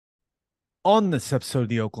On this episode of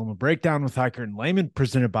the Oklahoma Breakdown with Hiker and Layman,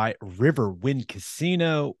 presented by Riverwind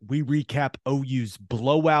Casino, we recap OU's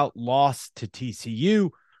blowout loss to TCU.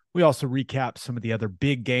 We also recap some of the other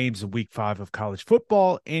big games of week 5 of college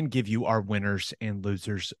football and give you our winners and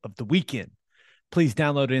losers of the weekend. Please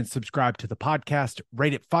download and subscribe to the podcast,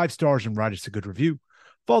 rate it 5 stars, and write us a good review.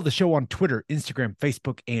 Follow the show on Twitter, Instagram,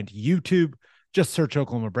 Facebook, and YouTube. Just search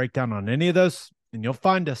Oklahoma Breakdown on any of those, and you'll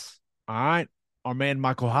find us. All right. Our man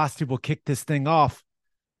Michael Hosty will kick this thing off.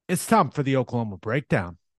 It's time for the Oklahoma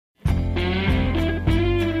Breakdown. Well,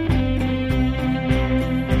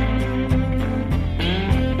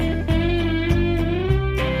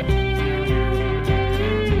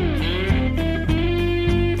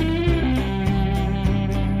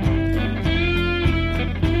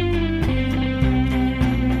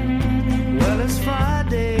 it's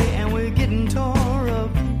Friday and we're getting tore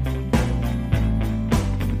up.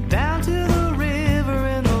 Down to the river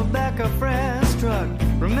in the back of Fred's truck.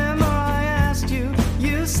 Remember I asked you,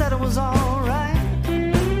 you said it was alright.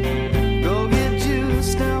 Go get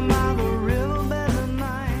juice down by the riverbed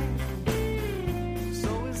tonight.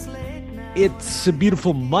 So it's late now. It's a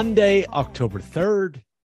beautiful Monday, October 3rd,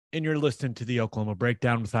 and you're listening to the Oklahoma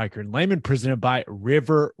Breakdown with Hiker and Layman, presented by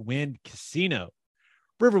Riverwind Casino.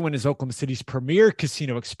 Riverwind is Oklahoma City's premier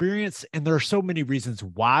casino experience, and there are so many reasons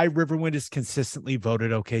why Riverwind is consistently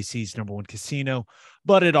voted OKC's #1 casino,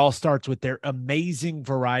 but it all starts with their amazing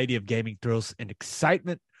variety of gaming thrills and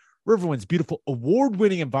excitement. Riverwind's beautiful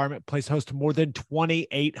award-winning environment plays host to more than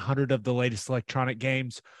 2,800 of the latest electronic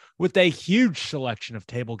games with a huge selection of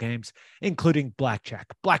table games, including blackjack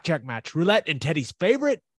match, roulette, and Teddy's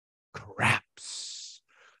favorite, craps.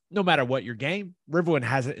 No matter what your game, Riverwind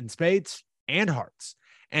has it in spades and hearts.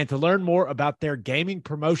 And to learn more about their gaming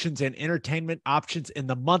promotions and entertainment options in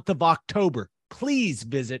the month of October, please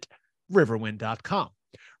visit riverwind.com.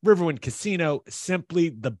 Riverwind Casino, simply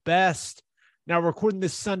the best. Now, we're recording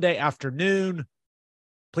this Sunday afternoon.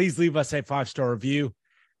 Please leave us a 5-star review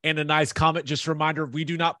and a nice comment. Just a reminder, we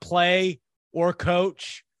do not play or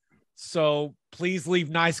coach, so please leave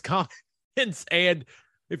nice comments. And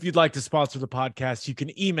if you'd like to sponsor the podcast, you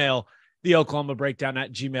can email the Oklahoma Breakdown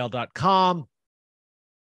at gmail.com.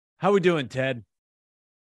 How we doing, Ted?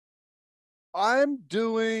 I'm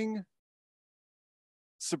doing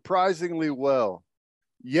surprisingly well.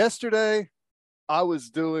 Yesterday, I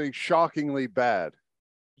was doing shockingly bad.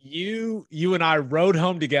 You and I rode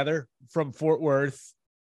home together from Fort Worth,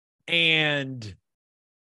 and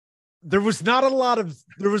there was not a lot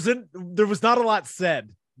said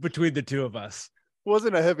between the two of us.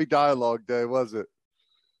 Wasn't a heavy dialogue day, was it?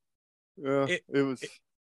 Yeah, it was.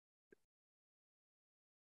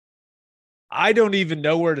 I don't even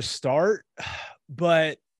know where to start,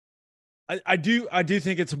 but I do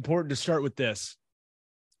think it's important to start with this.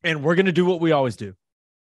 And we're going to do what we always do.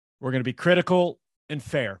 We're going to be critical and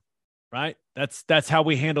fair, right? That's how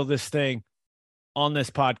we handle this thing on this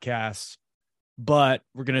podcast. But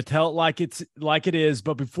we're going to tell it like it is.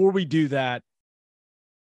 But before we do that,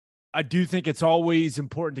 I do think it's always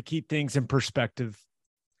important to keep things in perspective.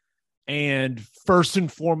 And first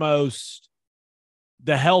and foremost,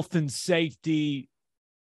 the health and safety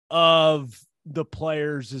of the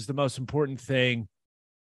players is the most important thing.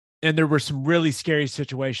 And there were some really scary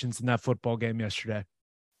situations in that football game yesterday.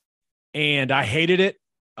 And I hated it.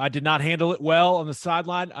 I did not handle it well on the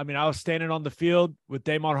sideline. I mean, I was standing on the field with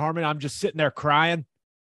Damon Harmon. I'm just sitting there crying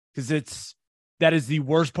because that is the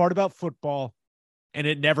worst part about football, and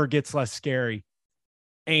it never gets less scary.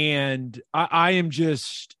 And I'm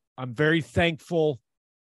very thankful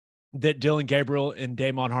that Dylan Gabriel and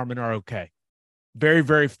Damon Harmon are okay. Very,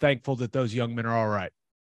 very thankful that those young men are all right.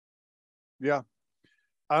 Yeah,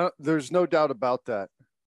 there's no doubt about that.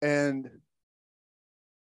 And,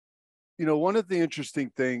 one of the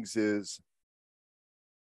interesting things is,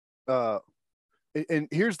 and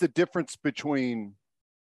here's the difference between,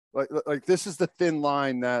 like this is the thin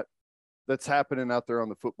line that's happening out there on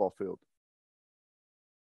the football field.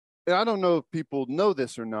 And I don't know if people know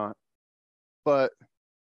this or not, but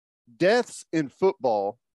deaths in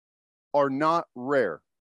football are not rare.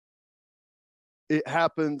 It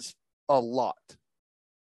happens a lot.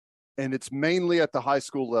 And it's mainly at the high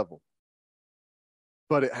school level.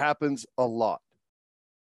 But it happens a lot.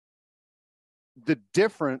 The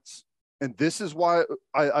difference, and this is why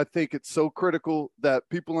I think it's so critical that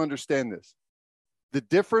people understand this. The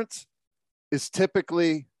difference is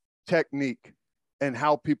typically technique and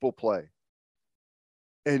how people play.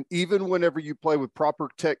 And even whenever you play with proper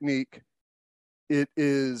technique, it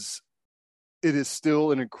is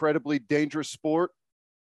still an incredibly dangerous sport.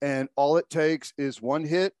 And all it takes is one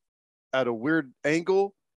hit at a weird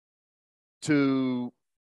angle, to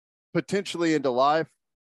potentially into life,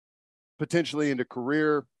 potentially into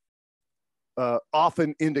career,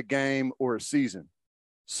 often into game or a season.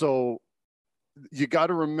 So you got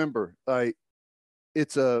to remember,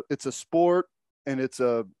 it's a sport, and it's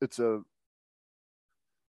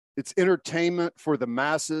entertainment for the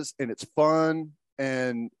masses, and it's fun,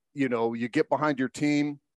 and you get behind your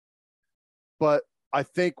team. But I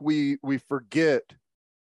think we forget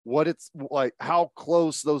what it's like, how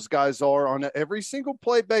close those guys are on every single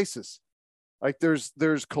play basis. Like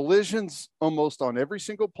there's collisions almost on every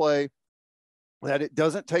single play, that it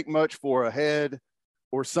doesn't take much for a head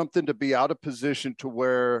or something to be out of position to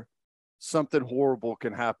where something horrible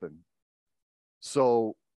can happen.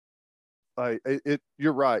 So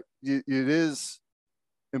you're right. It is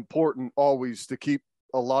important always to keep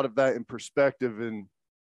a lot of that in perspective. And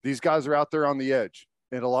these guys are out there on the edge.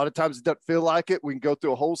 And a lot of times it doesn't feel like it. We can go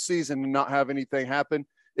through a whole season and not have anything happen.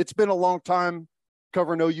 It's been a long time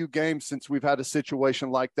covering OU games since we've had a situation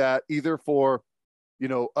like that, either for,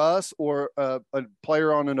 us or a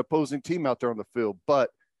player on an opposing team out there on the field. But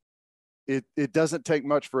it doesn't take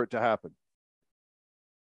much for it to happen.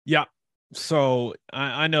 Yeah. So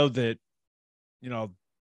I know that,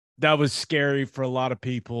 that was scary for a lot of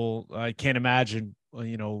people. I can't imagine,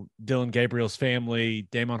 Dylan Gabriel's family,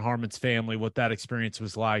 Damon Harmon's family, what that experience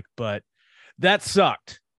was like, but that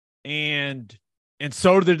sucked. And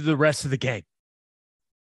so did the rest of the game.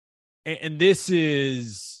 And this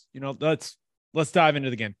is, let's dive into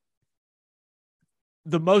the game.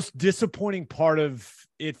 The most disappointing part of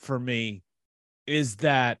it for me is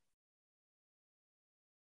that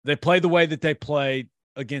they played the way that they played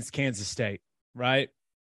against Kansas State, right?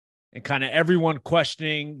 And kind of everyone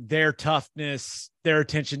questioning their toughness, their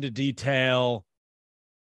attention to detail.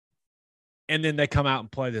 And then they come out and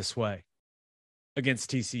play this way against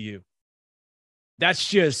TCU.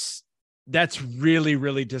 That's really,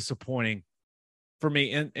 really disappointing for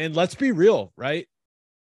me. And let's be real, right?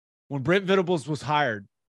 When Brent Venables was hired,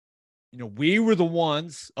 we were the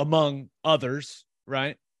ones, among others,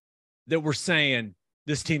 right, that were saying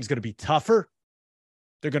this team's going to be tougher.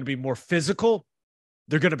 They're going to be more physical.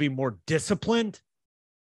 They're going to be more disciplined.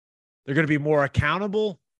 They're going to be more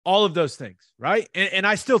accountable. All of those things, right? And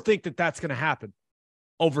I still think that that's going to happen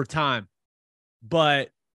over time.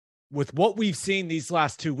 But with what we've seen these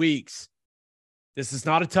last 2 weeks, this is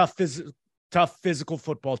not a tough physical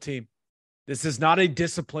football team. This is not a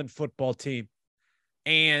disciplined football team.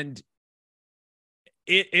 And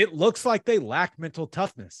it looks like they lack mental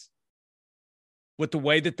toughness with the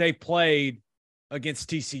way that they played against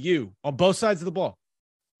TCU on both sides of the ball.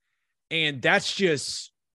 And that's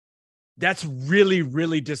really,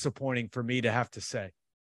 really disappointing for me to have to say.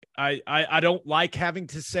 I don't like having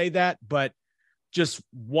to say that, but just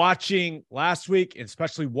watching last week, and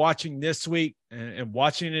especially watching this week and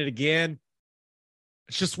watching it again,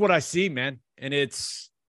 it's just what I see, man. And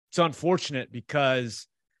it's unfortunate because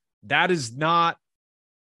that is not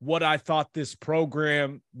what I thought this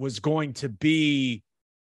program was going to be.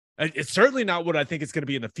 It's certainly not what I think it's going to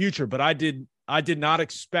be in the future, but I did not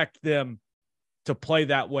expect them to play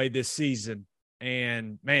that way this season.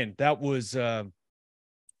 And man, that was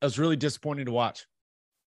really disappointing to watch.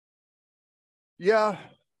 Yeah,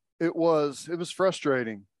 it was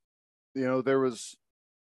frustrating. There was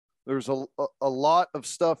a lot of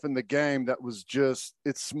stuff in the game that was just,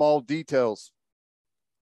 it's small details.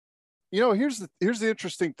 Here's the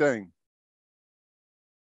interesting thing.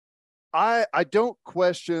 I don't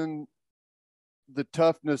question the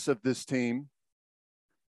toughness of this team.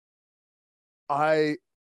 I'm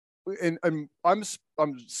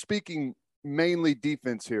speaking mainly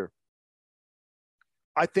defense here.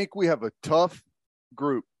 I think we have a tough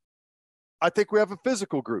group. I think we have a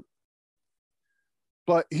physical group.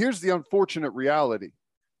 But here's the unfortunate reality.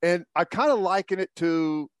 And I kind of liken it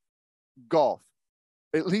to golf,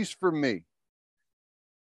 at least for me.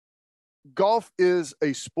 Golf is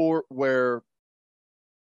a sport where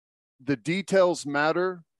the details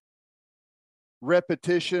matter,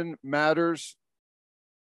 repetition matters,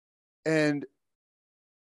 and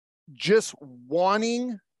just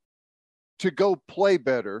wanting to go play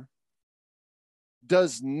better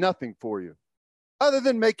does nothing for you other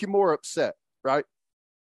than make you more upset, right?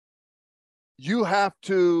 You have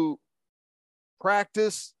to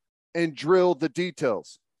practice and drill the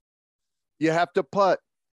details. You have to putt.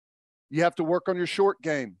 You have to work on your short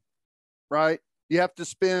game, right? You have to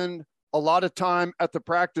spend a lot of time at the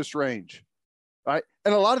practice range, right?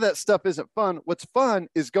 And a lot of that stuff isn't fun. What's fun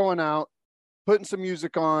is going out, putting some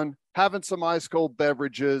music on, having some ice cold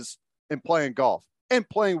beverages, and playing golf and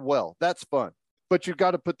playing well. That's fun. But you've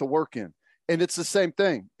got to put the work in. And it's the same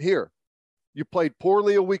thing here. You played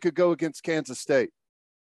poorly a week ago against Kansas State.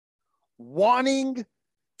 Wanting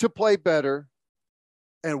to play better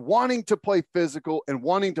and wanting to play physical and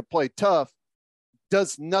wanting to play tough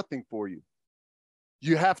does nothing for you.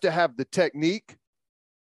 You have to have the technique.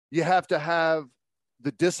 You have to have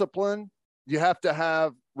the discipline. You have to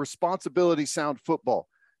have responsibility sound football.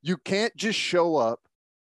 You can't just show up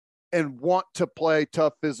and want to play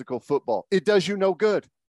tough physical football. It does you no good.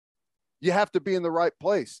 You have to be in the right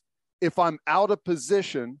place. If I'm out of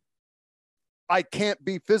position, I can't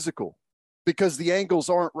be physical because the angles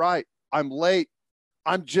aren't right. I'm late.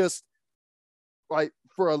 I'm just like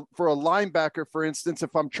for a linebacker, for instance,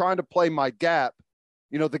 if I'm trying to play my gap,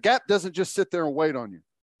 the gap doesn't just sit there and wait on you.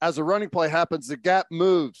 As a running play happens, the gap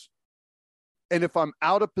moves. And if I'm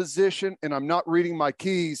out of position and I'm not reading my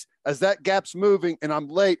keys, as that gap's moving and I'm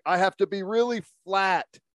late, I have to be really flat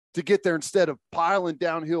to get there instead of piling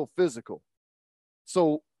downhill physical.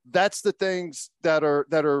 So that's the things that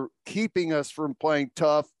are keeping us from playing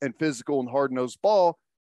tough and physical and hard-nosed ball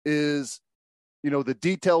is, the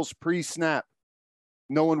details pre-snap,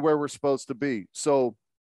 knowing where we're supposed to be. So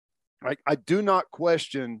I do not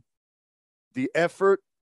question the effort.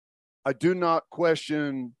 I do not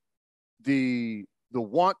question the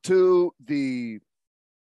want to,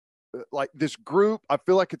 this group. I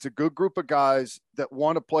feel like it's a good group of guys that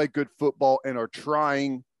want to play good football and are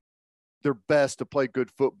trying their best to play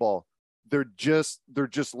good football. They're just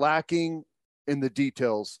lacking in the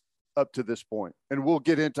details up to this point. And we'll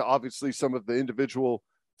get into obviously some of the individual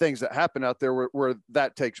things that happen out there where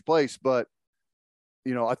that takes place. But,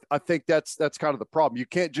 I think that's kind of the problem. You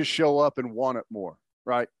can't just show up and want it more,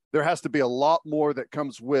 right? There has to be a lot more that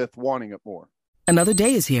comes with wanting it more. Another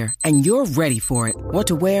day is here, and you're ready for it. What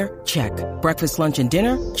to wear? Check. Breakfast, lunch, and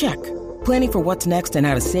dinner? Check. Planning for what's next and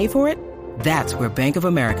how to save for it? That's where Bank of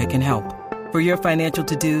America can help. For your financial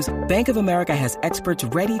to-dos, Bank of America has experts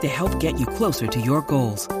ready to help get you closer to your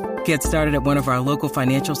goals. Get started at one of our local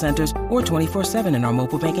financial centers or 24/7 in our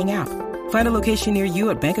mobile banking app. Find a location near you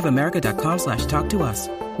at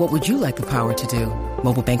bankofamerica.com/talktous. What would you like the power to do?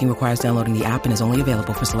 Mobile banking requires downloading the app and is only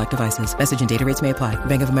available for select devices. Message and data rates may apply.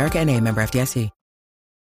 Bank of America N.A., member FDIC.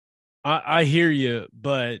 I hear you,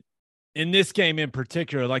 but in this game in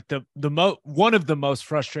particular, like one of the most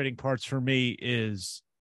frustrating parts for me is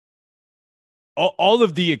all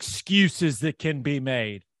of the excuses that can be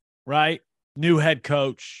made, right? New head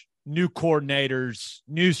coach, new coordinators,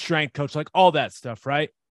 new strength coach, like all that stuff, right?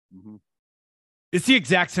 Mm-hmm. It's the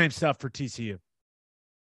exact same stuff for TCU.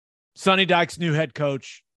 Sonny Dykes, new head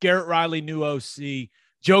coach. Garrett Riley, new OC.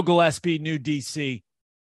 Joe Gillespie, new DC.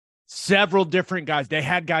 Several different guys. They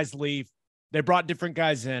had guys leave. They brought different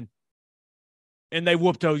guys in. And they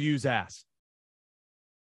whooped OU's ass.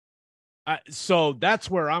 So that's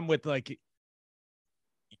where I'm with, like,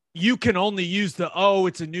 you can only use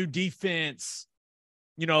it's a new defense.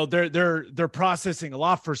 They're processing a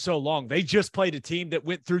lot for so long. They just played a team that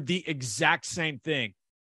went through the exact same thing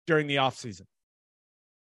during the offseason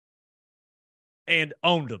and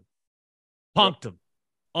owned them, pumped them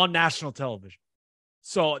on national television.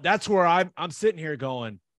 So that's where I'm sitting here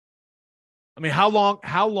going, I mean, how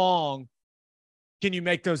long can you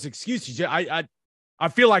make those excuses? I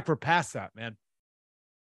feel like we're past that, man.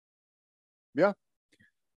 Yeah.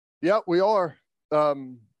 Yeah, we are.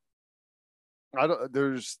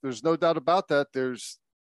 There's no doubt about that. The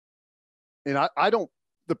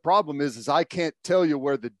problem is I can't tell you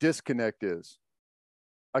where the disconnect is.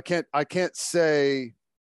 I can't say,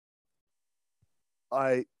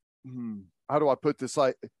 how do I put this?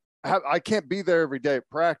 I can't be there every day at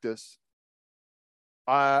practice.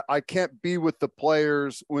 I can't be with the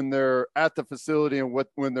players when they're at the facility and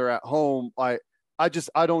when they're at home. I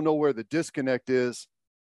don't know where the disconnect is.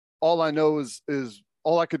 All I know is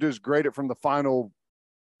all I could do is grade it from the final.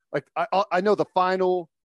 Like I know the final,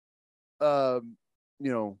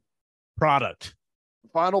 product.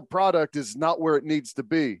 Final product is not where it needs to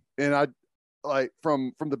be. And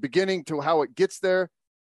from the beginning to how it gets there,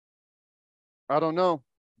 I don't know,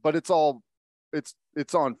 but it's on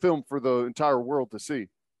film for the entire world to see.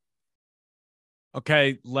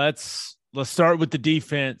 Okay, let's start with the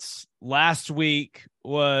defense. Last week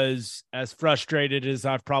was as frustrated as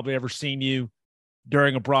I've probably ever seen you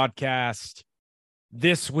during a broadcast.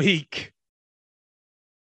 This week,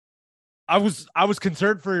 I was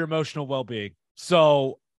concerned for your emotional well-being.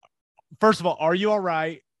 So, first of all, are you all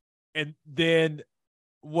right? And then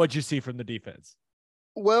what'd you see from the defense?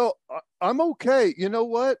 Well, I'm okay. You know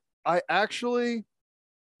what? I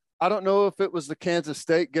don't know if it was the Kansas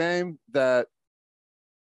State game that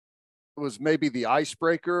was maybe the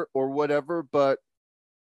icebreaker or whatever, but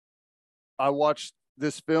I watched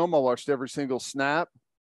this film. I watched every single snap,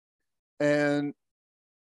 and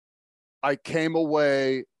I came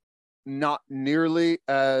away not nearly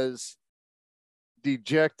as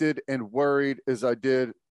dejected and worried as I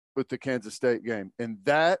did with the Kansas State game. And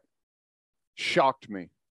that shocked me,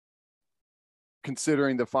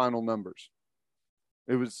 considering the final numbers.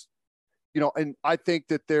 It was, and I think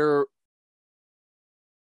there's,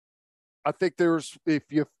 if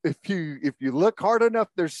you look hard enough,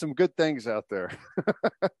 there's some good things out there.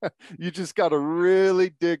 You just got to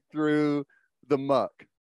really dig through the muck.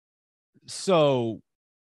 So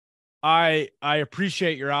I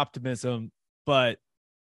appreciate your optimism, but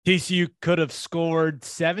TCU could have scored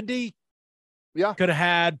 70. Yeah. Could have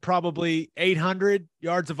had probably 800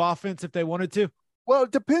 yards of offense if they wanted to. Well,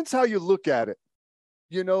 it depends how you look at it.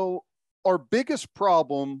 Our biggest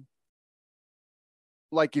problem,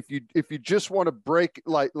 like if you just want to break,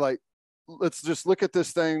 like let's just look at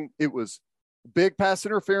this thing. It was big pass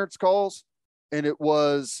interference calls, and it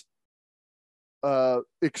was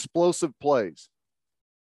explosive plays.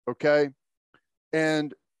 Okay.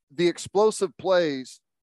 And the explosive plays,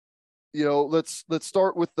 let's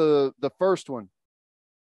start with the first one.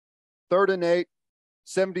 3rd and 8,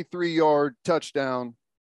 73-yard touchdown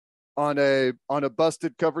on a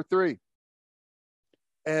busted cover 3.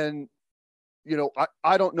 And,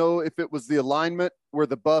 I don't know if it was the alignment where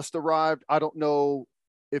the bust arrived. I don't know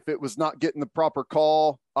if it was not getting the proper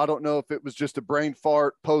call. I don't know if it was just a brain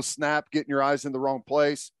fart post-snap, getting your eyes in the wrong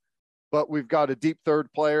place. But we've got a deep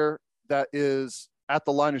third player that is at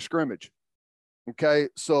the line of scrimmage. Okay,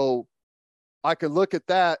 so I can look at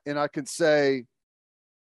that and I can say,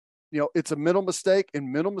 it's a mental mistake,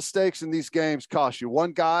 and mental mistakes in these games cost you.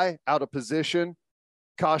 One guy out of position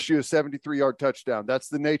cost you a 73-yard touchdown. That's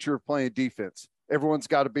the nature of playing defense. Everyone's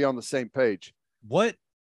got to be on the same page. What?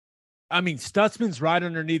 I mean, Stutzman's right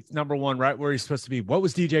underneath number 1, right where he's supposed to be. What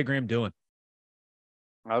was DJ Graham doing?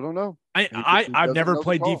 I don't know. I've never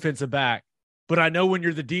played defensive back, but I know when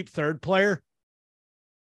you're the deep third player,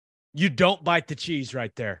 you don't bite the cheese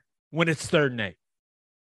right there when it's 3rd and 8.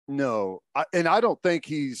 No, I think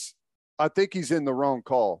he's in the wrong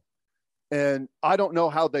call. And I don't know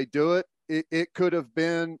how they do it. It could have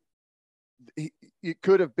been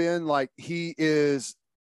like he is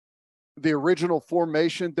the original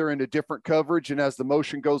formation. They're in a different coverage, and as the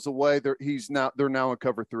motion goes away, they're now in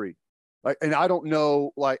cover 3. And I don't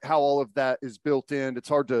know how all of that is built in. It's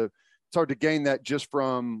hard to gain that just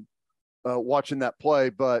from watching that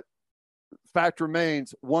play. But fact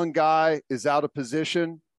remains, one guy is out of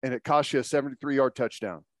position, and it costs you a 73-yard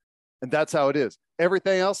touchdown. And that's how it is.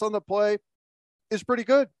 Everything else on the play is pretty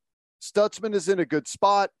good. Stutzman is in a good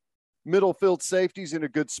spot. Middle field safety's in a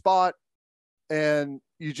good spot. And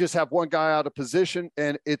you just have one guy out of position,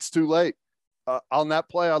 and it's too late. On that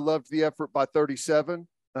play, I loved the effort by 37,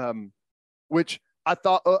 which I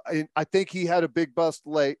thought I think he had a big bust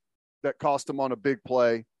late that cost him on a big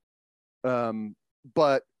play.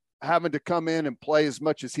 But having to come in and play as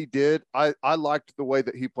much as he did, I liked the way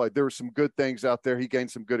that he played. There were some good things out there. He gained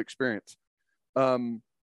some good experience.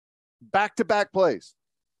 Back-to-back plays.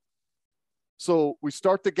 So we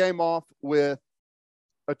start the game off with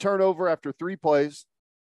a turnover after 3 plays.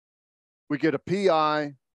 We get a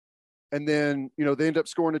PI, and then, they end up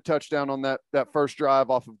scoring a touchdown on that first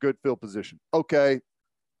drive off of good field position. Okay,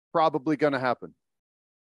 probably going to happen.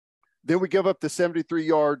 Then we give up the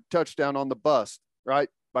 73-yard touchdown on the bust, right,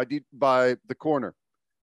 by the corner.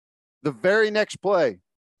 The very next play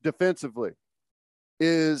defensively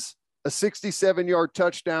is a 67-yard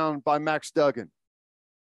touchdown by Max Duggan.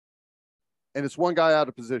 And it's one guy out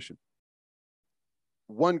of position.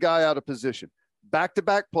 One guy out of position.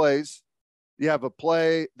 Back-to-back plays. You have a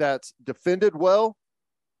play that's defended well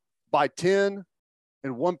by 10,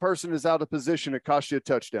 and one person is out of position. It costs you a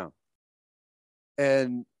touchdown.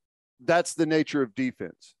 And that's the nature of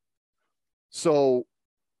defense. So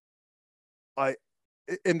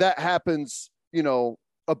and that happens,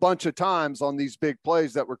 a bunch of times on these big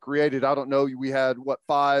plays that were created. I don't know. We had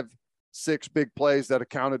 5, 6 big plays that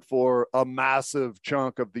accounted for a massive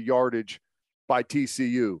chunk of the yardage by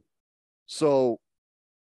TCU. So,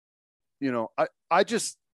 I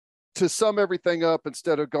just, to sum everything up,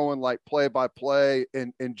 instead of going play by play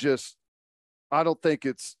and just, I don't think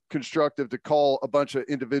it's constructive to call a bunch of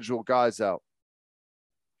individual guys out.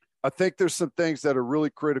 I think there's some things that are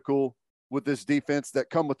really critical with this defense that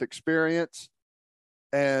come with experience,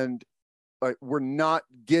 and we're not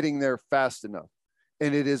getting there fast enough.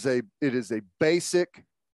 And it is a basic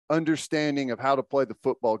understanding of how to play the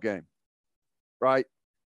football game, right?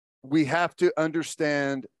 We have to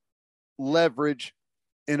understand leverage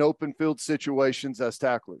in open field situations as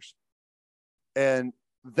tacklers. And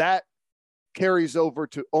that carries over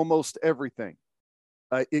to almost everything.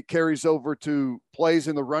 It carries over to plays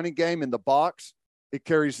in the running game in the box. It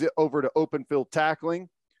carries it over to open field tackling.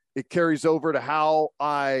 It carries over to how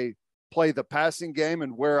I play the passing game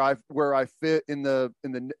and where I fit in the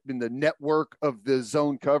network of the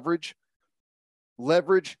zone coverage,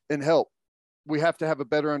 leverage, and help. We have to have a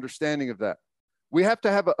better understanding of that. We have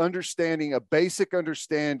to have a basic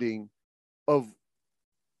understanding of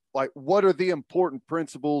like what are the important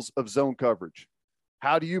principles of zone coverage.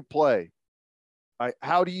 How do you play?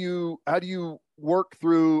 How do you work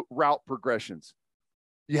through route progressions?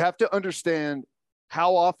 You have to understand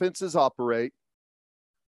how offenses operate,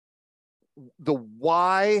 the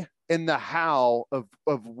why and the how of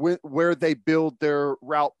where they build their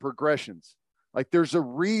route progressions. Like there's a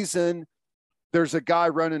reason there's a guy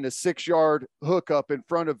running a 6-yard hookup in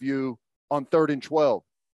front of you on 3rd and 12.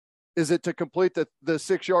 Is it to complete the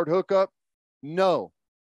 6-yard hookup? No,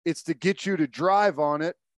 it's to get you to drive on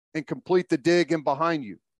it and complete the dig in behind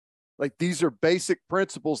you. Like these are basic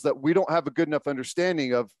principles that we don't have a good enough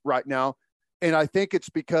understanding of right now. And I think it's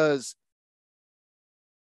because,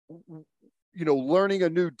 learning a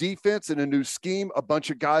new defense and a new scheme, a bunch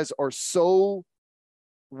of guys are so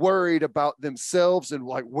worried about themselves and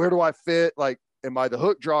like, where do I fit? Like, am I the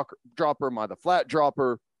hook dropper? Am I the flat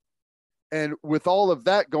dropper? And with all of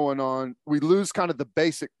that going on, we lose kind of the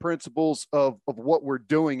basic principles of what we're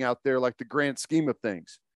doing out there, like the grand scheme of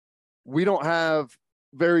things. We don't have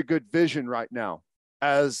very good vision right now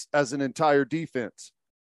as an entire defense.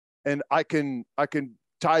 And I can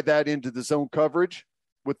tie that into the zone coverage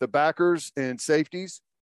with the backers and safeties.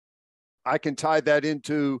 I can tie that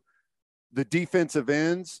into the defensive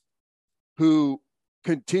ends who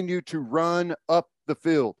continue to run up the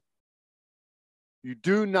field. You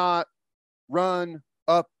do not run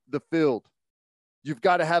up the field. You've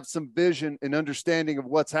got to have some vision and understanding of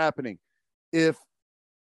what's happening. If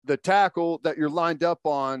the tackle that you're lined up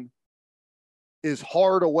on is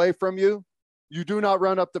hard away from you, you do not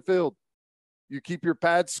run up the field. You keep your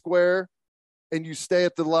pads square and you stay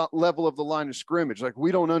at the level of the line of scrimmage. Like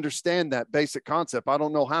we don't understand that basic concept. I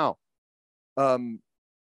don't know how.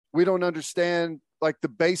 We don't understand like the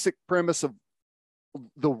basic premise of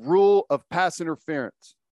the rule of pass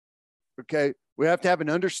interference. Okay. We have to have an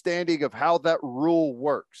understanding of how that rule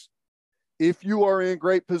works. If you are in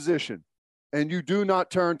great position and you do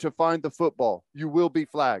not turn to find the football, you will be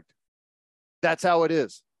flagged. That's how it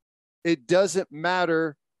is. It doesn't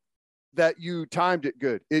matter that you timed it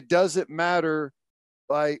good. It doesn't matter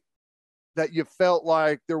like that you felt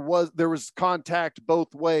like there was contact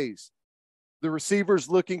both ways. The receiver's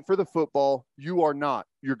looking for the football. You are not.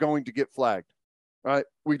 You're going to get flagged, right?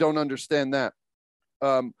 We don't understand that.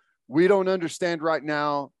 We don't understand right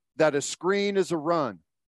now that a screen is a run.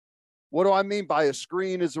 What do I mean by a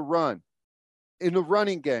screen is a run? In the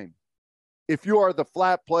running game, if you are the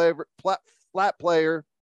flat player,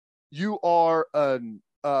 you are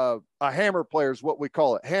a hammer player is what we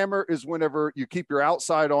call it. Hammer is whenever you keep your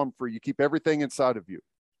outside arm free. You keep everything inside of you.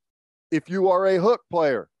 If you are a hook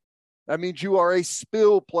player, that means you are a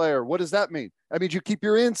spill player. What does that mean? That means you keep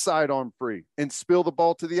your inside arm free and spill the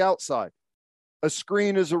ball to the outside. A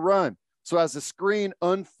screen is a run. So as the screen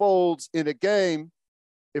unfolds in a game,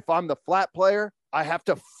 if I'm the flat player, I have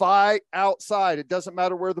to fight outside. It doesn't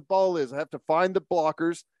matter where the ball is. I have to find the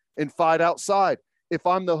blockers and fight outside. If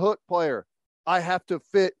I'm the hook player, I have to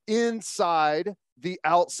fit inside the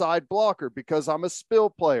outside blocker because I'm a spill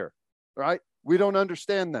player, right? We don't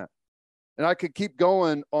understand that. And I could keep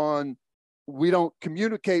going on. We don't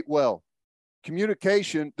communicate well.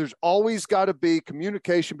 Communication, there's always got to be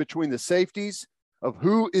communication between the safeties of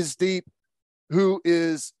who is deep, who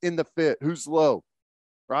is in the fit, who's low,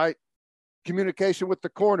 right? Communication with the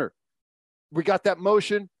corner. We got that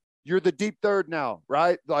motion. You're the deep third now,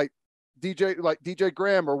 right? Like DJ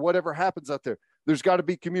Graham or whatever happens out there. There's got to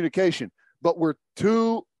be communication, but we're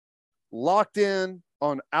too locked in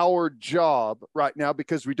on our job right now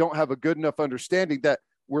because we don't have a good enough understanding that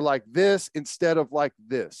we're like this instead of like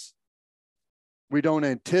this. We don't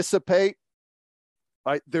anticipate,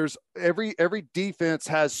 right? There's every defense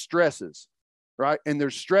has stresses, right? And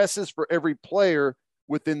there's stresses for every player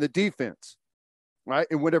within the defense, right?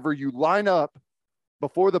 And whenever you line up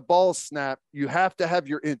before the ball snap, you have to have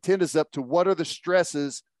your antennas up to what are the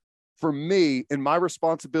stresses for me and my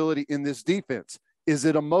responsibility in this defense. Is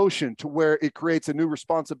it a motion to where it creates a new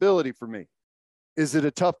responsibility for me? Is it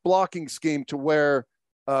a tough blocking scheme to where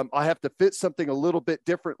I have to fit something a little bit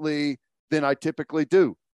differently than I typically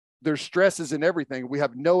do? There's stresses in everything. We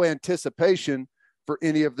have no anticipation for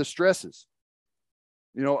any of the stresses,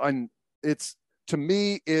 and to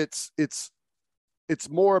me, it's it's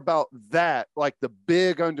more about that, like the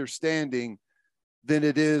big understanding, than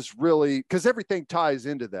it is really, because everything ties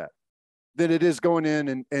into that, than it is going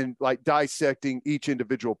in and like dissecting each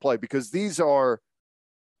individual play, because these are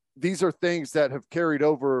things that have carried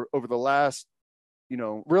over the last,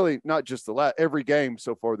 really not just every game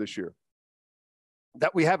so far this year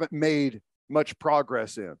that we haven't made much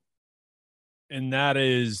progress in. And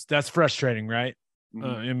that's frustrating, right?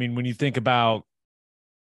 Mm-hmm. I mean, when you think about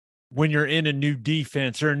when you're in a new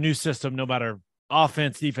defense or a new system, no matter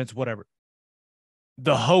offense, defense, whatever,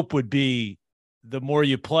 the hope would be the more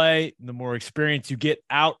you play, the more experience you get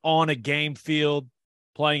out on a game field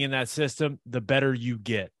playing in that system, the better you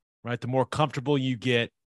get, right? The more comfortable you get.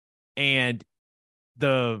 And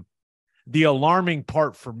the alarming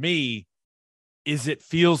part for me is it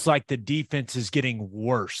feels like the defense is getting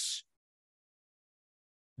worse.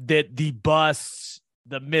 That the busts,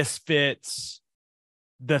 the misfits,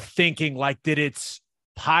 the thinking like that it's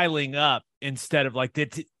piling up instead of like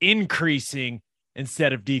it's increasing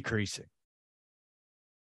instead of decreasing.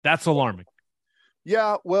 That's alarming.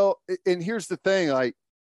 Yeah, well, and here's the thing, like,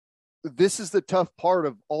 this is the tough part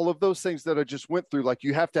of all of those things that I just went through. Like,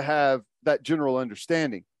 you have to have that general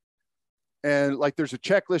understanding. And like, there's a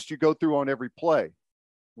checklist you go through on every play.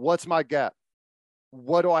 What's my gap?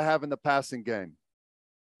 What do I have in the passing game?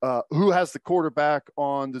 Who has the quarterback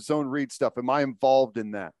on the zone read stuff? Am I involved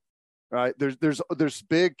in that? Right? There's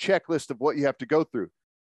big checklist of what you have to go through.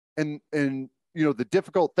 And the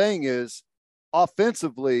difficult thing is,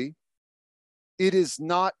 offensively, it is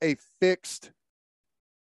not a fixed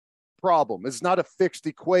problem. It's not a fixed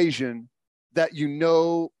equation that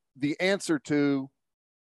the answer to,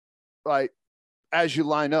 like, as you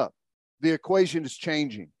line up. The equation is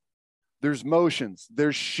changing. There's motions,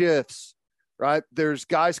 there's shifts, right? There's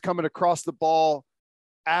guys coming across the ball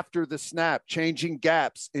after the snap, changing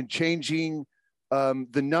gaps and changing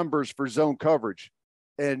the numbers for zone coverage.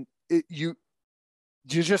 And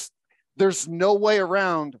there's no way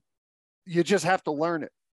around. You just have to learn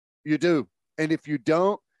it. You do. And if you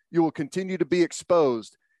don't, you will continue to be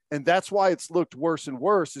exposed. And that's why it's looked worse and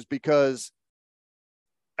worse, is because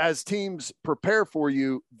as teams prepare for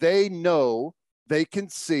you, they know, they can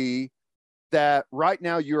see that right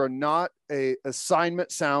now you are not a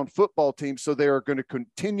assignment sound football team. So they are going to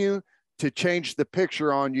continue to change the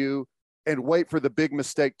picture on you and wait for the big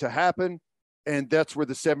mistake to happen. And that's where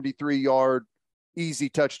the 73-yard easy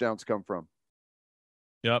touchdowns come from.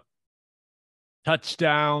 Yep.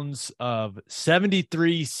 Touchdowns of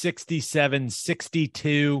 73, 67,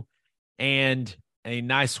 62, and a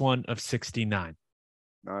nice one of 69.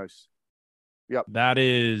 Nice. Yep. That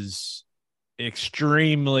is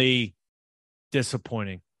extremely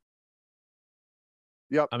disappointing.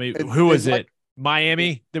 Yep. I mean, who was it?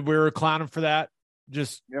 Miami that we were clowning for that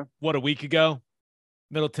just, a week ago?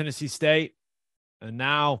 Middle Tennessee State. And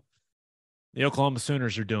now the Oklahoma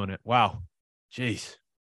Sooners are doing it. Wow. Jeez.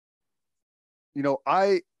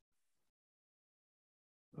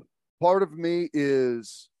 Part of me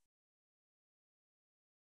is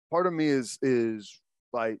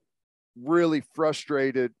like really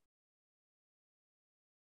frustrated,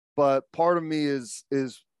 but part of me is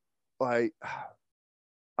like,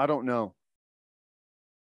 I don't know.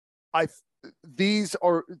 These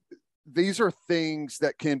are things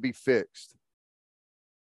that can be fixed.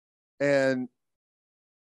 And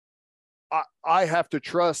I have to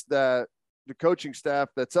trust that the coaching staff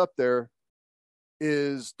that's up there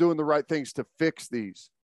is doing the right things to fix these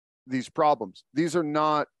problems. These are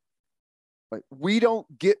not, like, we don't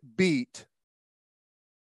get beat.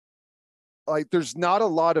 Like, there's not a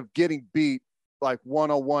lot of getting beat, like,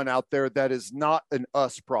 one-on-one out there that is not an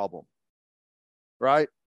us problem, right?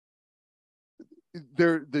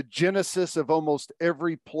 The genesis of almost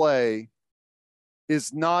every play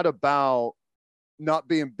is not about not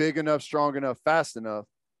being big enough, strong enough, fast enough.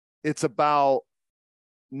 It's about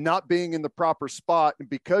not being in the proper spot. And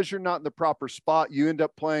because you're not in the proper spot, you end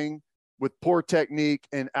up playing with poor technique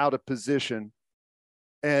and out of position.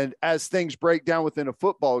 And as things break down within a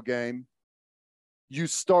football game, you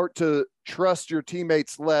start to trust your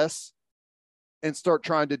teammates less and start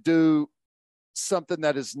trying to do something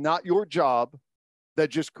that is not your job,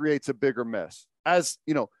 that just creates a bigger mess. As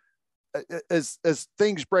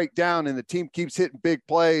things break down and the team keeps hitting big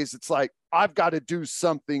plays, it's like, I've got to do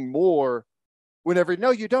something more.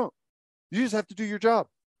 No, you don't. You just have to do your job.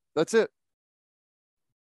 That's it.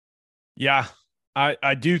 Yeah,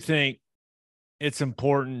 I do think it's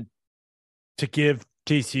important to give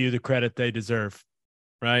TCU the credit they deserve,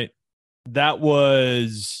 right? That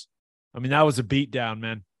was a beatdown,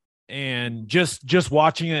 man. And just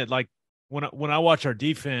watching it, like when I watch our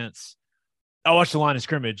defense, I watched the line of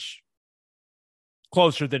scrimmage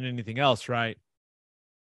closer than anything else, right?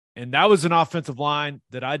 And that was an offensive line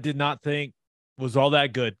that I did not think was all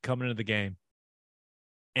that good coming into the game.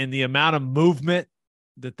 And the amount of movement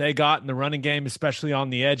that they got in the running game, especially on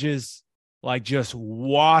the edges, like just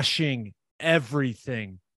washing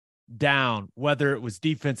everything down, whether it was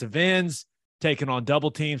defensive ends taking on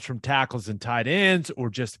double teams from tackles and tight ends,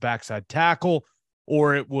 or just backside tackle,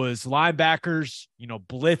 or it was linebackers,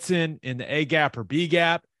 blitzing in the A gap or B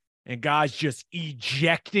gap, and guys just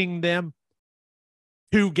ejecting them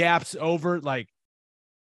 2 gaps over. Like,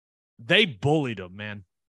 they bullied them, man.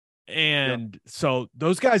 And so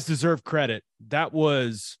those guys deserve credit. That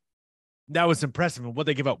was impressive. And what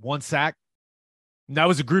they give up, 1 sack. And that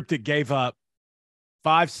was a group that gave up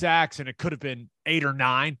 5 sacks, and it could have been 8 or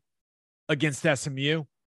 9 against SMU.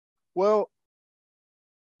 Well,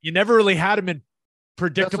 you never really had them in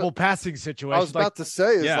predictable passing situations. I was about to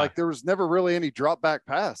say, like there was never really any drop back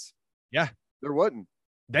pass. Yeah. There wasn't.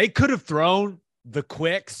 They could have thrown the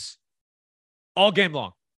quicks all game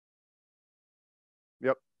long.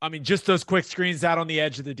 Yep. I mean, just those quick screens out on the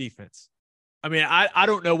edge of the defense. I mean, I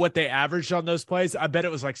don't know what they averaged on those plays. I bet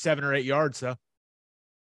it was like 7 or 8 yards, though.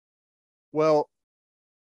 Well,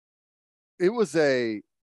 it was a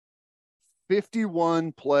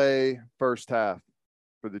 51 play first half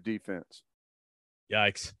for the defense.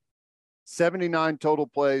 Yikes. 79 total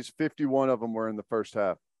plays, 51 of them were in the first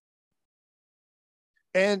half.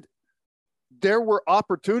 And there were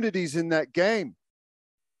opportunities in that game.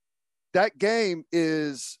 That game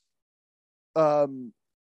is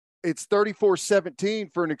it's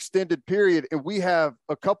 34-17 for an extended period, and we have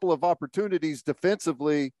a couple of opportunities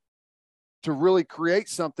defensively to really create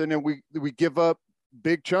something, and we give up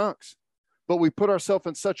big chunks. But we put ourselves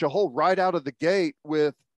in such a hole right out of the gate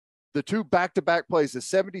with the 2 back-to-back plays, the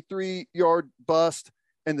 73-yard bust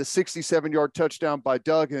and the 67-yard touchdown by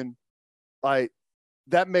Duggan.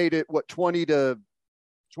 That made it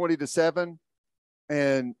 20-7,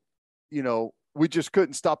 and we just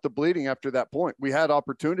couldn't stop the bleeding after that point. We had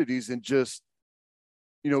opportunities and just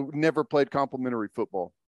never played complimentary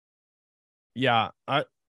football. Yeah,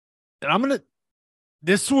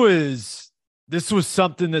 this was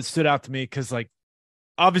something that stood out to me, because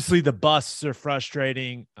obviously the busts are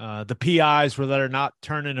frustrating. The PIs where they're not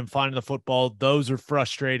turning and finding the football, those are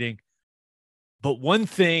frustrating. But one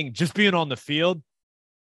thing, just being on the field,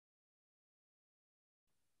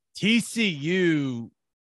 TCU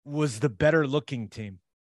was the better looking team.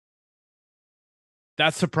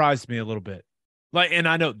 That surprised me a little bit. And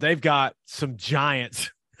I know they've got some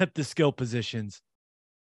giants at the skill positions,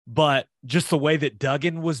 but just the way that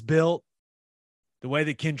Duggan was built, the way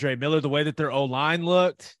that Kendre Miller, the way that their O-line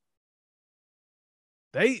looked,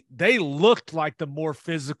 they looked like the more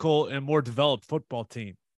physical and more developed football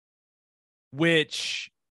team, which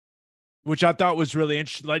I thought was really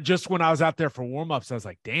interesting. Just when I was out there for warm-ups, I was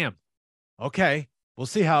like, damn, okay, we'll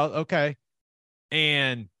see how, okay.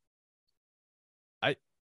 And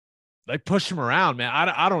they pushed him around, man.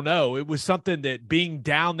 I don't know. It was something that, being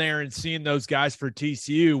down there and seeing those guys for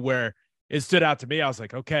TCU, where it stood out to me. I was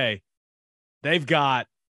like, okay, they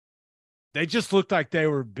just looked like they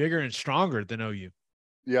were bigger and stronger than OU.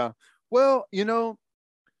 Yeah. Well,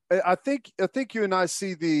 I think you and I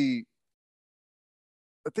see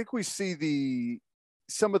we see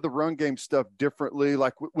some of the run game stuff differently.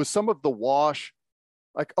 Like with some of the wash,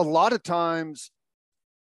 like a lot of times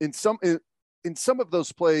in some of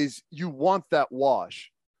those plays, you want that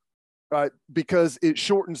wash, right? Because it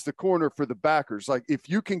shortens the corner for the backers. Like if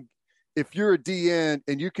you're a DN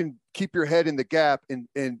and you can keep your head in the gap and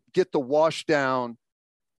get the wash down,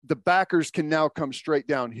 the backers can now come straight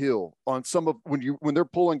downhill on some of when they're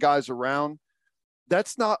pulling guys around.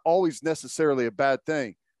 That's not always necessarily a bad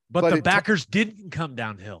thing. But the backers didn't come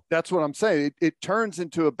downhill. That's what I'm saying. It turns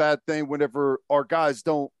into a bad thing whenever our guys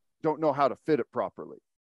don't know how to fit it properly.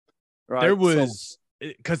 Right? There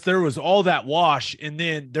was all that wash, and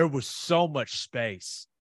then there was so much space.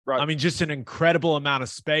 Right. I mean, just an incredible amount of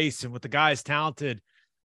space. And with the guys talented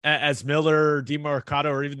as Miller,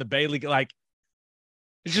 DeMarcado, or even the Bailey,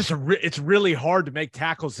 it's it's really hard to make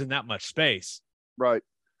tackles in that much space. Right.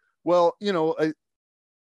 Well,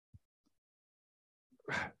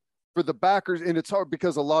 for the backers, and it's hard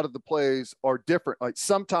because a lot of the plays are different. Like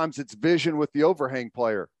sometimes it's vision with the overhang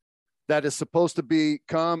player that is supposed to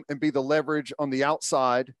come and be the leverage on the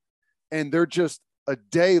outside, and they're just a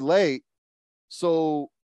day late. So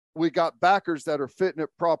we got backers that are fitting it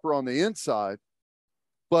proper on the inside,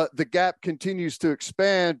 but the gap continues to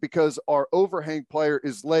expand because our overhang player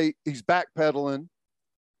is late. He's backpedaling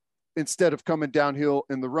instead of coming downhill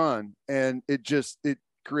in the run. And it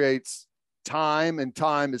creates time, and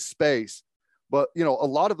time is space. But, a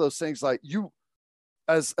lot of those things, like you,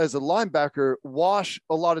 as a linebacker, wash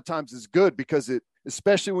a lot of times is good because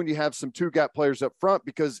especially when you have some two gap players up front,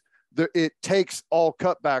 because it takes all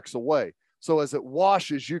cutbacks away. So as it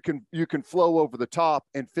washes, you can flow over the top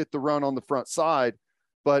and fit the run on the front side.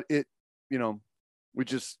 But we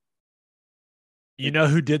just.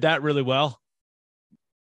 Who did that really well?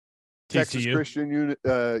 Texas TCU. Christian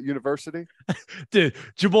University. Dude,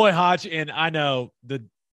 Jaboy Hodge, and I know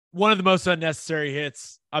one of the most unnecessary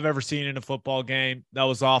hits I've ever seen in a football game. That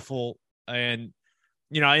was awful. And,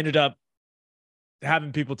 I ended up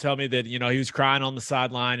having people tell me that, he was crying on the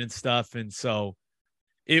sideline and stuff. And so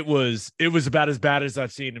it was about as bad as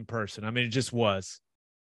I've seen in person. I mean, it just was.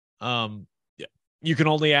 You can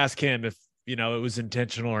only ask him if, it was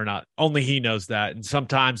intentional or not. Only he knows that. And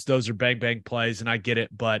sometimes those are bang, bang plays, and I get it,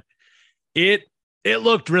 but it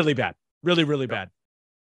looked really bad, really, really bad.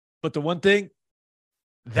 But the one thing,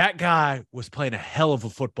 that guy was playing a hell of a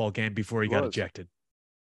football game before he got ejected.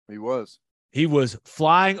 He was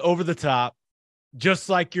flying over the top, just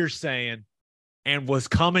like you're saying, and was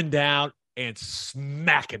coming down and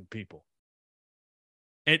smacking people.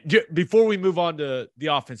 And before we move on to the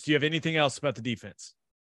offense, do you have anything else about the defense?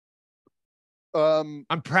 I'm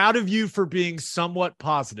proud of you for being somewhat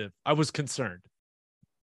positive. I was concerned.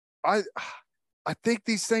 I think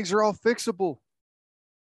these things are all fixable.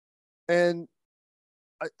 And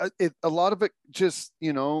a lot of it just,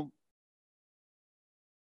 they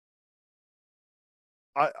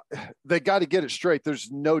got to get it straight. There's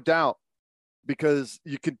no doubt, because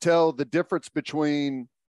you can tell the difference between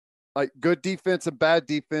like good defense and bad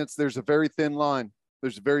defense. There's a very thin line.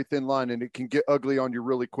 And it can get ugly on you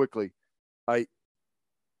really quickly. I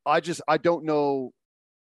don't know.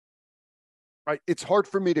 It's hard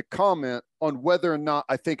for me to comment on whether or not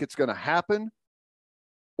I think it's going to happen,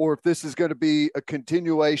 or if this is going to be a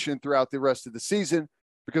continuation throughout the rest of the season,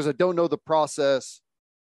 because I don't know the process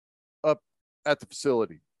up at the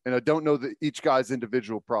facility, and I don't know each guy's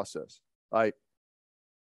individual process. To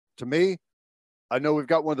me, I know we've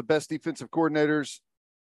got one of the best defensive coordinators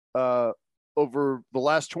over the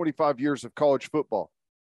last 25 years of college football.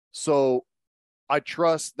 So I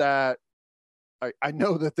trust that I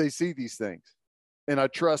know that they see these things, and I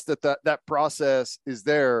trust that process is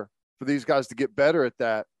there for these guys to get better at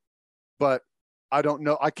that. But I don't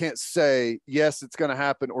know. I can't say, yes, it's going to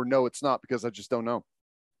happen, or no, it's not, because I just don't know.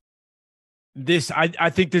 I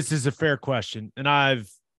think this is a fair question. And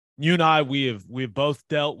you and I, we've both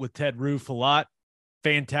dealt with Ted Roof a lot.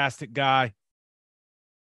 Fantastic guy.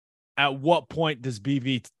 At what point does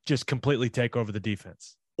BV just completely take over the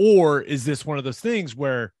defense? Or is this one of those things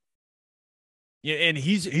where, and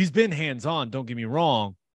he's been hands-on, don't get me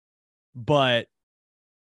wrong, but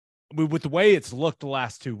with the way it's looked the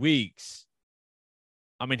last 2 weeks,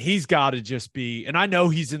 I mean, he's got to just be, and I know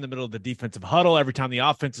he's in the middle of the defensive huddle every time the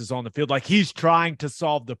offense is on the field. Like, he's trying to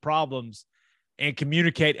solve the problems and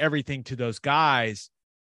communicate everything to those guys.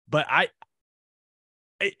 But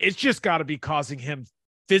it's just got to be causing him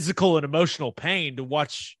physical and emotional pain to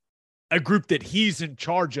watch a group that he's in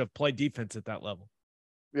charge of play defense at that level.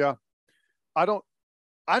 Yeah. I don't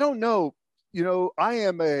know. I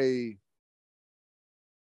am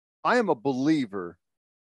a believer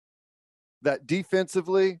that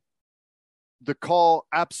defensively, the call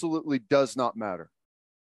absolutely does not matter.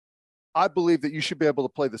 I believe that you should be able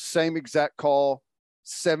to play the same exact call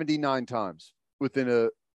 79 times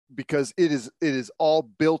because it is all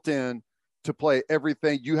built in to play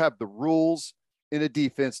everything. You have the rules in a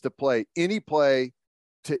defense to play any play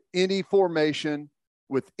to any formation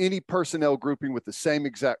with any personnel grouping with the same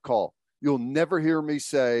exact call. You'll never hear me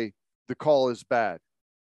say the call is bad.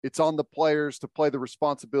 It's on the players to play the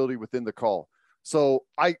responsibility within the call. So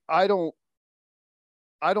I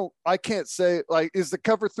can't say, like, is the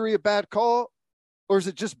cover 3 a bad call, or is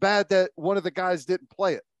it just bad that one of the guys didn't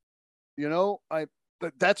play it?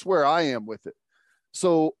 That's where I am with it.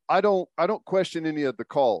 So I don't question any of the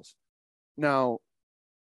calls. Now,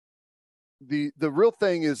 the real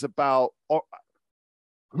thing is about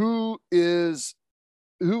who's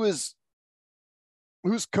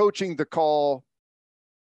coaching the call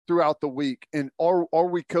throughout the week, and are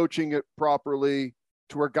we coaching it properly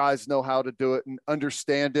to where guys know how to do it and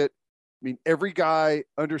understand it? I mean, every guy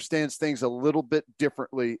understands things a little bit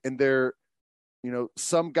differently, and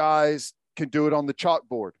some guys can do it on the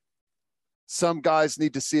chalkboard. Some guys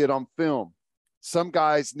need to see it on film. Some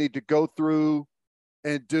guys need to go through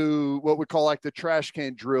and do what we call like the trash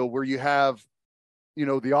can drill, where you have,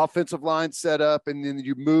 the offensive line set up, and then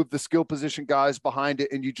you move the skill position guys behind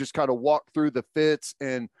it, and you just kind of walk through the fits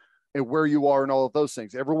and and where you are and all of those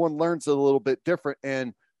things. Everyone learns a little bit different.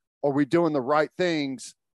 And are we doing the right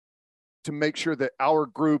things to make sure that our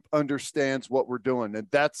group understands what we're doing? And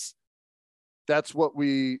that's what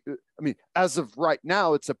as of right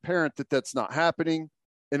now, it's apparent that that's not happening.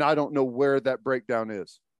 And I don't know where that breakdown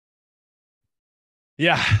is.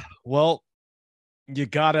 Yeah. Well, you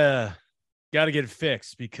gotta get it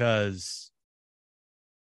fixed, because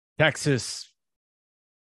Texas,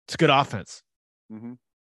 it's a good offense. Mm-hmm.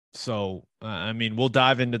 So, we'll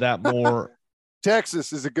dive into that more.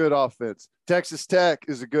 Texas is a good offense. Texas Tech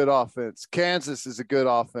is a good offense. Kansas is a good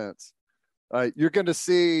offense. You're going to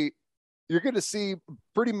see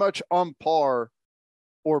pretty much on par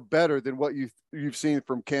or better than what you've seen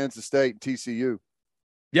from Kansas State and TCU.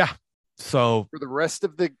 Yeah. So for the rest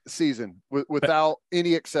of the season, without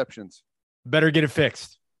any exceptions, better get it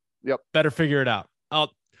fixed. Yep. Better figure it out.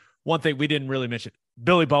 One thing we didn't really mention,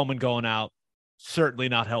 Billy Bowman going out, certainly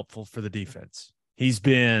not helpful for the defense. He's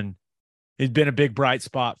been a big bright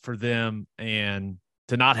spot for them, and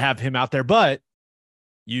to not have him out there, but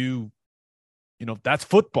you know, that's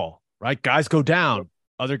football, right? Guys go down. Yep.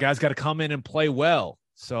 Other guys got to come in and play well.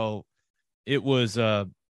 So it was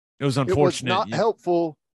unfortunate. It was not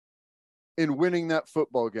helpful in winning that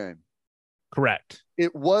football game. Correct.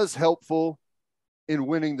 It was helpful in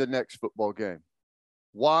winning the next football game.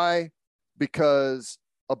 Why? Because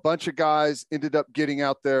a bunch of guys ended up getting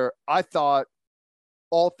out there. I thought,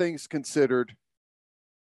 all things considered,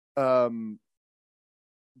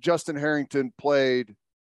 Justin Harrington played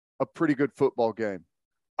a pretty good football game.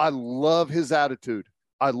 I love his attitude.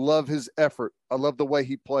 I love his effort. I love the way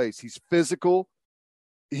he plays. He's physical.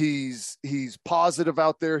 He's positive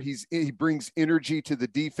out there. He brings energy to the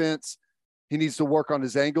defense. He needs to work on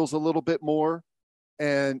his angles a little bit more,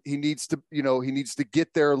 and he needs to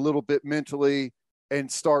get there a little bit mentally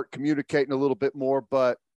and start communicating a little bit more.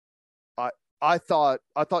 But I thought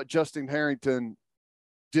Justin Harrington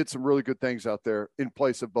did some really good things out there in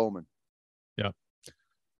place of Bowman. Yeah.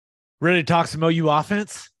 Ready to talk some OU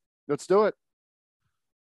offense? Let's do it.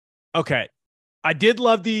 Okay. I did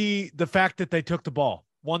love the fact that they took the ball,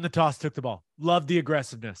 won the toss, took the ball. Love the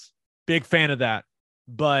aggressiveness. Big fan of that.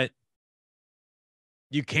 But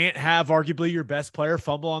you can't have arguably your best player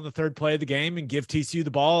fumble on the third play of the game and give TCU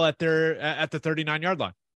the ball at the 39-yard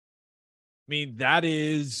line. I mean,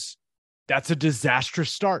 that's a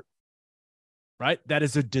disastrous start, right? That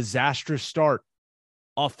is a disastrous start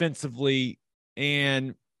offensively.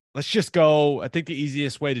 And let's just go. I think the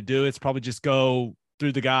easiest way to do it is probably just go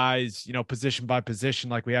through the guys, position by position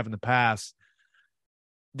like we have in the past.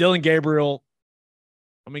 Dylan Gabriel,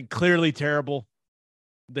 clearly terrible.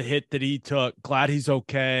 The hit that he took, glad he's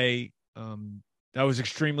okay. That was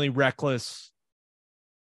extremely reckless.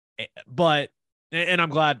 But I'm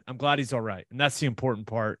glad he's all right. And that's the important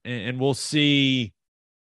part. And we'll see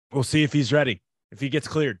if he's ready, if he gets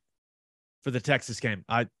cleared for the Texas game.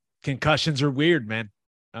 Concussions are weird, man.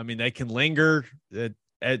 They can linger.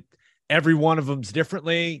 Every one of them's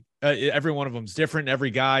differently. Every one of them's different.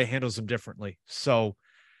 Every guy handles them differently. So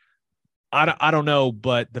I don't know,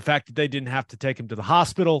 but the fact that they didn't have to take him to the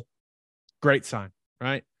hospital, great sign,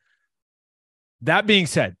 right? That being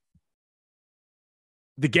said,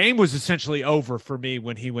 the game was essentially over for me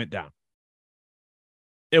when he went down.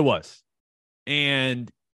 It was. And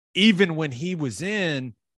even when he was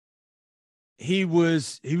in, he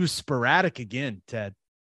was sporadic again, Ted.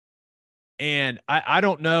 And I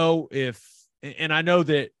don't know if, and I know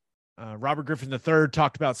that Robert Griffin III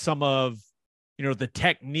talked about some of, the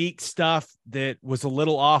technique stuff that was a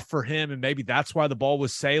little off for him, and maybe that's why the ball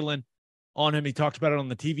was sailing on him. He talked about it on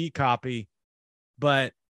the TV copy.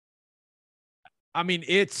 But,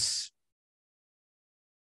 he's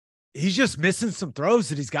just missing some throws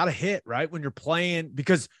that he's got to hit, right, when you're playing.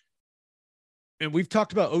 Because, and we've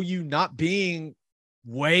talked about OU not being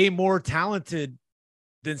way more talented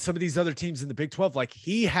than some of these other teams in the Big 12. Like,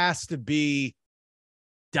 he has to be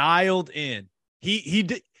dialed in.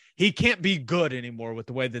 He can't be good anymore with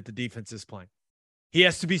the way that the defense is playing. He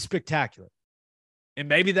has to be spectacular. And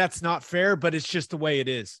maybe that's not fair, but it's just the way it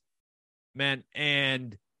is, man.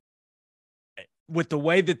 And with the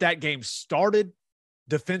way that game started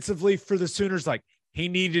defensively for the Sooners, like, he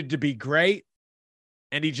needed to be great,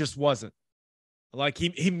 and he just wasn't. Like,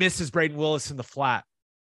 he misses Braden Willis in the flat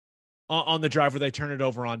on the drive where they turn it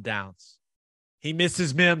over on downs. He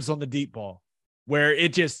misses Mims on the deep ball, where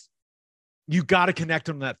it just, you got to connect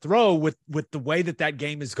on that throw with the way that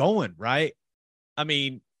game is going, right?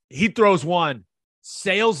 He throws one,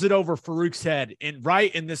 sails it over Farouk's head, and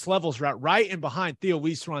right in this level's route, right in behind Theo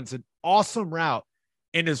Weiss runs an awesome route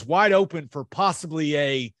and is wide open for possibly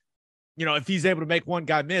a if he's able to make one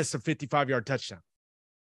guy miss a 55-yard touchdown.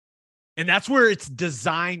 And that's where it's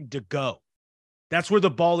designed to go. That's where the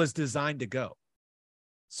ball is designed to go.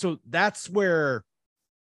 So that's where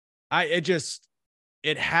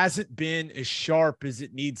it hasn't been as sharp as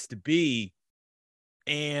it needs to be.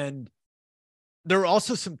 And there are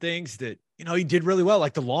also some things that, he did really well.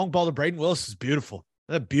 Like the long ball to Braden Willis is beautiful.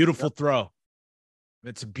 A beautiful throw.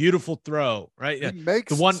 It's a beautiful throw, right? He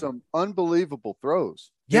makes some unbelievable throws.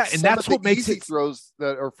 Yeah, and that's what makes it throws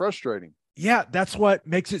that are frustrating. Yeah, that's what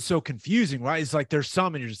makes it so confusing, right? It's like there's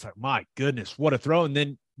some and you're just like, my goodness, what a throw. And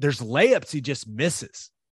then there's layups he just misses.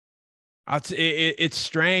 It's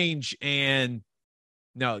strange. And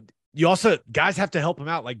no, you also, guys have to help him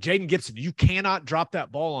out. Like Jaden Gibson, you cannot drop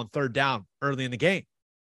that ball on third down early in the game.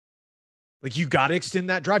 Like you got to extend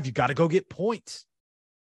that drive. You got to go get points.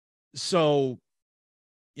 So,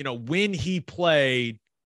 when he played,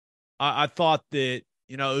 I thought that,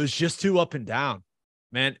 it was just too up and down,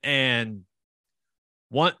 man. And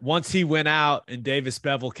once he went out and Davis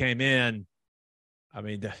Bevel came in, I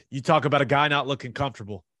mean, you talk about a guy not looking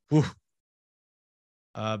comfortable.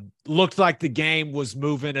 Looked like the game was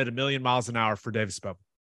moving at 1,000,000 miles an hour for Davis Bevel.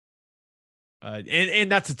 And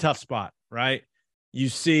that's a tough spot, right? You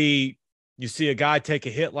see a guy take a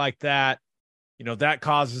hit like that, that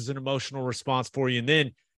causes an emotional response for you. And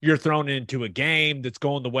then you're thrown into a game that's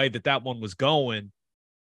going the way that one was going.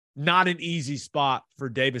 Not an easy spot for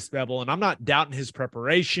Davis Bevel. And I'm not doubting his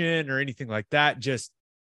preparation or anything like that. Just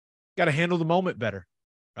got to handle the moment better,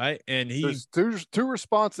 right? And there's two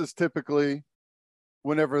responses typically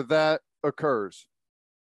whenever that occurs.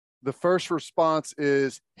 The first response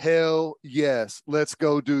is, hell yes, let's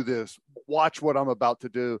go do this. Watch what I'm about to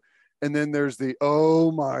do. And then there's the,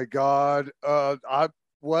 oh my God,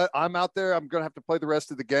 I'm out there. I'm going to have to play the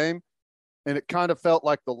rest of the game. And it kind of felt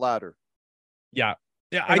like the latter. Yeah.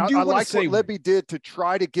 Yeah. And I like say what Lebby did to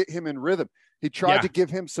try to get him in rhythm. He tried to give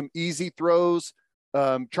him some easy throws,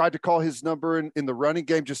 tried to call his number in the running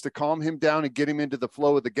game just to calm him down and get him into the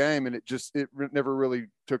flow of the game. And it never really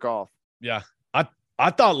took off. Yeah. I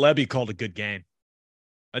thought Lebby called a good game.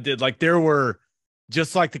 I did. Like there were,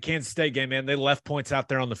 just like the Kansas State game, man, they left points out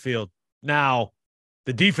there on the field. Now,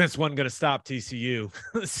 the defense wasn't going to stop TCU.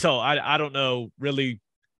 So I don't know really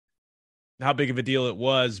how big of a deal it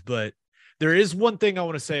was, but there is one thing I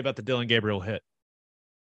want to say about the Dylan Gabriel hit.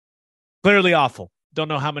 Clearly awful. Don't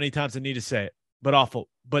know how many times I need to say it, but awful.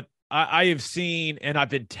 But I have seen, and I've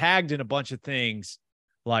been tagged in a bunch of things,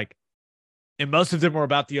 like, and most of them were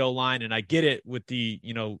about the O-line, and I get it with the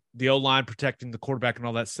O-line protecting the quarterback and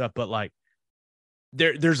all that stuff, but like,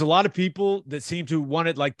 there's a lot of people that seem to want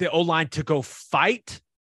it, like the O-line to go fight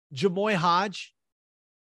Jamoy Hodge,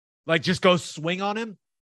 like just go swing on him.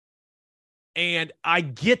 And I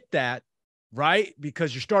get that, right?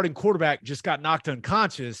 Because your starting quarterback just got knocked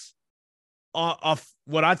unconscious off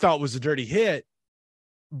what I thought was a dirty hit.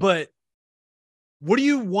 But what do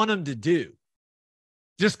you want him to do?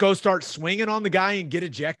 Just go start swinging on the guy and get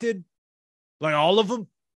ejected? Like all of them?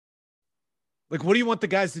 Like, what do you want the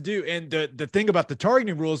guys to do? And the thing about the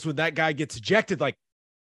targeting rules, when that guy gets ejected, like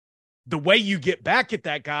the way you get back at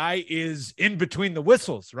that guy is in between the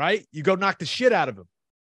whistles, right? You go knock the shit out of him.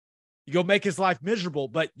 You go make his life miserable,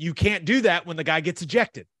 but you can't do that when the guy gets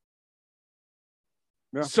ejected.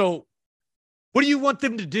 Yeah. So what do you want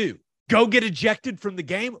them to do? Go get ejected from the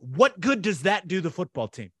game? What good does that do the football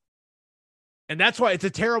team? And that's why it's a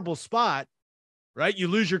terrible spot, right? You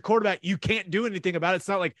lose your quarterback. You can't do anything about it. It's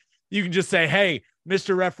not like you can just say, hey,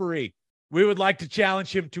 Mr. Referee, we would like to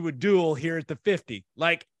challenge him to a duel here at the 50.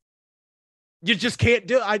 Like, you just can't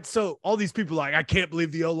do it. So all these people are like, I can't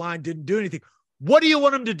believe the O-line didn't do anything. What do you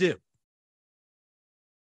want them to do?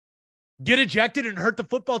 Get ejected and hurt the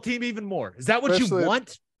football team even more? Is that what you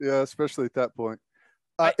want? Yeah, especially at that point.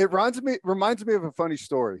 It reminds me of a funny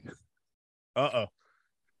story. Uh-oh.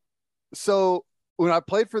 So when I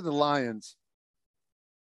played for the Lions,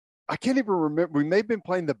 I can't even remember. We may have been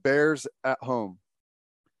playing the Bears at home.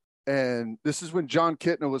 And this is when John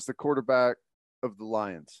Kitna was the quarterback of the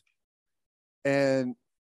Lions. And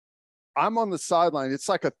I'm on the sideline. It's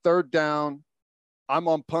like a third down. I'm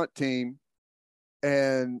on punt team.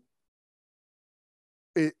 And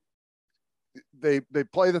they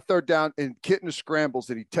play the third down, and Kitna scrambles,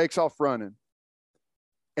 and he takes off running.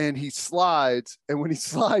 And he slides. And when he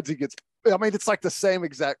slides, it's like the same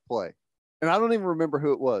exact play. And I don't even remember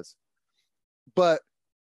who it was. But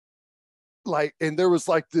like, and there was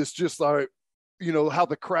like this, just like, how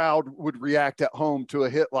the crowd would react at home to a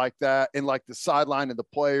hit like that, and like the sideline and the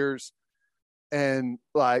players, and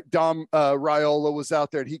like Dom Raiola was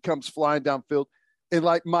out there, and he comes flying downfield. And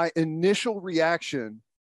like my initial reaction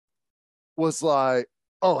was like,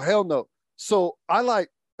 oh, hell no. So I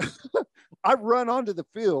I run onto the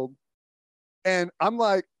field and I'm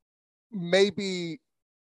like, maybe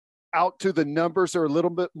out to the numbers or a little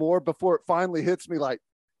bit more before it finally hits me like,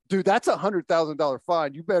 dude, that's $100,000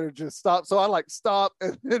 fine. You better just stop. So I like stop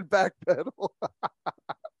and then backpedal.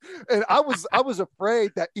 And I was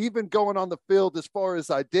afraid that even going on the field as far as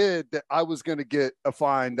I did, that I was going to get a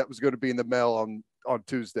fine that was going to be in the mail on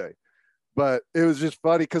Tuesday. But it was just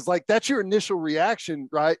funny because like that's your initial reaction,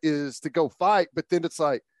 right? Is to go fight, but then it's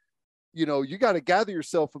like, you know, you got to gather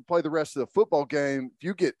yourself and play the rest of the football game. If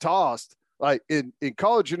you get tossed, like in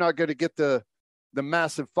college, you're not going to get the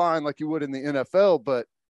massive fine like you would in the NFL, but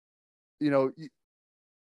you know,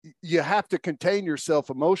 you have to contain yourself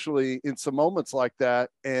emotionally in some moments like that.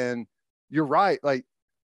 And you're right. Like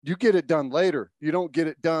you get it done later. You don't get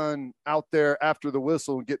it done out there after the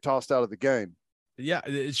whistle and get tossed out of the game. Yeah.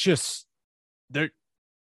 It's just there.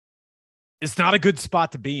 It's not a good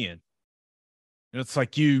spot to be in. It's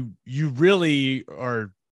like you really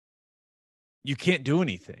are, you can't do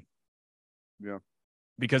anything. Yeah.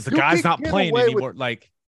 Because the guy's not playing anymore.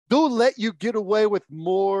 Like they'll let you get away with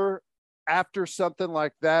more after something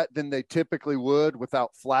like that than they typically would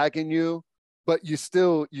without flagging you, but you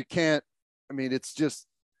can't. I mean, it's just,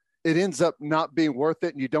 it ends up not being worth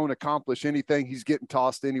it and you don't accomplish anything. He's getting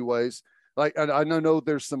tossed anyways. Like, I know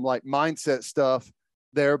there's some like mindset stuff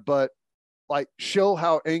there, but like show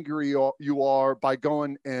how angry you are by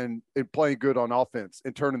going and playing good on offense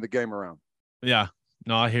and turning the game around. Yeah,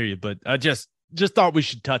 no, I hear you, but I just thought we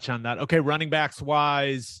should touch on that. Okay. Running backs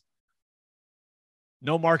wise,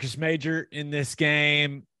 no Marcus Major in this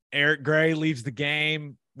game. Eric Gray leaves the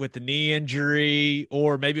game with the knee injury,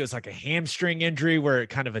 or maybe it was like a hamstring injury where it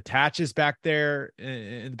kind of attaches back there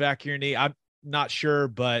in the back of your knee. I'm not sure,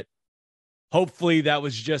 but hopefully that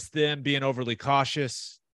was just them being overly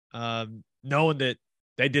cautious, knowing that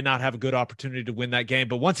they did not have a good opportunity to win that game.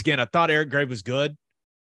 But once again, I thought Eric Gray was good.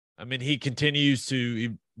 I mean, he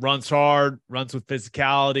runs hard, runs with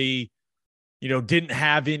physicality, you know, didn't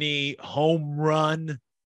have any home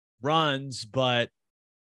runs, but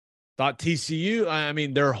thought TCU, I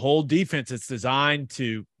mean, their whole defense, it's designed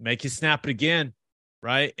to make you snap it again,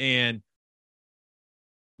 right? And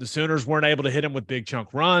the Sooners weren't able to hit him with big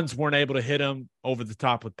chunk runs, weren't able to hit him over the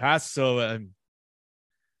top with passes. So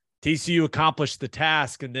TCU accomplished the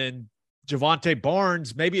task. And then Javonte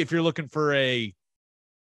Barnes, maybe if you're looking for a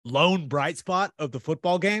lone bright spot of the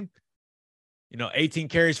football game, you know, 18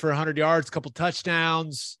 carries for 100 yards, a couple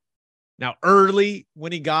touchdowns. Now, early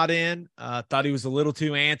when he got in, thought he was a little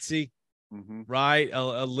too antsy, right?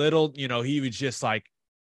 A little, you know, he was just like,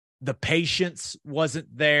 the patience wasn't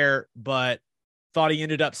there, but thought he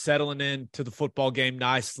ended up settling into the football game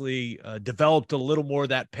nicely, developed a little more of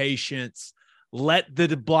that patience, let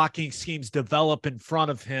the blocking schemes develop in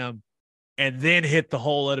front of him, and then hit the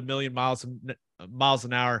hole at 1,000,000 miles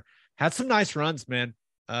an hour. Had some nice runs, man.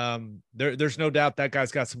 There's no doubt that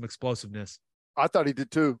guy's got some explosiveness. I thought he did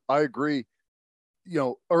too. I agree. You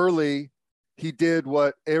know, early he did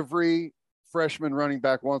what every freshman running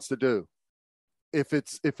back wants to do. If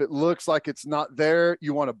it looks like it's not there,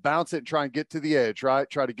 you want to bounce it and try and get to the edge, right?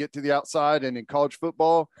 Try to get to the outside. And in college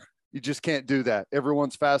football, you just can't do that.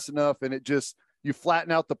 Everyone's fast enough, and you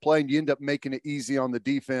flatten out the play and you end up making it easy on the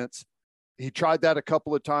defense. He tried that a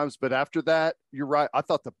couple of times, but after that, you're right. I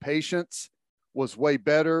thought the patience was way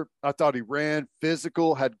better. I thought he ran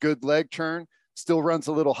physical, had good leg turn, still runs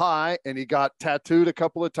a little high, and he got tattooed a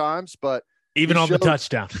couple of times, but even on the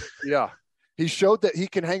touchdown. Yeah. He showed that he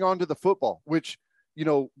can hang on to the football, which, you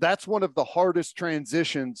know, that's one of the hardest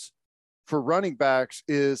transitions for running backs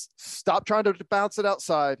is stop trying to bounce it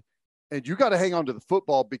outside. And you got to hang on to the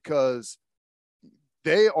football because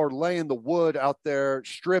they are laying the wood out there,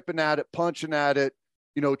 stripping at it, punching at it,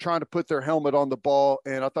 you know, trying to put their helmet on the ball.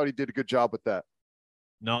 And I thought he did a good job with that.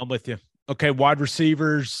 No, I'm with you. Okay. Wide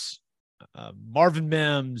receivers, Marvin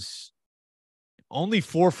Mims, only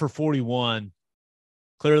 4 for 41.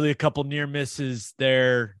 Clearly a couple near misses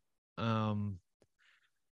there. Man,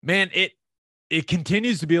 it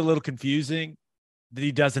continues to be a little confusing that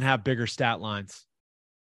he doesn't have bigger stat lines.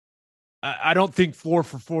 I don't think 4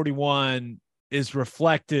 for 41 is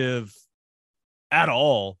reflective at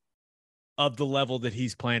all of the level that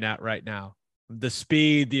he's playing at right now. The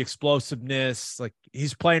speed, the explosiveness, like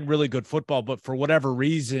he's playing really good football, but for whatever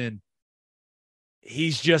reason,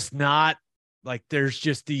 he's just not like, there's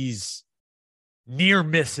just these near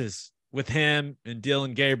misses with him and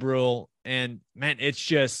Dylan Gabriel. And man, it's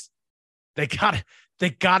just, they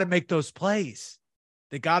gotta make those plays.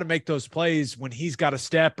 They got to make those plays when he's got a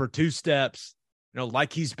step or two steps, you know,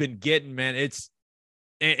 like he's been getting, man. It's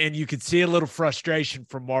And you could see a little frustration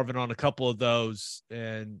from Marvin on a couple of those.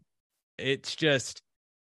 And it's just,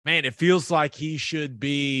 man, it feels like he should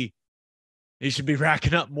be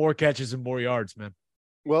racking up more catches and more yards, man.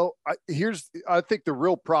 Well, I think the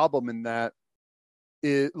real problem in that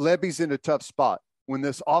is Levy's in a tough spot. When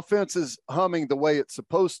this offense is humming the way it's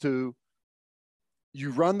supposed to,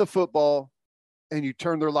 you run the football and you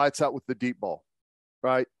turn their lights out with the deep ball,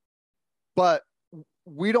 right? But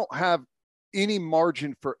we don't have any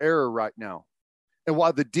margin for error right now. And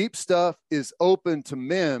while the deep stuff is open to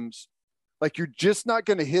Mims, like you're just not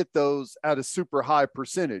going to hit those at a super high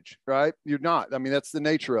percentage, right? You're not. I mean, that's the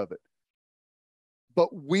nature of it.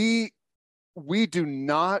 But we do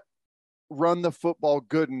not run the football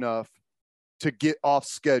good enough to get off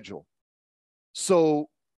schedule. So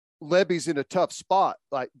Levy's in a tough spot.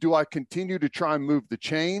 Like, do I continue to try and move the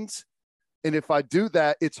chains? And if I do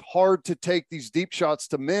that, it's hard to take these deep shots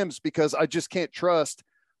to Mims because I just can't trust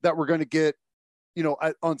that we're going to get,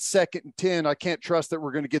 on 2nd and 10, I can't trust that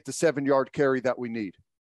we're going to get the 7-yard carry that we need.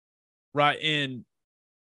 Right. And,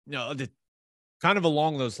 kind of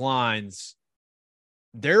along those lines,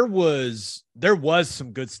 there was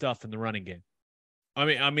some good stuff in the running game.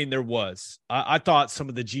 I mean, there was. I thought some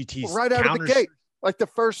of the GTs right out of the gate, like the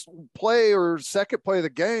first play or second play of the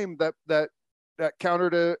game that counter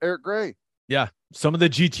to Eric Gray. Yeah, some of the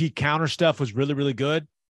GT counter stuff was really, really good.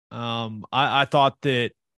 I thought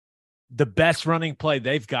that the best running play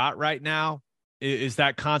they've got right now is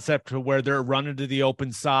that concept to where they're running to the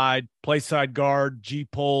open side, play side guard, G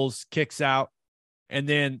pulls, kicks out, and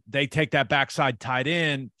then they take that backside tight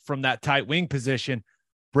end from that tight wing position,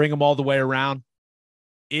 bring them all the way around.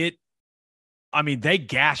 They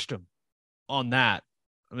gashed them on that.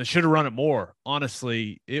 They should have run it more.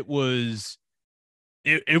 Honestly, it was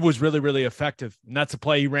really, really effective. And that's a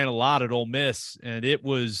play he ran a lot at Ole Miss, and it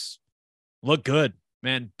looked good,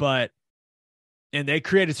 man. And they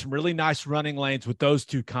created some really nice running lanes with those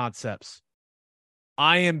two concepts.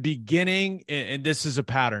 I am beginning, and this is a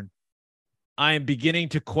pattern, I am beginning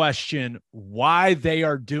to question why they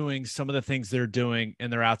are doing some of the things they're doing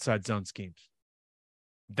in their outside zone schemes.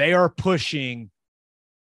 They're pushing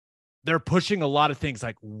a lot of things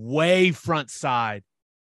like way front side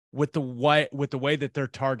with the way that they're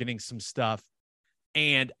targeting some stuff.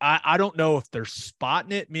 And I don't know if they're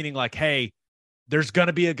spotting it, meaning like, hey, there's going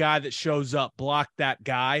to be a guy that shows up, block that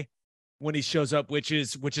guy when he shows up, which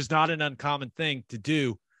is not an uncommon thing to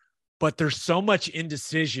do. But there's so much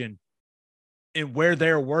indecision in where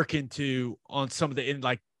they're working to on some of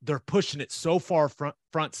they're pushing it so far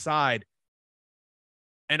front side.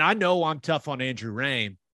 And I know I'm tough on Andrew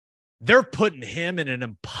Raym. They're putting him in an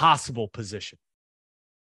impossible position.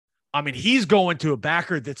 I mean, he's going to a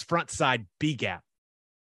backer that's front side B gap.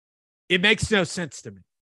 It makes no sense to me.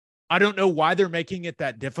 I don't know why they're making it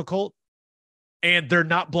that difficult, and they're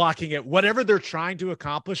not blocking it. Whatever they're trying to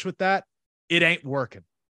accomplish with that, it ain't working.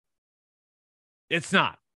 It's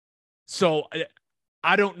not. So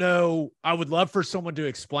I don't know. I would love for someone to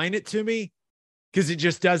explain it to me because it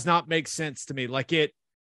just does not make sense to me.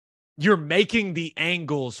 You're making the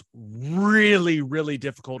angles really, really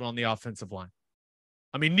difficult on the offensive line.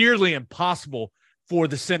 I mean, nearly impossible for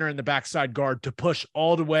the center and the backside guard to push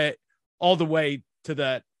all the way to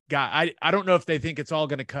that guy. I don't know if they think it's all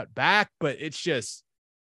going to cut back, but it's just,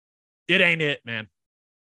 it ain't it, man.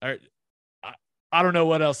 I don't know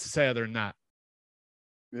what else to say other than that.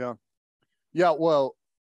 Yeah. Yeah. Well,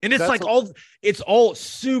 and it's it's all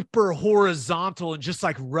super horizontal and just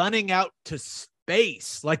like running out to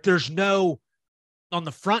space. Like there's no, on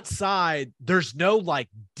the front side, there's no like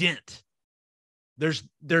dent.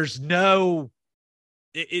 There's no,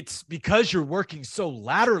 it's because you're working so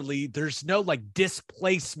laterally, there's no like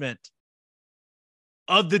displacement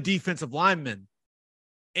of the defensive lineman.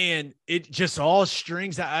 And it just all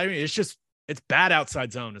strings out. I mean, it's bad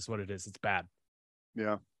outside zone is what it is. It's bad.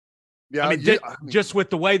 Yeah. Yeah. I mean, just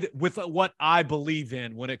with the way with what I believe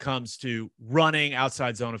in when it comes to running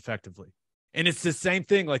outside zone effectively. And it's the same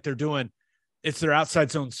thing like they're doing. It's their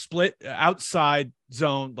outside zone,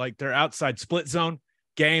 like their outside split zone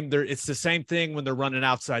game. It's the same thing when they're running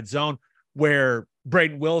outside zone where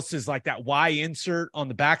Braden Willis is like that Y insert on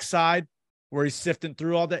the backside where he's sifting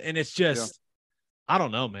through all that. And it's just, I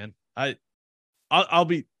don't know, man. I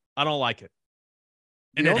don't like it.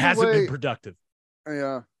 And it hasn't been productive.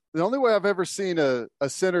 Yeah. The only way I've ever seen a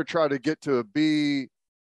center try to get to a B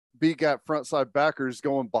gap frontside backer is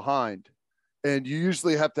going behind. And you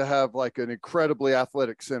usually have to have like an incredibly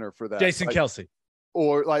athletic center for that. Jason Kelsey.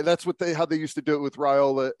 Or like that's how they used to do it with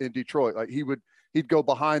Raiola in Detroit. Like he'd go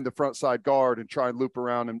behind the front side guard and try and loop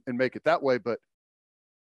around and make it that way. But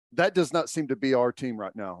that does not seem to be our team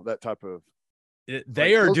right now. That type of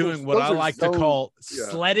they are doing what I like to call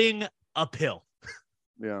sledding uphill.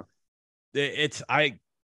 Yeah. I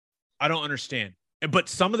don't understand. But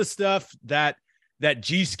some of the stuff that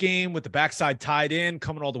G scheme with the backside tied in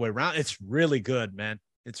coming all the way around, it's really good, man.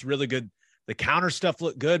 It's really good. The counter stuff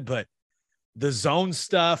looked good, but the zone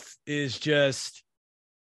stuff is just,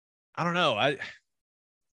 I don't know. I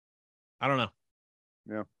don't know.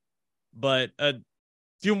 Yeah. But a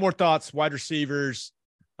few more thoughts. Wide receivers.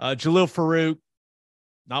 Jalil Farouk,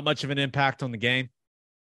 not much of an impact on the game,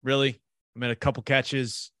 really. I mean, a couple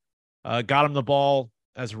catches. Got him the ball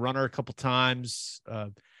as a runner a couple times.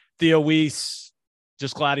 Theo Weiss,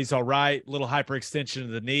 just glad he's all right. Little hyperextension of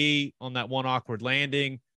the knee on that one awkward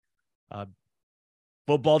landing.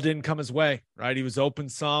 Football didn't come his way, right? He was open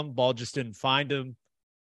some. Ball just didn't find him.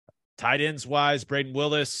 Tight ends wise, Braden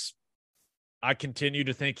Willis, I continue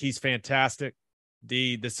to think he's fantastic.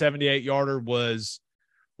 The 78-yarder was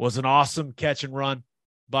an awesome catch and run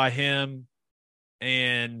by him,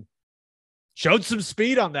 and showed some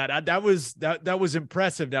speed on that. That was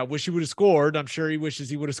impressive. I wish he would have scored. I'm sure he wishes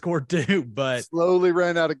he would have scored too, but slowly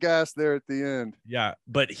ran out of gas there at the end. Yeah,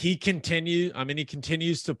 but he continues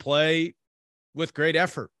to play with great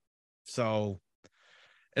effort. So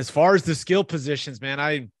as far as the skill positions, man,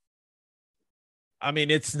 I mean,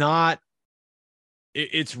 it's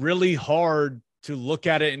really hard to look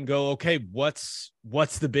at it and go, okay, what's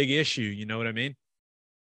the big issue? You know what I mean?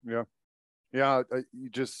 Yeah. Yeah.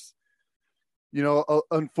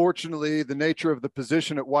 Unfortunately, the nature of the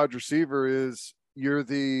position at wide receiver is you're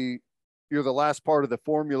the last part of the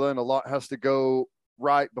formula, and a lot has to go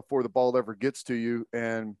right before the ball ever gets to you.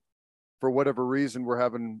 And for whatever reason, we're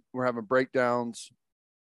having breakdowns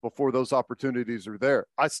before those opportunities are there.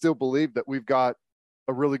 I still believe that we've got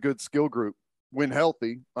a really good skill group when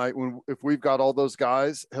healthy. If we've got all those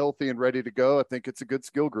guys healthy and ready to go, I think it's a good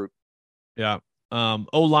skill group. Yeah.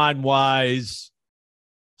 O-line wise,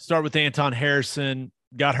 start with Anton Harrison.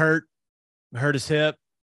 Got hurt his hip.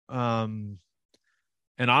 And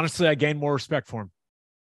honestly, I gained more respect for him.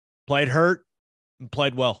 Played hurt and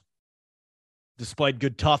played well. Displayed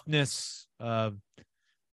good toughness.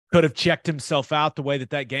 Could have checked himself out the way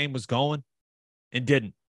that game was going and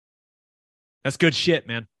didn't. That's good shit,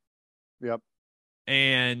 man. Yep.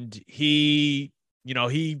 And he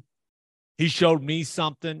showed me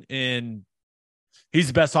something, and he's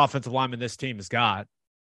the best offensive lineman this team has got.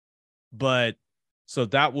 But so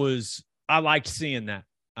I liked seeing that.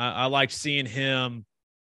 I liked seeing him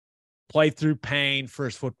play through pain for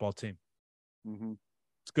his football team. Mm-hmm.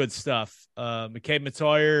 It's good stuff. McCabe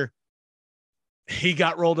Matoyer, he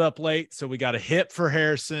got rolled up late, so we got a hit for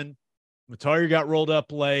Harrison. Matoyer got rolled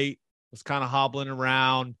up late, was kind of hobbling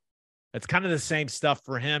around. It's kind of the same stuff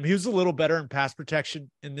for him. He was a little better in pass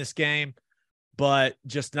protection in this game, but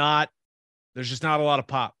there's just not a lot of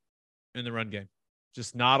pop in the run game.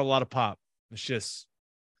 Just not a lot of pop. It's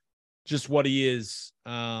just what he is.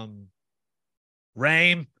 Rahm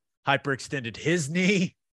hyperextended his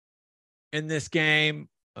knee in this game,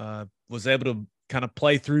 was able to kind of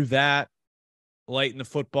play through that late in the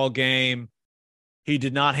football game. He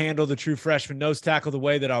did not handle the true freshman nose tackle the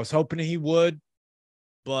way that I was hoping he would,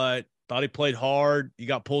 but thought he played hard. He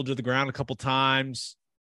got pulled to the ground a couple times,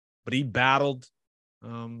 but he battled.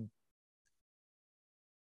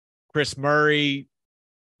 Chris Murray,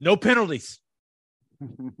 no penalties.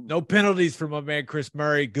 No penalties for my man Chris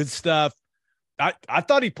Murray. Good stuff. I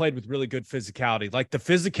thought he played with really good physicality, like the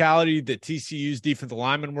physicality that TCU's defensive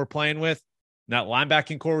linemen were playing with, and that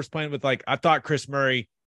linebacking core was playing with. Like, I thought Chris Murray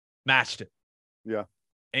matched it. Yeah.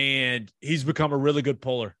 And he's become a really good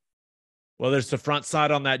puller, whether it's the front side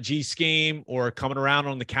on that G scheme or coming around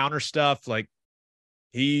on the counter stuff. Like,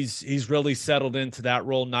 he's really settled into that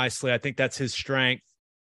role nicely. I think that's his strength.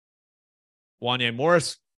 Wanya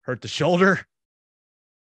Morris hurt the shoulder.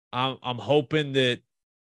 I'm hoping that,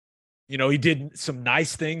 he did some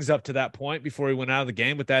nice things up to that point before he went out of the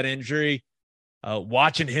game with that injury.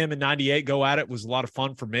 Watching him in 98 go at it was a lot of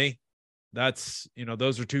fun for me. That's,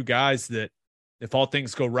 those are two guys that, if all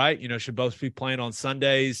things go right, should both be playing on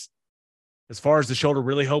Sundays. As far as the shoulder,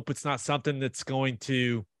 really hope it's not something that's going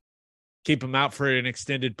to keep him out for an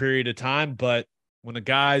extended period of time. But when a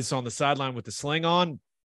guy's on the sideline with the sling on,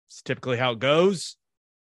 it's typically how it goes.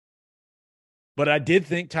 But I did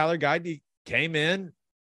think Tyler Guyton came in.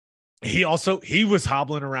 He was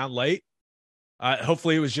hobbling around late.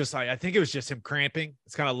 Hopefully it was I think it was just him cramping.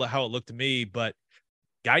 It's kind of how it looked to me. But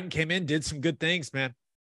Guyton came in, did some good things, man.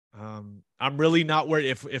 I'm really not worried.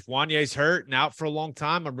 If Wanye's hurt and out for a long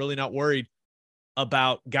time, I'm really not worried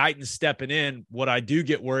about Guyton stepping in. What I do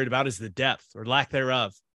get worried about is the depth or lack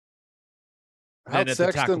thereof than at the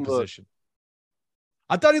tackle Sexton position.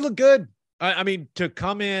 I thought he looked good. I mean, to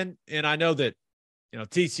come in, and I know that,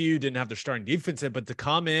 TCU didn't have their starting defense in, but to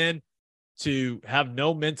come in to have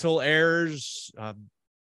no mental errors,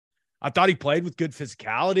 I thought he played with good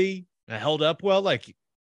physicality and held up well.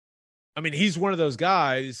 He's one of those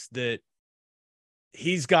guys that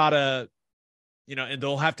he's got to, and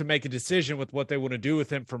they'll have to make a decision with what they want to do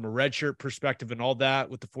with him from a redshirt perspective and all that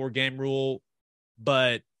with the 4-game rule.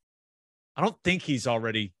 But I don't think he's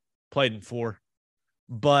already played in 4.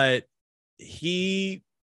 But he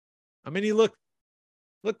looked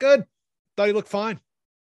good. Thought he looked fine,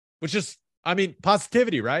 which is,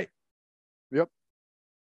 positivity, right? Yep.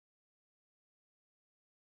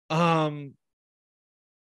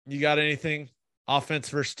 You got anything? Offense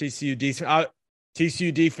versus TCU defense?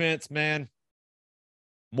 TCU defense, man,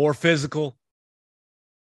 more physical.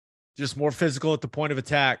 Just more physical at the point of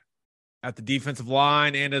attack, at the defensive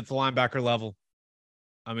line and at the linebacker level.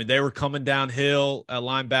 They were coming downhill at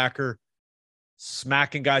linebacker,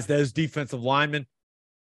 smacking guys. Those defensive linemen,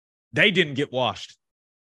 they didn't get washed.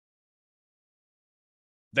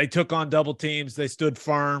 They took on double teams. They stood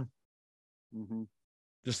firm. Mm-hmm.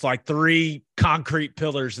 Just like 3 concrete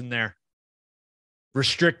pillars in there.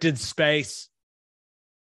 Restricted space.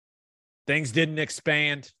 Things didn't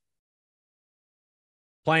expand.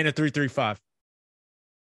 Playing a 3-3-5.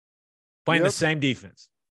 Playing the same defense.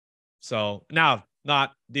 So now,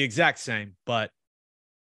 not the exact same, but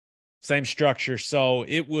same structure. So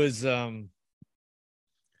it was not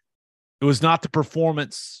the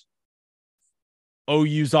performance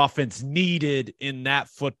OU's offense needed in that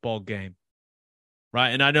football game. Right.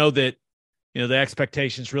 And I know that, the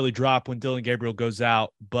expectations really drop when Dylan Gabriel goes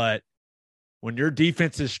out, but when your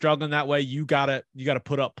defense is struggling that way, you gotta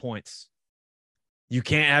put up points. You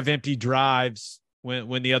can't have empty drives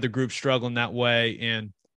when the other group's struggling that way.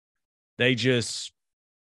 And they just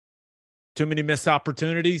too many missed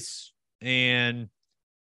opportunities, and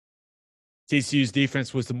TCU's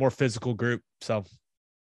defense was the more physical group. So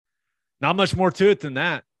not much more to it than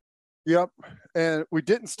that. Yep. And we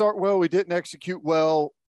didn't start well. We didn't execute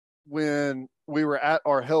well when we were at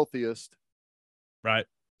our healthiest. Right.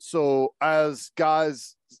 So as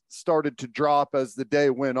guys started to drop as the day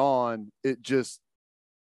went on, it just,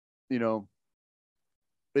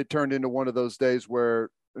 it turned into one of those days where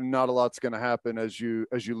not a lot's going to happen as you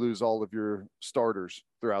lose all of your starters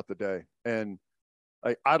throughout the day. And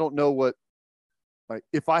I don't know what,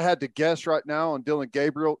 if I had to guess right now on Dylan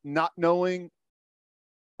Gabriel, not knowing,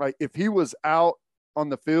 right, if he was out on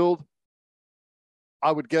the field,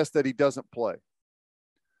 I would guess that he doesn't play.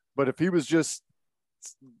 But if he was just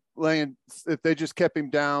if they just kept him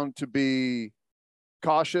down to be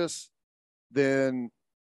cautious, then,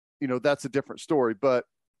 that's a different story. But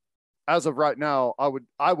as of right now,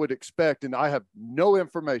 I would expect, and I have no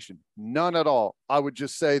information, none at all. I would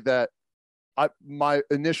just say that my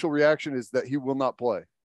initial reaction is that he will not play.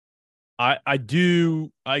 I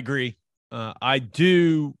agree. I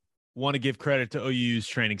do want to give credit to OU's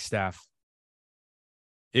training staff.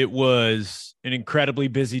 It was an incredibly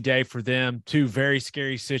busy day for them, 2 very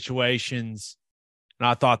scary situations, and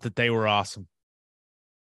I thought that they were awesome.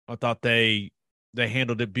 I thought they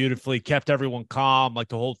handled it beautifully, kept everyone calm, like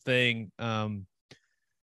the whole thing.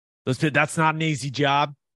 That's not an easy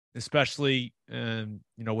job, especially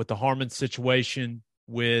with the Harmon situation,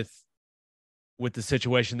 with the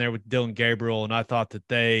situation there with Dylan Gabriel, and I thought that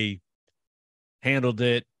they handled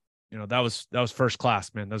it. That was first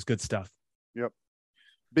class, man. That was good stuff. Yep.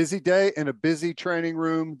 Busy day and a busy training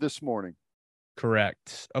room this morning.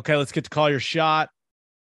 Correct. Okay, let's get to call your shot.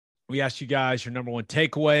 We asked you guys your number 1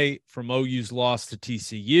 takeaway from OU's loss to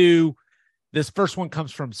TCU. This first one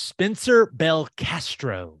comes from Spencer Bell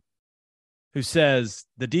Castro, who says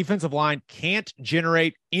the defensive line can't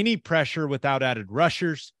generate any pressure without added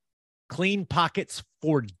rushers. Clean pockets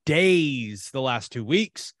for days the last 2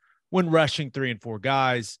 weeks when rushing 3 and 4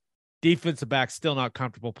 guys. Defensive back still not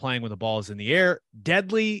comfortable playing when the ball is in the air.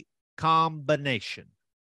 Deadly combination.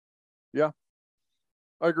 Yeah,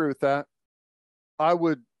 I agree with that. I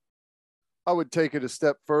would take it a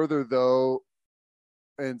step further, though,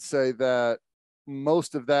 and say that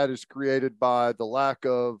most of that is created by the lack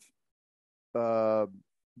of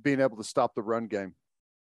being able to stop the run game.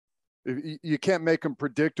 You can't make them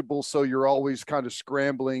predictable, so you're always kind of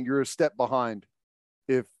scrambling. You're a step behind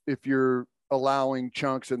if you're allowing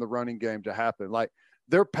chunks in the running game to happen. Like,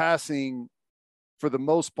 they're passing for the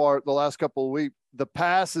most part the last couple of weeks. The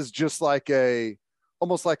pass is just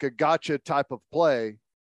almost like a gotcha type of play,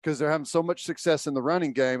 because they're having so much success in the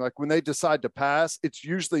running game. Like, when they decide to pass, it's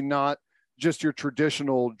usually not just your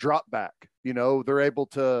traditional drop back. They're able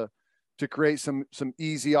to to create some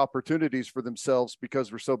easy opportunities for themselves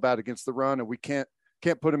because we're so bad against the run and we can't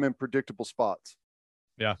put them in predictable spots.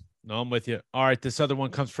 Yeah, no, I'm with you. All right, this other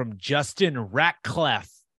one comes from Justin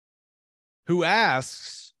Ratcliffe, who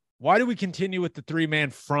asks, why do we continue with the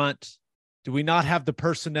 3-man front? Do we not have the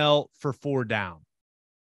personnel for 4 down?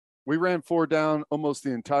 We ran 4 down almost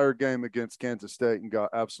the entire game against Kansas State and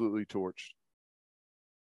got absolutely torched.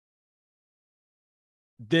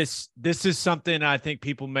 This is something I think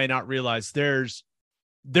people may not realize. There's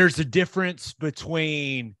a difference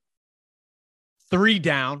between 3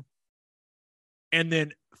 down and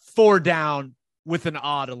then 4 down with an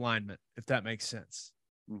odd alignment, if that makes sense.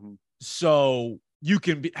 Mm-hmm. So you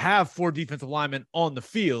can have 4 defensive linemen on the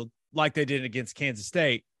field like they did against Kansas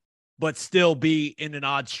State, but still be in an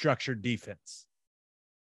odd structured defense.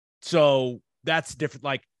 So that's different.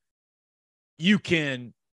 Like you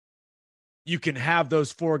can have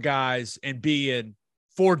those 4 guys and be in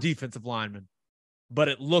 4 defensive linemen, but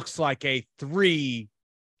it looks like a 3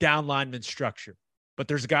 down lineman structure. But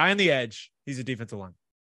there's a guy on the edge. He's a defensive lineman.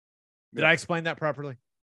 Did I explain that properly?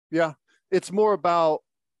 Yeah. It's more about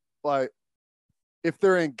like if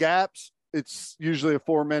they're in gaps, it's usually a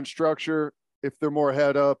 4-man structure. If they're more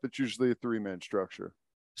head up, it's usually a 3-man structure.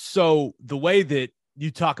 So the way that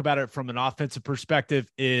you talk about it from an offensive perspective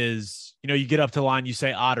is, you get up to the line, you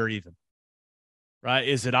say odd or even, right?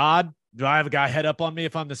 Is it odd? Do I have a guy head up on me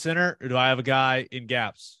if I'm the center, or do I have a guy in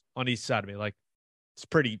gaps on each side of me? Like it's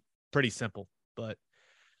pretty simple, but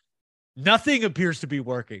nothing appears to be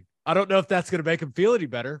working. I don't know if that's going to make him feel any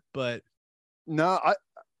better, but no,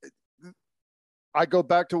 I go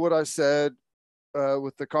back to what I said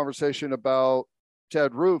with the conversation about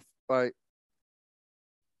Chad Roof. Like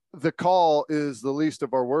the call is the least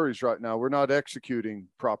of our worries right now. We're not executing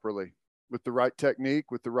properly with the right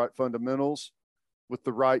technique, with the right fundamentals, with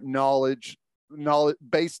the right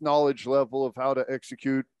base knowledge level of how to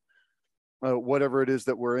execute whatever it is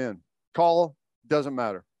that we're in. Call doesn't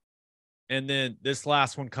matter. And then this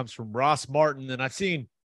last one comes from Ross Martin, and I've seen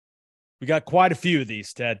we got quite a few of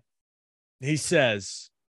these, Ted. He says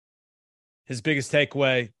his biggest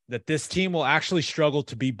takeaway that this team will actually struggle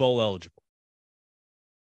to be bowl eligible.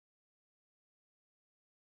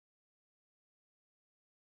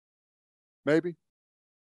 Maybe.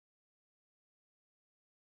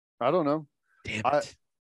 I don't know. Damn it.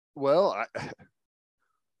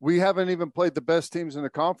 We haven't even played the best teams in the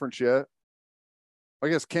conference yet. I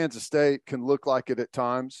guess Kansas State can look like it at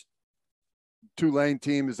times. Tulane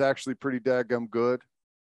team is actually pretty daggum good.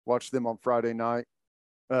 Watch them on Friday night.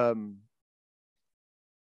 I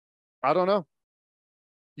don't know.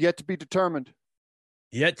 Yet to be determined.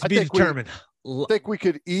 Yet to be determined. I think we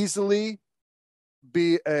could easily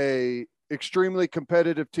be a extremely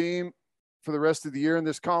competitive team for the rest of the year in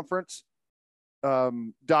this conference.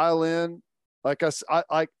 Dial in. Like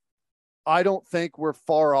I don't think we're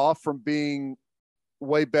far off from being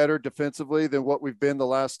way better defensively than what we've been the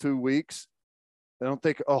last 2 weeks. I don't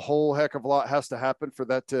think a whole heck of a lot has to happen for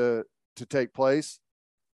that to take place.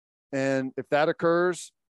 And if that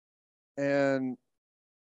occurs and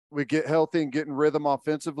we get healthy and get in rhythm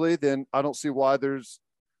offensively, then I don't see why there's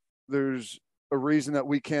a reason that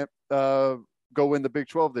we can't go win the Big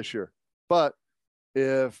 12 this year. But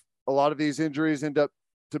if a lot of these injuries end up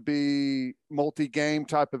to be multi-game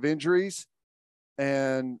type of injuries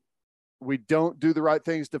and we don't do the right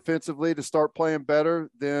things defensively to start playing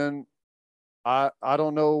better, then I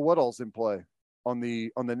don't know what all's in play on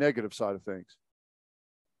the negative side of things.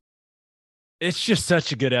 It's just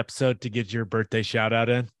such a good episode to get your birthday shout out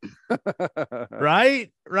in.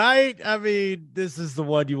 Right? I mean, this is the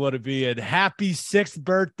one you want to be in. Happy 6th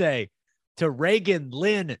birthday to Reagan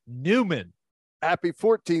Lynn Newman. Happy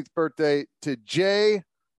 14th birthday to Jay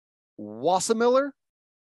Wassemiller.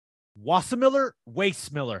 Wasemiller?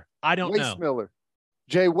 I don't know. Wasemiller.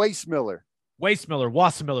 Jay Wasemiller.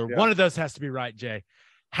 Wasemiller. Yeah. One of those has to be right, Jay.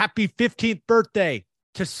 Happy 15th birthday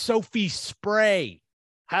to Sophie Spray.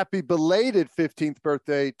 Happy belated 15th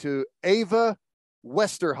birthday to Ava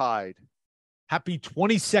Westerhide. Happy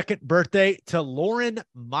 22nd birthday to Lauren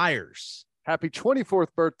Myers. Happy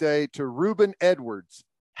 24th birthday to Ruben Edwards.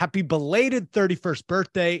 Happy belated 31st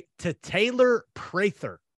birthday to Taylor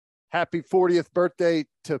Prather. Happy 40th birthday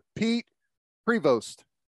to Pete Prevost.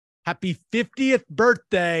 Happy 50th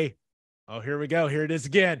birthday. Oh, here we go. Here it is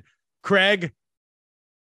again. Craig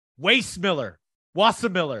Wasemiller.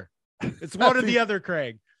 It's one or the other,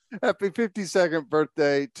 Craig. Happy 52nd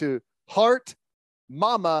birthday to Hart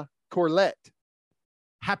Mama Corlett.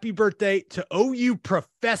 Happy birthday to OU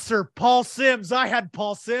Professor Paul Sims. I had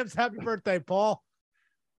Paul Sims. Happy birthday, Paul.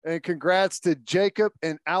 And congrats to Jacob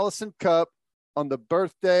and Allison Cup on the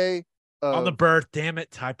birthday On the birth, damn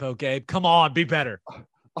it, typo, Gabe. Come on, be better.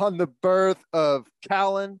 On the birth of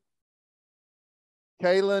Kaylin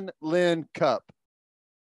Lynn Cup.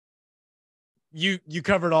 You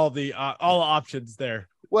covered all options there.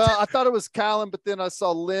 Well, I thought it was Kaylin, but then I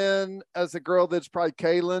saw Lynn as a girl that's probably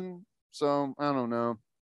Kaylin. So I don't know.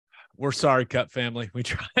 We're sorry, Cup family. We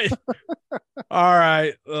tried. All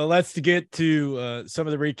right. Let's get to some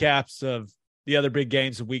of the recaps of the other big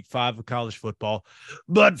games of week 5 of college football.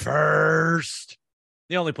 But first,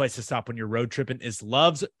 the only place to stop when you're road tripping is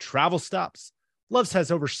Love's Travel Stops. Love's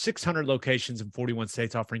has over 600 locations in 41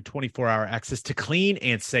 states, offering 24-hour access to clean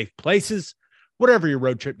and safe places. Whatever your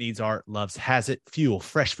road trip needs are, Love's has it. Fuel,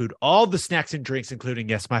 fresh food, all the snacks and drinks, including,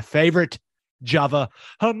 yes, my favorite, Java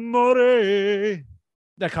Amore.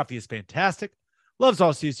 That coffee is fantastic. Love's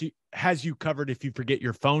also has you covered if you forget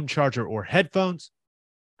your phone charger or headphones.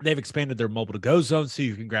 They've expanded their mobile-to-go zone so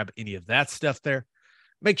you can grab any of that stuff there.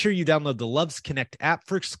 Make sure you download the Love's Connect app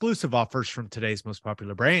for exclusive offers from today's most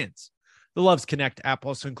popular brands. The Love's Connect app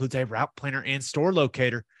also includes a route planner and store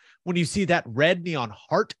locator. When you see that red neon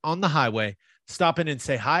heart on the highway, stop in and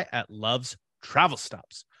say hi at Love's Travel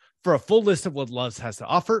Stops. For a full list of what Love's has to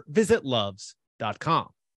offer, visit loves.com.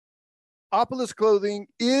 Opolis Clothing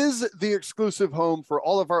is the exclusive home for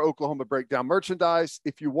all of our Oklahoma Breakdown merchandise.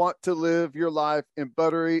 If you want to live your life in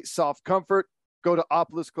buttery, soft comfort, go to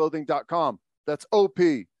opolisclothing.com. That's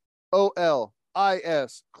OPOLIS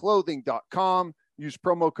clothing.com. Use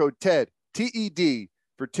promo code TED, TED,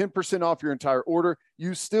 for 10% off your entire order.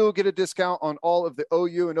 You still get a discount on all of the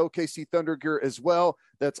OU and OKC Thunder gear as well.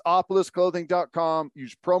 That's opolisclothing.com.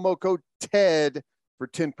 Use promo code TED for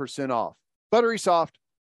 10% off. Buttery soft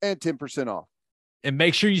and 10% off. And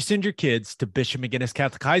make sure you send your kids to Bishop McGinnis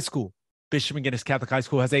Catholic High School. Bishop McGinnis Catholic High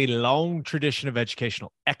School has a long tradition of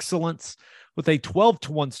educational excellence. With a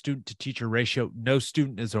 12-to-1 student-to-teacher ratio, no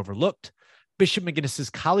student is overlooked. Bishop McGinnis's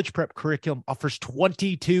college prep curriculum offers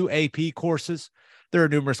 22 AP courses. There are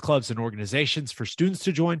numerous clubs and organizations for students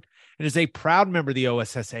to join. And as a proud member of the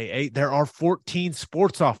OSSAA, there are 14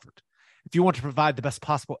 sports offered. If you want to provide the best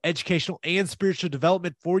possible educational and spiritual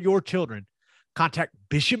development for your children, contact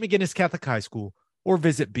Bishop McGinnis Catholic High School or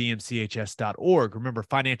visit bmchs.org. Remember,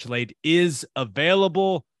 financial aid is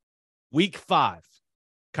available. Week 5,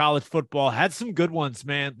 college football had some good ones,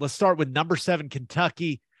 man. Let's start with number 7,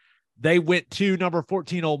 Kentucky. They went to number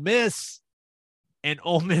 14, Ole Miss, and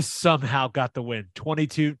Ole Miss somehow got the win,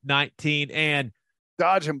 22-19, and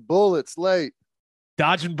dodging bullets late.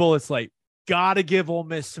 Got to give Ole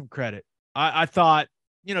Miss some credit. I thought,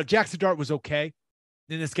 Jackson Dart was okay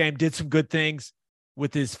in this game, did some good things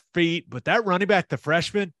with his feet, but that running back, the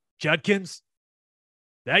freshman, Judkins,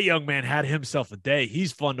 that young man had himself a day.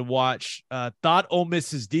 He's fun to watch. Thought Ole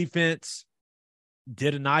Miss's defense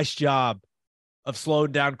did a nice job of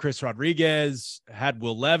slowing down Chris Rodriguez, had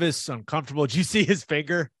Will Levis uncomfortable. Did you see his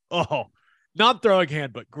finger? Oh, not throwing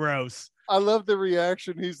hand, but gross. I love the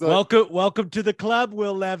reaction. He's like, welcome to the club,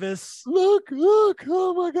 Will Levis. Look,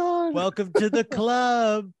 oh my God. Welcome to the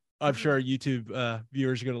club. I'm sure YouTube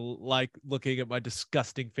viewers are going to like looking at my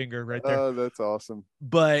disgusting finger right there. Oh, that's awesome.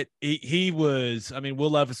 But he was,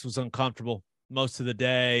 Will Levis was uncomfortable most of the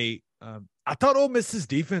day. I thought Ole Miss's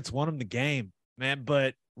defense won him the game, man,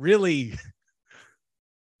 but really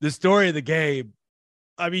the story of the game,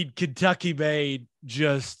 Kentucky made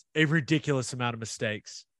just a ridiculous amount of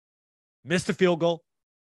mistakes. Missed a field goal,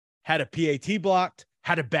 had a PAT blocked,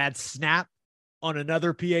 had a bad snap on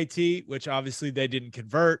another PAT, which obviously they didn't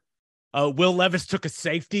convert. Will Levis took a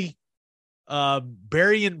safety.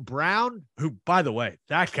 Berrien Brown, who, by the way,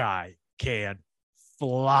 that guy can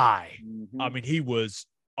fly. Mm-hmm. He was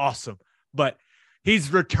awesome. But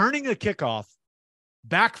he's returning a kickoff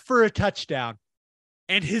back for a touchdown,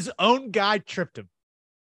 and his own guy tripped him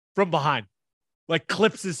from behind, like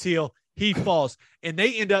clips his heel. He falls, and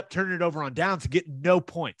they end up turning it over on downs to get no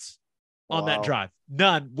points on that drive.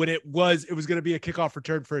 None. When it was going to be a kickoff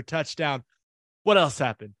return for a touchdown. What else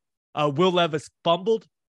happened? Will Levis fumbled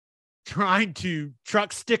trying to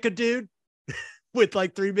truck stick a dude with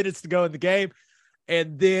like 3 minutes to go in the game.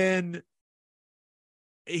 And then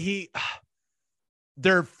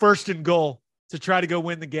their first and goal to try to go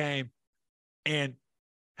win the game and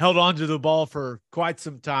held on to the ball for quite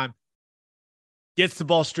some time. Gets the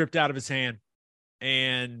ball stripped out of his hand.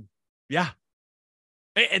 And yeah.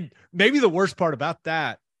 And maybe the worst part about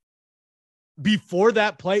that, before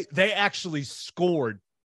that play, they actually scored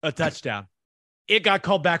a touchdown. It got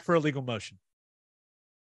called back for illegal motion.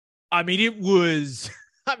 It was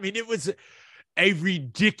a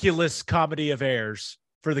ridiculous comedy of errors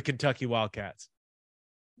for the Kentucky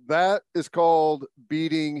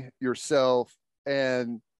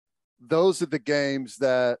those are the games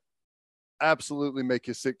that absolutely make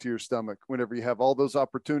you sick to your stomach whenever you have all those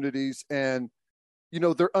opportunities. And,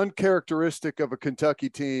 they're uncharacteristic of a Kentucky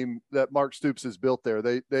team that Mark Stoops has built there.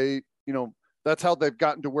 They, that's how they've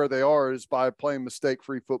gotten to where they are, is by playing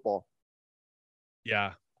mistake-free football.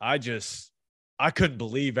 Yeah. I couldn't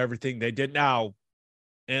believe everything they did. Now,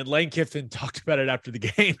 and Lane Kiffin talked about it after the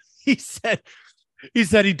game. He said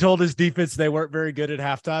he told his defense they weren't very good at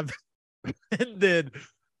halftime. And then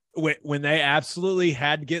when they absolutely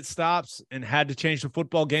had to get stops and had to change the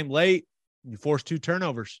football game late, you forced 2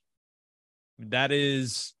 turnovers.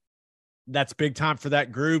 That's big time for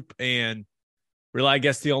that group. And really, I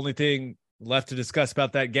guess the only thing left to discuss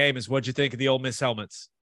about that game is what'd you think of the Ole Miss helmets?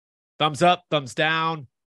 Thumbs up, thumbs down.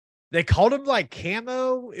 They called them like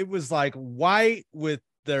camo. It was like white with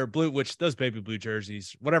their blue, which those baby blue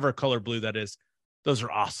jerseys, whatever color blue that is, those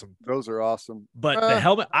are awesome. Those are awesome. But the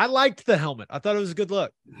helmet, I liked the helmet. I thought it was a good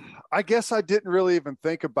look. I guess I didn't really even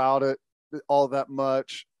think about it all that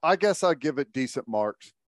much. I guess I'd give it decent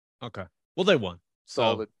marks. Okay. Well, they won. So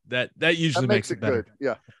Solid. that usually makes it better. good.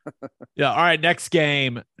 Yeah. Yeah. All right. Next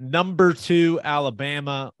game, number 2,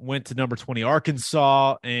 Alabama went to number 20,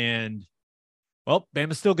 Arkansas. And, well,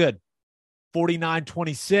 Bama's still good.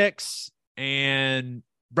 49-26. And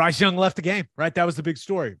Bryce Young left the game, right? That was the big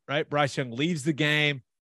story, right? Bryce Young leaves the game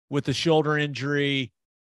with a shoulder injury.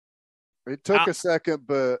 It took a second,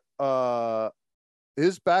 but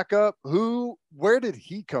his backup, where did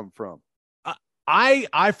he come from?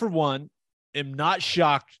 I for one, am not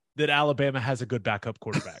shocked that Alabama has a good backup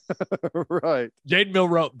quarterback. Right. Jaden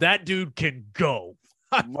Milroe, that dude can go.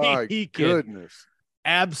 He can goodness.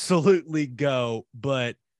 Absolutely go.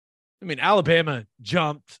 But, Alabama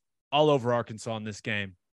jumped all over Arkansas in this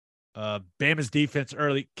game. Bama's defense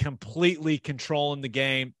early, completely controlling the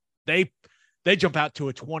game. They jump out to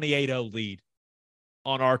a 28-0 lead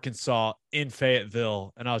on Arkansas in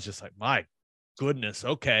Fayetteville. And I was just like, my goodness,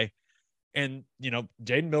 okay. And,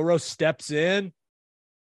 Jaden Milroe steps in,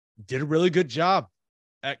 did a really good job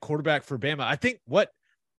at quarterback for Bama. I think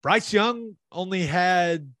Bryce Young only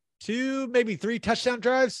had 2, maybe 3 touchdown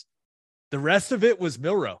drives. The rest of it was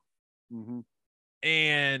Milroe. Mm-hmm.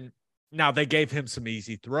 And now they gave him some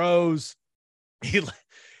easy throws. He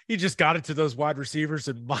just got it to those wide receivers,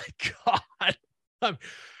 and my God,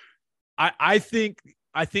 I think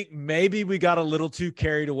maybe we got a little too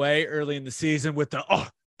carried away early in the season with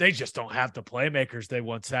they just don't have the playmakers they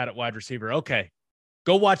once had at wide receiver. Okay,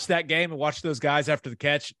 go watch that game and watch those guys after the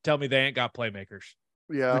catch. Tell me they ain't got playmakers.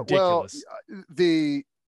 Yeah, ridiculous. Well, the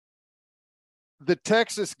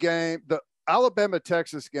Texas game, the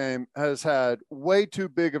Alabama-Texas game has had way too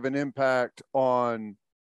big of an impact on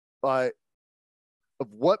of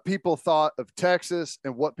what people thought of Texas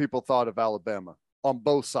and what people thought of Alabama on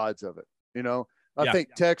both sides of it. I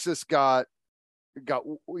think Texas got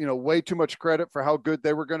way too much credit for how good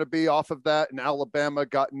they were going to be off of that, and Alabama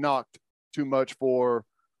got knocked too much for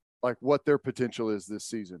what their potential is this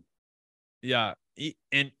season. Yeah,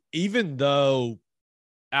 and even though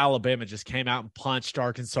Alabama just came out and punched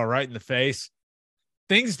Arkansas right in the face,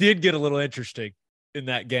 things did get a little interesting in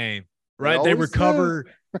that game, right? They recover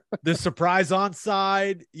the surprise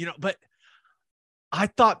onside, but I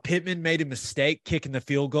thought Pittman made a mistake kicking the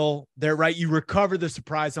field goal there, right? You recover the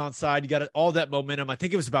surprise onside. You got all that momentum. I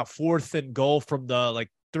think it was about 4th and goal from the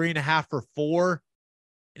 3.5 or 4,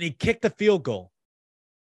 and he kicked the field goal.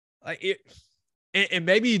 And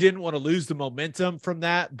maybe you didn't want to lose the momentum from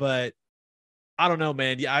that, but I don't know,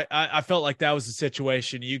 man. Yeah, I felt like that was a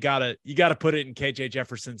situation. You gotta put it in KJ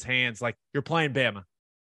Jefferson's hands. You're playing Bama,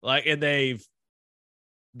 and they're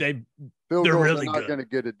really not going to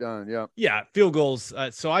get it done. Yeah. Yeah. Field goals.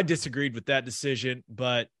 So I disagreed with that decision,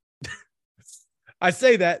 but I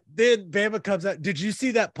say that then Bama comes out. Did you see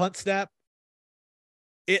that punt snap?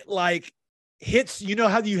 It hits,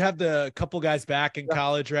 how you have the couple guys back in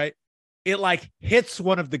college, right? It hits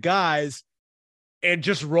one of the guys and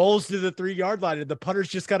just rolls to the 3-yard line, and the punter's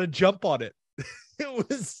just got to jump on it. It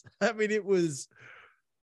was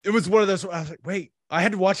one of those where I was like, wait, I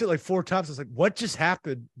had to watch it 4 times. I was like, what just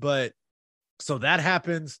happened? But so that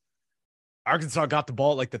happens. Arkansas got the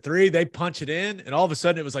ball at the 3. They punch it in, and all of a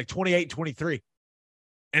sudden it was 28-23.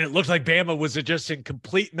 And it looked like Bama was just in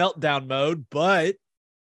complete meltdown mode, but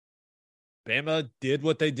Bama did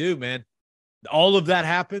what they do, man. All of that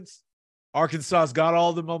happens. Arkansas's got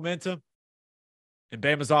all the momentum, and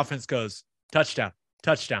Bama's offense goes touchdown,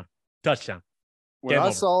 touchdown, touchdown. When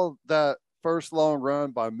I saw that first long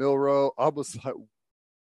run by Milroe, I was like,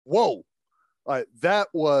 whoa. That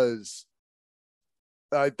was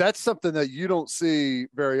that's something that you don't see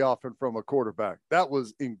very often from a quarterback. That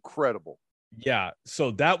was incredible. Yeah.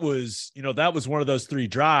 So that was one of those 3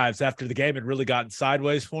 drives after the game had really gotten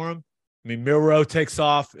sideways for him. I mean, Milroe takes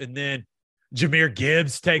off and then Jahmyr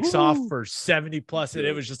Gibbs takes off for 70 plus. And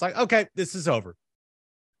it was just like, okay, this is over.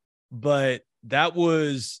 But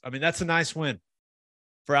that's a nice win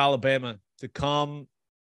for Alabama to come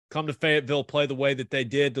to Fayetteville, play the way that they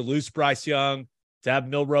did, to lose Bryce Young, to have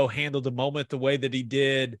Milroe handle the moment the way that he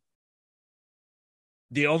did.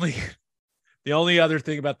 The only other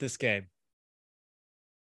thing about this game,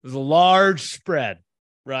 it was a large spread,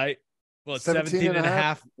 right? Well, it's 17 and a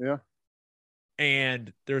half. Yeah.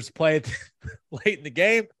 And there's a play late in the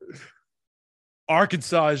game.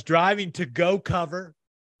 Arkansas is driving to go cover,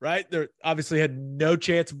 right? They obviously had no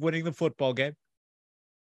chance of winning the football game.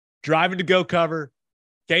 Driving to go cover.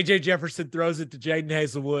 KJ Jefferson throws it to Jaden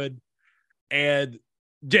Hazelwood. And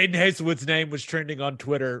Jaden Hazelwood's name was trending on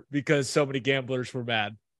Twitter because so many gamblers were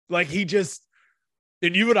mad. Like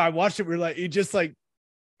and you and I watched it. We were like,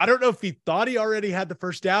 I don't know if he thought he already had the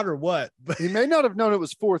first down or what, but he may not have known it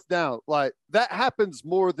was 4th down. Like, that happens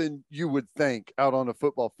more than you would think out on a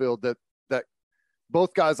football field, that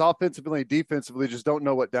both guys offensively and defensively just don't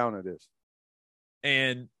know what down it is.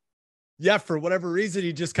 And yeah, for whatever reason,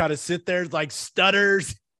 he just kind of sit there, like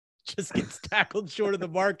stutters, just gets tackled short of the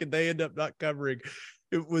mark, and they end up not covering.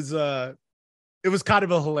 It was kind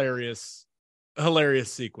of a hilarious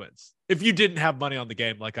sequence. If you didn't have money on the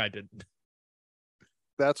game like I didn't.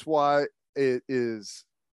 That's why that's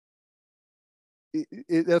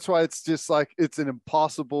why it's just like, it's an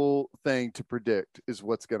impossible thing to predict is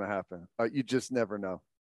what's going to happen. You just never know.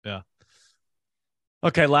 Yeah.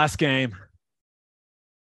 Okay. Last game.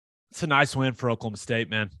 It's a nice win for Oklahoma State,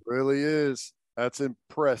 man. Really is. That's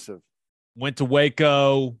impressive. Went to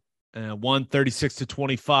Waco, won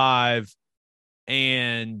 36-25.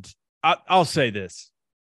 And I'll say this,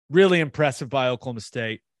 really impressive by Oklahoma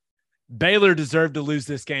State. Baylor deserved to lose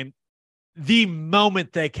this game the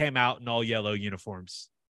moment they came out in all yellow uniforms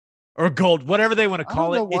or gold, whatever they want to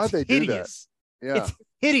call it. Why it's they hideous. Do that. Yeah. It's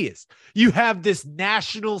hideous. You have this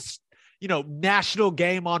national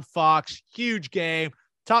game on Fox, huge game,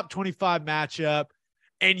 top 25 matchup,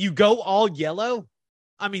 and you go all yellow.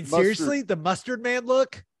 I mean, seriously, the mustard man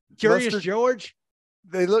look, Curious George.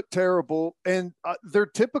 They look terrible, and their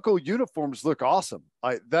typical uniforms look awesome.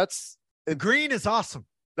 Green is awesome.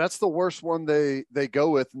 That's the worst one they go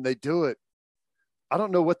with, and they do it. I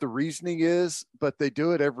don't know what the reasoning is, but they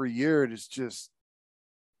do it every year. And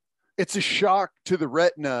it's a shock to the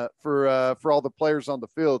retina for all the players on the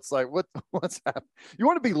field. It's like, what's happening? You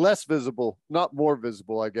want to be less visible, not more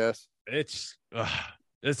visible, I guess. It's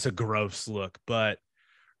a gross look, but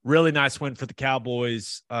really nice win for the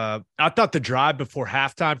Cowboys. I thought the drive before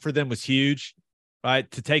halftime for them was huge, right?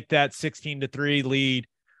 To take that 16-3 lead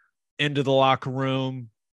into the locker room.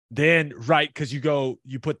 Then, right, because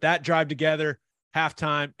you put that drive together,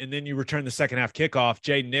 halftime, and then you return the second half kickoff.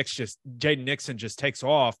 Jaden Nixon just takes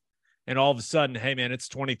off, and all of a sudden, hey man, it's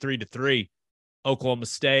 23-3, Oklahoma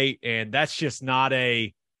State, and that's just not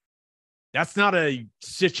a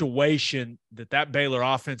situation that Baylor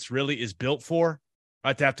offense really is built for,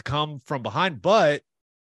 right? To have to come from behind, but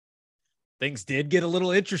things did get a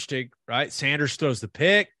little interesting, right? Sanders throws the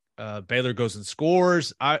pick, Baylor goes and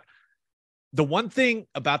scores. The one thing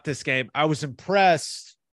about this game, I was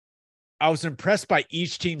impressed by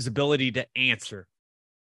each team's ability to answer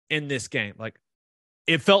in this game. Like,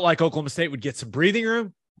 it felt like Oklahoma State would get some breathing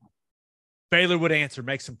room. Baylor would answer,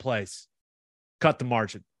 make some plays, cut the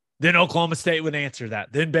margin. Then Oklahoma State would answer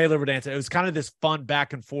that. Then Baylor would answer. It was kind of this fun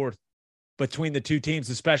back and forth between the two teams,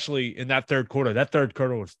 especially in that third quarter. That third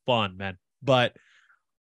quarter was fun, man. But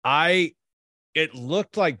it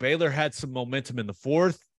looked like Baylor had some momentum in the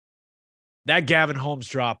fourth. That Gavin Holmes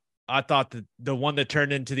drop, I thought the one that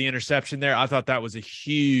turned into the interception there, I thought that was a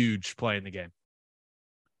huge play in the game.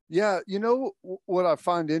 Yeah, you know what I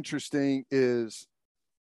find interesting is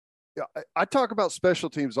I talk about special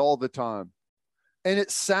teams all the time, and it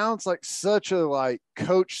sounds like such a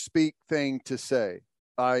coach speak thing to say,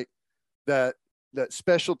 that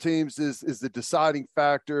special teams is the deciding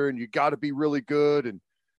factor, and you got to be really good, and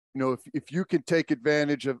if you can take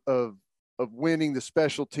advantage of winning the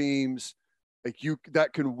special teams,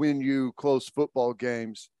 that can win you close football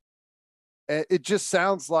games. And it just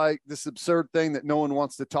sounds like this absurd thing that no one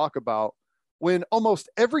wants to talk about, when almost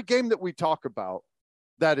every game that we talk about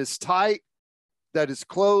that is tight, that is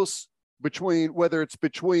close, whether it's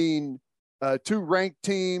between two ranked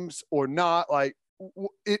teams or not,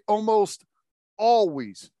 it almost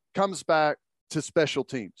always comes back to special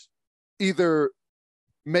teams, either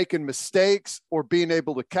making mistakes or being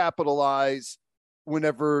able to capitalize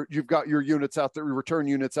whenever you've got your units out there, your return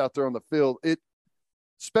units out there on the field.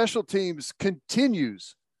 Special teams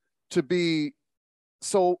continues to be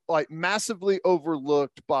so like massively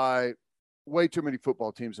overlooked by way too many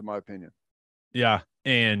football teams, in my opinion. Yeah.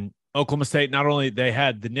 And Oklahoma State, not only they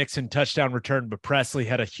had the Nixon touchdown return, but Presley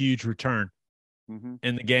had a huge return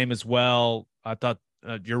in the game as well. I thought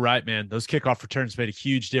you're right, man. Those kickoff returns made a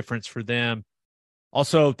huge difference for them.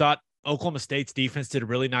 Also thought Oklahoma State's defense did a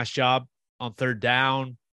really nice job on third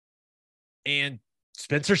down. And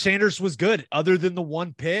Spencer Sanders was good other than the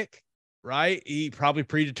one pick, right? He probably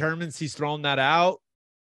predetermines he's throwing that out.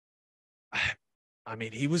 I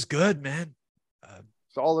mean, he was good, man.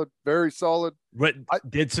 Solid, very solid.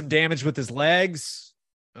 Did some damage with his legs.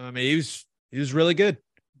 I mean, he was really good.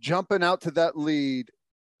 Jumping out to that lead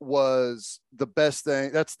was the best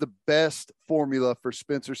thing. That's the best formula for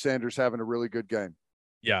Spencer Sanders having a really good game.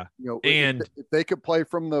 Yeah. And if they could play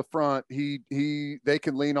from the front, they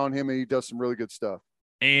can lean on him and he does some really good stuff.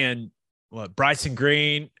 And Bryson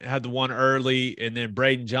Green had the one early, and then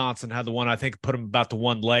Braden Johnson had the one, I think, put him about the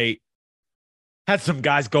one late. Had some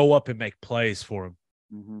guys go up and make plays for him.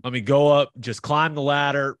 I mean, go up, just climb the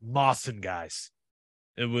ladder, mossing guys.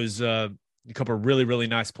 It was a couple of really, really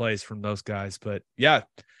nice plays from those guys. But, yeah,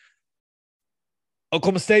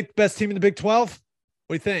 Oklahoma State, best team in the Big 12? What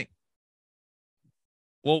do you think?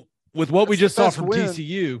 Well, with what we just saw from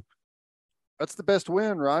TCU. That's the best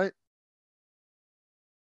win, right?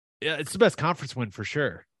 Yeah, it's the best conference win for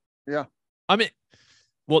sure. Yeah. I mean,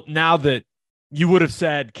 well, now that you would have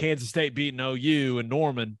said Kansas State beating OU and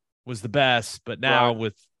Norman was the best, but now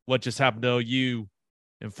with what just happened to OU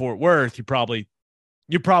in Fort Worth, you probably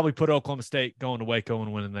put Oklahoma State going to Waco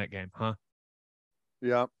and winning that game, huh?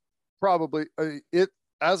 Yeah, probably.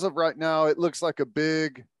 As of right now, it looks like a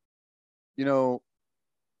big,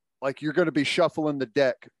 like you're going to be shuffling the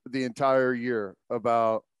deck the entire year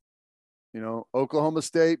about, Oklahoma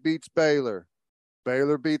State beats Baylor.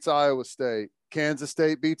 Baylor beats Iowa State. Kansas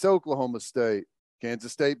State beats Oklahoma State.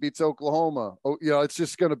 Kansas State beats Oklahoma. Oh, it's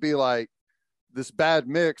just going to be like this bad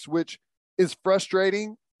mix, which is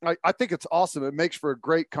frustrating. I think it's awesome. It makes for a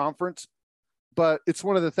great conference, but it's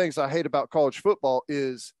one of the things I hate about college football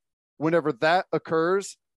is whenever that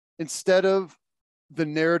occurs, instead of the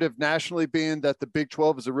narrative nationally being that the Big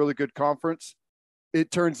 12 is a really good conference,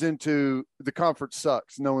 it turns into the conference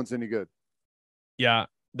sucks. No one's any good. Yeah,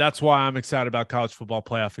 that's why I'm excited about college football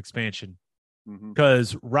playoff expansion.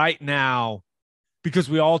 Because right now, because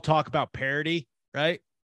we all talk about parity, right?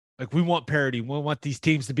 Like we want parity. We want these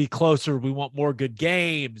teams to be closer. We want more good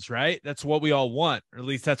games, right? That's what we all want, or at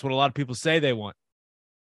least that's what a lot of people say they want.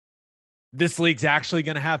 This league's actually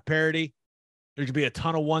going to have parity. There's going to be a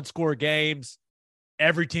ton of one-score games.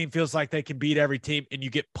 Every team feels like they can beat every team, and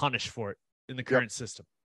you get punished for it in the current system.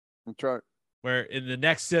 That's right. Where in the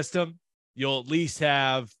next system, you'll at least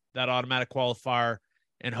have that automatic qualifier,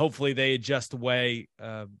 and hopefully they adjust the way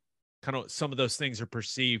kind of some of those things are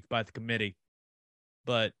perceived by the committee.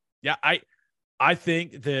 But, yeah, I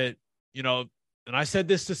think that, and I said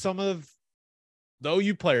this to some of the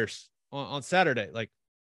OU players on Saturday, like,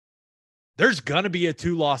 there's going to be a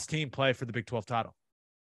 2-loss team play for the Big 12 title.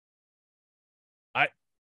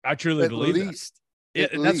 I truly believe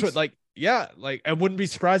that. And that's what, I wouldn't be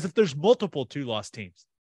surprised if there's multiple 2-loss teams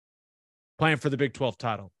playing for the Big 12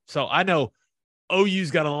 title. So I know OU's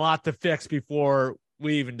got a lot to fix before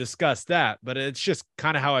we even discuss that, but it's just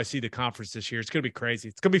kind of how I see the conference this year. It's going to be crazy.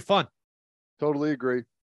 It's going to be fun. Totally agree.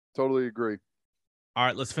 All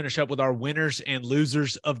right, let's finish up with our winners and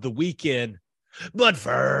losers of the weekend. But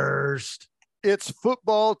first, it's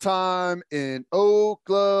football time in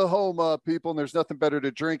Oklahoma, people, and there's nothing better to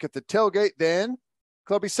drink at the tailgate than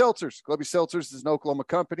Clubby Seltzers. Clubby Seltzers is an Oklahoma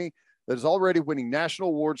company that is already winning national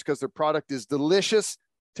awards because their product is delicious,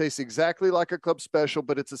 tastes exactly like a club special,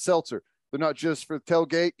 but it's a seltzer. They're not just for the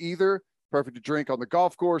tailgate either. Perfect to drink on the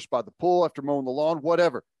golf course, by the pool, after mowing the lawn,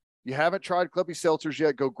 whatever. You haven't tried Clubby Seltzers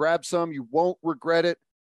yet, go grab some. You won't regret it.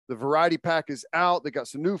 The variety pack is out. They got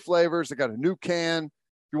some new flavors. They got a new can.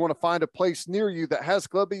 If you want to find a place near you that has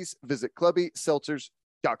Clubbies, visit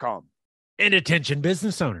clubbyseltzers.com. And attention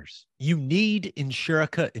business owners, you need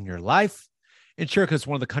Insurica in your life. Insurica is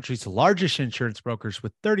one of the country's largest insurance brokers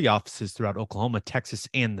with 30 offices throughout Oklahoma, Texas,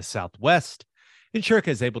 and the Southwest. Insurica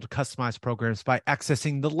is able to customize programs by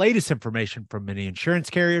accessing the latest information from many insurance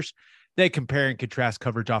carriers. They compare and contrast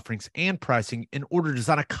coverage offerings and pricing in order to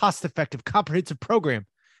design a cost-effective, comprehensive program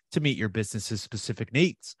to meet your business's specific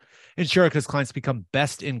needs. Insurica's clients become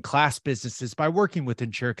best-in-class businesses by working with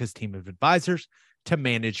Insurica's team of advisors to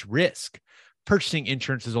manage risk. Purchasing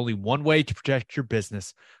insurance is only one way to protect your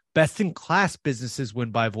business. Best-in-class businesses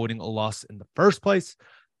win by avoiding a loss in the first place.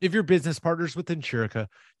 If your business partners with Insurica,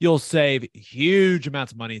 you'll save huge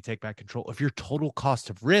amounts of money and take back control of your total cost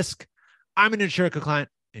of risk. I'm an Insurica client,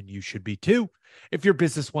 and you should be too. If your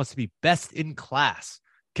business wants to be best in class,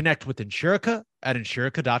 connect with Insurica at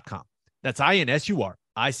Insurica.com. That's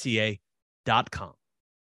INSURICA.com.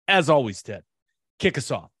 As always, Ted, kick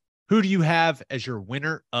us off. Who do you have as your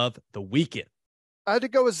winner of the weekend? I had to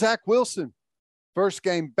go with Zach Wilson. First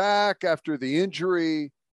game back after the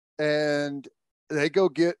injury, and they go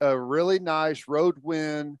get a really nice road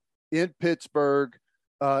win in Pittsburgh.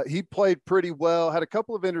 He played pretty well, had a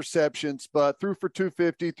couple of interceptions, but threw for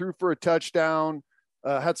 250, threw for a touchdown,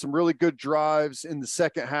 had some really good drives in the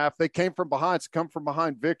second half. They came from behind. It's come from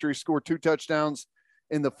behind victory, scored 2 touchdowns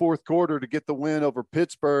in the fourth quarter to get the win over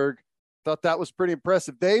Pittsburgh. Thought that was pretty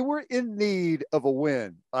impressive. They were in need of a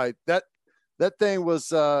win. That thing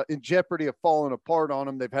was in jeopardy of falling apart on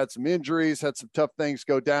them. They've had some injuries, had some tough things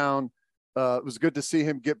go down. It was good to see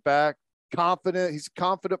him get back confident. He's a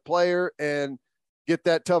confident player and get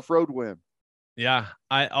that tough road win. Yeah,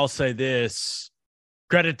 I'll say this.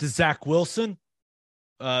 Credit to Zach Wilson.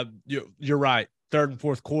 You're right. Third and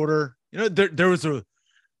fourth quarter. There was a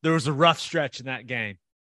rough stretch in that game,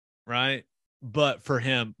 right? But for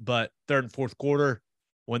him, third and fourth quarter,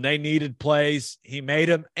 when they needed plays, he made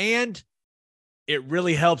them. And it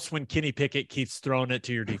really helps when Kenny Pickett keeps throwing it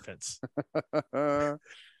to your defense.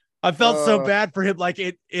 I felt so bad for him. Like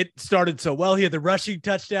it started so well. He had the rushing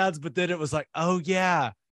touchdowns, but then it was like, oh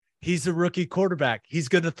yeah, he's a rookie quarterback. He's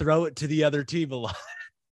going to throw it to the other team a lot.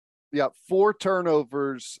 Yeah. 4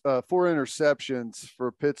 turnovers, 4 interceptions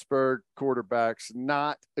for Pittsburgh quarterbacks.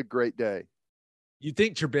 Not a great day. You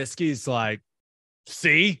think Trubisky's like,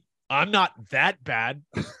 see, I'm not that bad,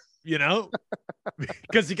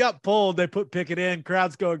 because he got pulled. They put Pickett in.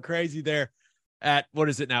 Crowd's going crazy there at, what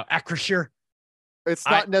is it now? Acrisure. It's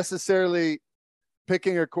not necessarily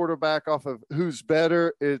picking a quarterback off of who's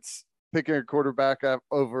better. It's picking a quarterback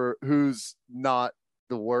over who's not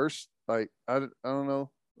the worst. Like, I don't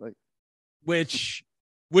know. Like, which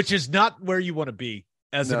is not where you want to be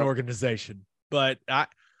as an organization. But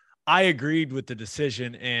I agreed with the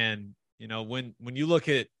decision. And, when you look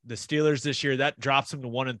at the Steelers this year, that drops them to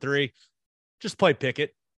 1-3. Just play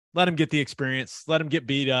Pickett. Let him get the experience. Let him get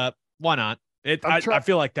beat up. Why not? I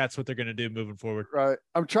feel like that's what they're going to do moving forward. Right.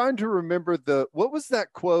 I'm trying to remember what was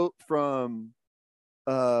that quote from,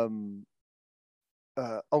 why am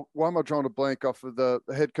I drawing a blank off of the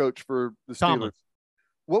head coach for the Steelers? Tomlin.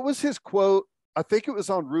 What was his quote? I think it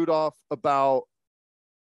was on Rudolph about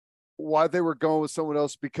why they were going with someone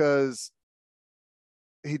else because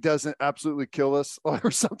he doesn't absolutely kill us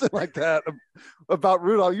or something like that about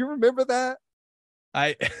Rudolph. You remember that?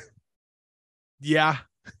 Yeah.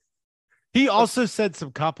 He also said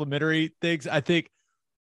some complimentary things. I think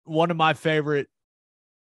one of my favorite,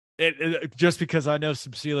 just because I know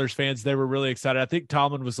some Steelers fans, they were really excited. I think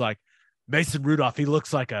Tomlin was like, Mason Rudolph, he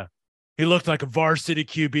looked like a varsity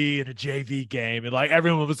QB in a JV game. And like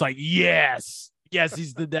everyone was like, yes,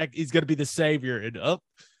 he's going to be the savior. And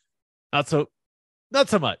not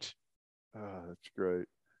so much. Oh, that's great.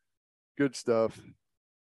 Good stuff.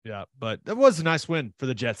 Yeah, but that was a nice win for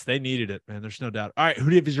the Jets. They needed it, man. There's no doubt. All right, who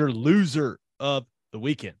is your loser of the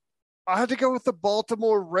weekend? I had to go with the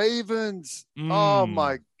Baltimore Ravens. Oh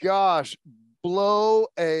my gosh. Blow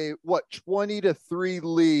a 20-3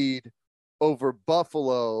 lead over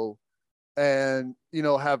Buffalo and,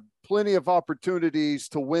 have plenty of opportunities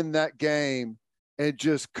to win that game and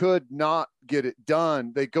just could not get it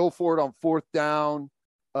done. They go for it on 4th down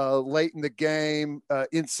late in the game,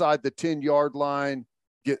 inside the 10-yard line.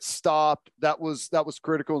 Get stopped. That was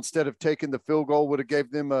critical. Instead of taking the field goal, would have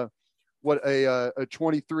gave them a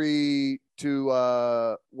 23 to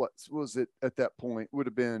what was it at that point? Would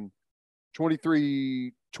have been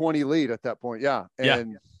 23-20 lead at that point. Yeah.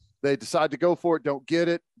 And they decide to go for it. Don't get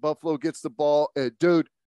it. Buffalo gets the ball. Dude,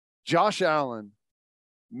 Josh Allen,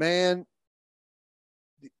 man,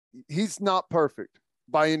 he's not perfect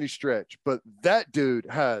by any stretch, but that dude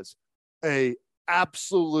has a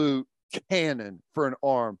absolute cannon for an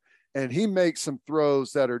arm, and he makes some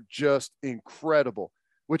throws that are just incredible,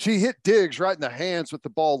 which he hit Diggs right in the hands with the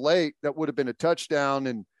ball late. That would have been a touchdown,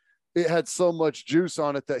 and it had so much juice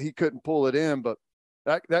on it that he couldn't pull it in. But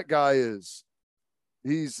that guy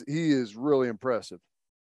he is really impressive.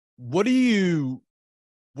 What do you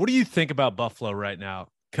think about Buffalo right now?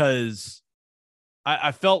 Because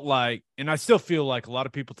I felt like, and I still feel like a lot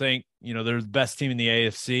of people think, they're the best team in the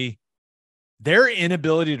AFC. Their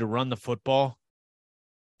inability to run the football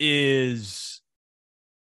is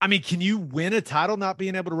I mean, can you win a title not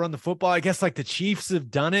being able to run the football? I guess like the Chiefs have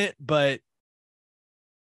done it, but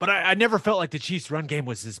I never felt like the Chiefs run game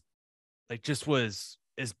was was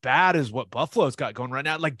as bad as what Buffalo's got going right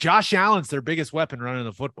now. Like Josh Allen's their biggest weapon running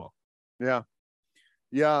the football. Yeah.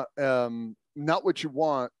 Yeah. Not what you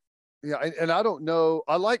want. Yeah. And I don't know.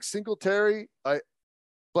 I like Singletary.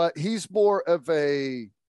 But he's more of it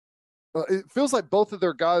feels like both of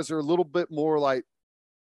their guys are a little bit more like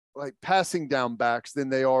passing down backs than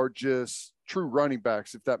they are just true running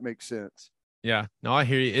backs, if that makes sense. Yeah, no, I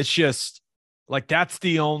hear you. It's just like, that's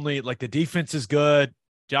the only, like, the defense is good.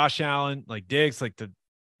 Josh Allen, like Diggs, like the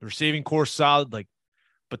receiving core solid, like,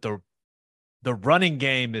 but the running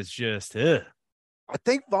game is just, I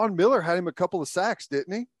think Von Miller had him a couple of sacks,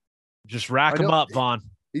 didn't he? Just rack him up, Von.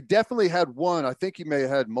 He definitely had one. I think he may have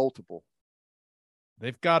had multiple.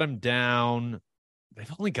 They've got him down.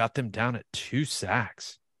 They've only got them down at 2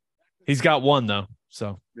 sacks. He's got one, though.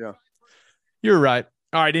 So, yeah, you're right.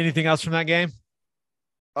 All right. Anything else from that game?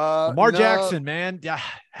 Lamar no. Jackson, man. Yeah,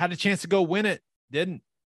 had a chance to go win it. Didn't.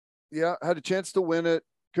 Yeah, had a chance to win it.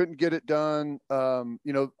 Couldn't get it done.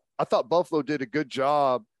 I thought Buffalo did a good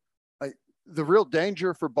job. The real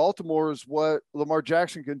danger for Baltimore is what Lamar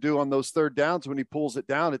Jackson can do on those third downs when he pulls it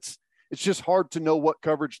down. It's just hard to know what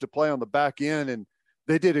coverage to play on the back end, and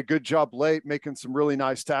they did a good job late making some really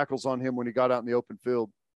nice tackles on him when he got out in the open field.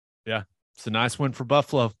 Yeah, it's a nice win for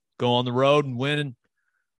Buffalo. Go on the road and win.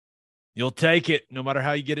 You'll take it no matter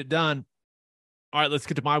how you get it done. All right, let's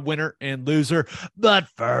get to my winner and loser. But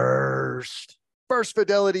first, First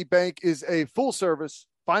Fidelity Bank is a full-service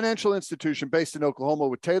financial institution based in Oklahoma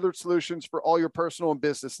with tailored solutions for all your personal and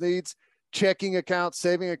business needs. Checking accounts,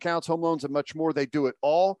 saving accounts, home loans, and much more. They do it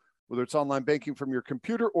all. Whether it's online banking from your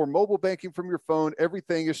computer or mobile banking from your phone,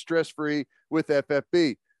 everything is stress-free with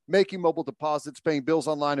FFB. Making mobile deposits, paying bills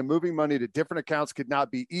online, and moving money to different accounts could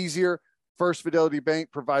not be easier. First Fidelity Bank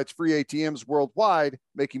provides free ATMs worldwide,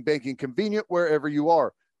 making banking convenient wherever you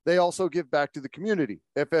are. They also give back to the community.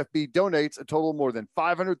 FFB donates a total of more than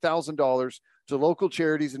 $500,000 to local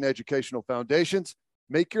charities and educational foundations.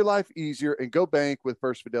 Make your life easier and go bank with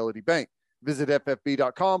First Fidelity Bank. Visit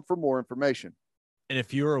ffb.com for more information. And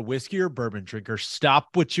if you're a whiskey or bourbon drinker,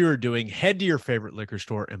 stop what you're doing, head to your favorite liquor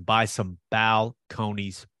store and buy some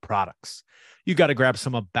Balcones products. You got to grab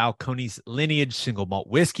some of Balcones Lineage Single Malt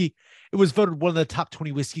Whiskey. It was voted one of the top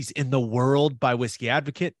 20 whiskeys in the world by Whiskey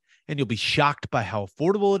Advocate, and you'll be shocked by how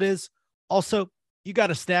affordable it is. Also, you got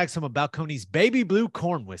to snag some of Balcones Baby Blue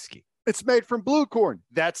Corn Whiskey. It's made from blue corn.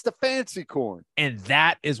 That's the fancy corn. And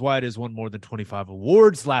that is why it has won more than 25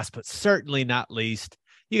 awards. Last but certainly not least,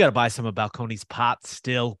 you got to buy some of Balcones Pot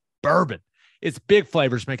Still Bourbon. Its big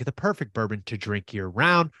flavors make it the perfect bourbon to drink year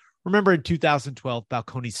round. Remember, in 2012,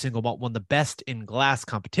 Balcones Single Malt won the Best in Glass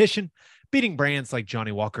competition, beating brands like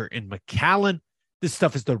Johnny Walker and Macallan. This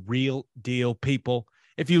stuff is the real deal, people.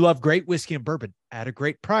 If you love great whiskey and bourbon at a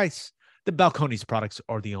great price, the Balcones products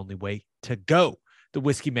are the only way to go. The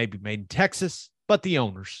whiskey may be made in Texas, but the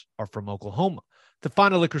owners are from Oklahoma. To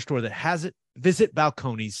find a liquor store that has it, visit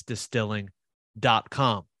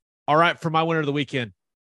balconesdistilling.com. All right, for my winner of the weekend,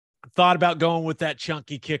 I thought about going with that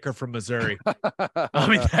chunky kicker from Missouri. I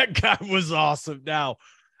mean, that guy was awesome. Now,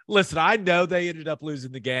 listen, I know they ended up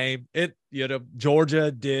losing the game. Georgia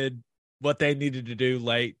did what they needed to do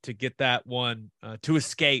late to get that one to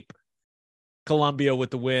escape Columbia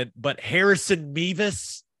with the win. But Harrison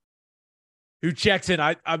Mevis, who checks in,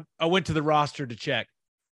 I went to the roster to check,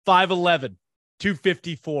 5'11",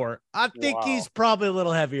 254. I think he's probably a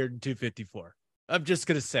little heavier than 254. I'm just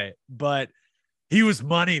going to say it. But he was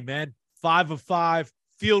money, man. 5 of 5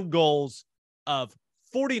 field goals of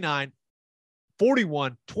 49,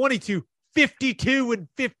 41, 22, 52, and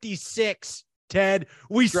 56. Ted,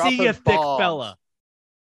 we see you, thick fella.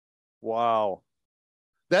 Wow.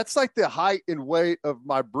 That's like the height and weight of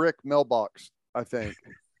my brick mailbox, I think.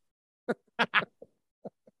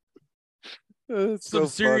 Some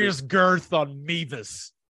serious girth on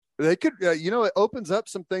Mevis. They could, it opens up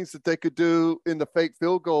some things that they could do in the fake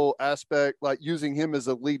field goal aspect, like using him as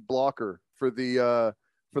a lead blocker for the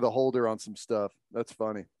holder on some stuff. That's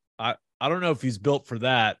funny. I don't know if he's built for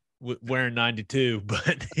that wearing 92,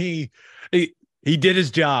 but he did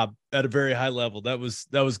his job at a very high level. That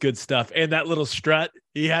was good stuff. And that little strut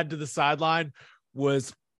he had to the sideline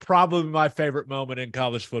was probably my favorite moment in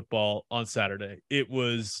college football on Saturday. It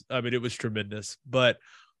was tremendous. But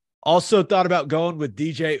also thought about going with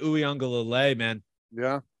DJ Uiagalelei, man.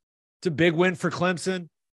 Yeah. It's a big win for Clemson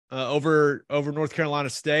over North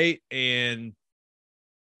Carolina State. And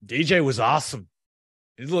DJ was awesome.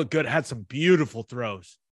 He looked good, had some beautiful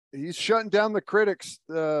throws. He's shutting down the critics.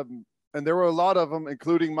 And there were a lot of them,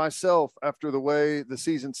 including myself, after the way the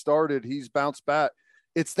season started. He's bounced back.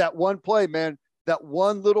 It's that one play, man, that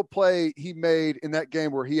one little play he made in that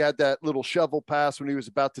game where he had that little shovel pass when he was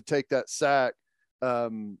about to take that sack.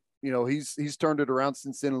 He's turned it around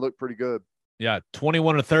since then and looked pretty good. Yeah,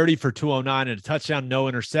 21 of 30 for 209 and a touchdown, no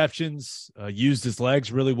interceptions. Used his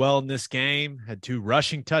legs really well in this game. Had 2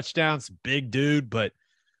 rushing touchdowns. Big dude, but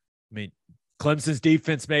I mean, Clemson's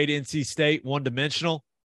defense made NC State one-dimensional.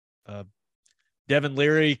 Devin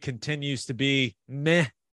Leary continues to be meh,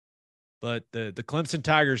 but the Clemson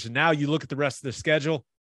Tigers, and now you look at the rest of the schedule,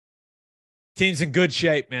 team's in good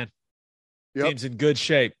shape, man. Yep. Team's in good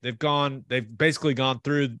shape. They've basically gone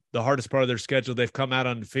through the hardest part of their schedule. They've come out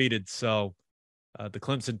undefeated. So the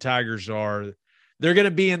Clemson Tigers they're going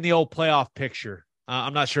to be in the old playoff picture.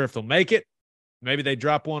 I'm not sure if they'll make it. Maybe they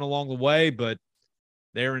drop one along the way, but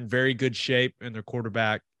they're in very good shape, and their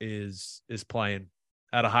quarterback is playing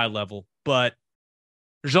at a high level. But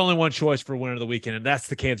there's only one choice for winner of the weekend, and that's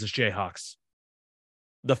the Kansas Jayhawks.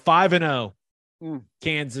 The 5-0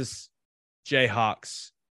 Kansas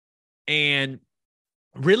Jayhawks. And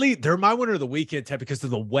really, they're my winner of the weekend, Ted, because of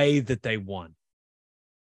the way that they won.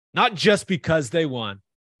 Not just because they won,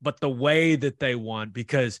 but the way that they won,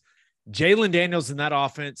 because Jalen Daniels in that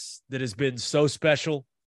offense that has been so special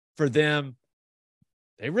for them,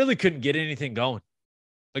 they really couldn't get anything going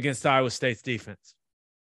against Iowa State's defense.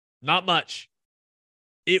 Not much.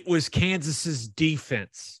 It was Kansas's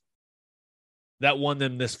defense that won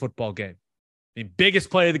them this football game. The biggest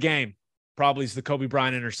play of the game probably is the Kobe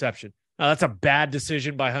Bryant interception. Now, that's a bad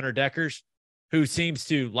decision by Hunter Deckers, who seems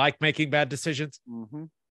to like making bad decisions. Mm-hmm.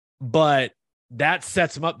 But that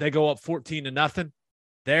sets them up. They go up 14-0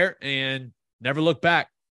 there and never look back,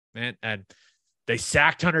 man. And they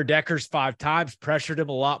sacked Hunter Deckers 5 times, pressured him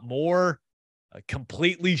a lot more,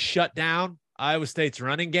 completely shut down Iowa State's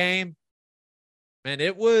running game. And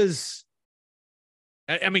it was,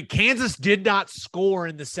 I mean, Kansas did not score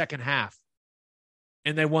in the second half,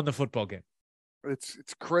 and they won the football game. It's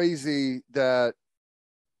crazy that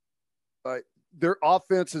their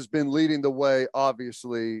offense has been leading the way,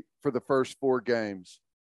 obviously, for the first 4 games.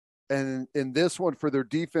 And in this one, for their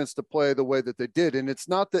defense to play the way that they did. And it's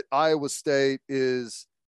not that Iowa State is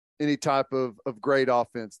any type of great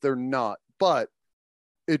offense. They're not. But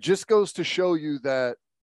it just goes to show you that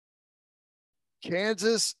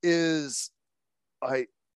Kansas is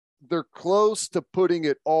they're close to putting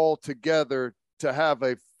it all together to have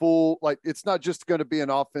a full, it's not just going to be an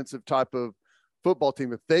offensive type of football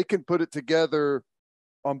team. If they can put it together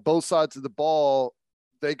on both sides of the ball,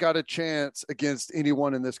 they got a chance against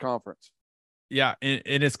anyone in this conference. Yeah. And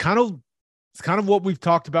it's kind of what we've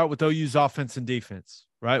talked about with OU's offense and defense,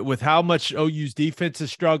 right? With how much OU's defense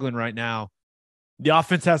is struggling right now, the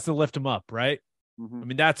offense has to lift them up, right? Mm-hmm. I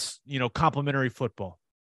mean, that's, complementary football.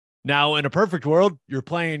 Now, in a perfect world, you're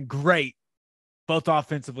playing great, both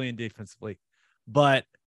offensively and defensively. But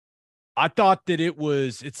I thought that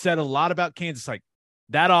it said a lot about Kansas. Like,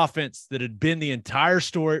 that offense that had been the entire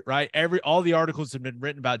story, right? All the articles have been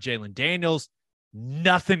written about Jalen Daniels.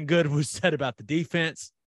 Nothing good was said about the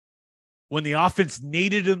defense. When the offense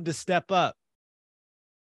needed them to step up,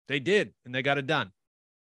 they did, and they got it done.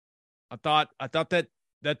 I thought that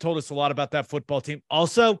told us a lot about that football team.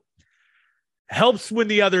 Also, helps when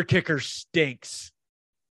the other kicker stinks.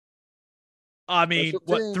 I mean,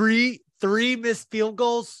 what, three missed field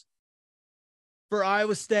goals for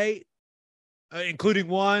Iowa State? Including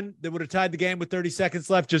one that would have tied the game with 30 seconds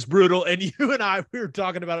left. Just brutal. And you and I, we were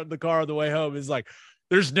talking about it in the car on the way home. It's like,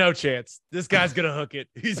 there's no chance. This guy's going to hook it.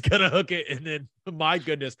 He's going to hook it. And then, my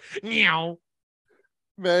goodness, meow.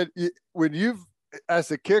 Man,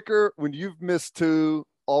 as a kicker, when you've missed 2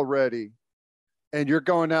 already and you're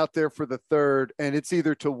going out there for the 3rd, and it's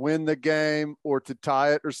either to win the game or to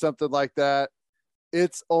tie it or something like that,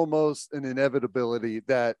 it's almost an inevitability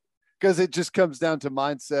that, because it just comes down to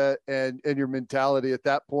mindset and your mentality at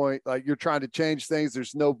that point. Like, you're trying to change things.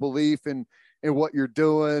 There's no belief in what you're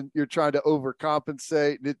doing. You're trying to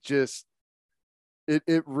overcompensate. And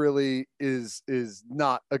it really is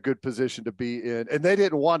not a good position to be in. And they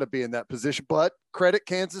didn't want to be in that position, but credit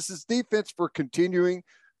Kansas's defense for continuing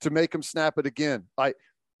to make them snap it again.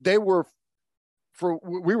 We were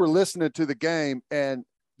listening to the game, and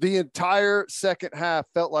the entire second half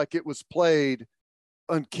felt like it was played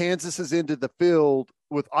on Kansas's end of the field,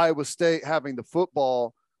 with Iowa State having the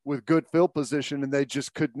football with good field position, and they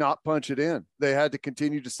just could not punch it in. They had to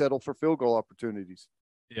continue to settle for field goal opportunities.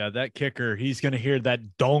 Yeah, that kicker, he's going to hear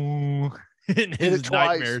that dong in his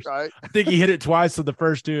nightmares. Twice, right? I think he hit it twice on the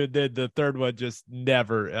first 2, and then the third one just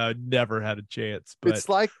never had a chance. But it's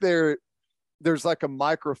like they're there's like a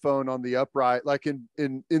microphone on the upright, like in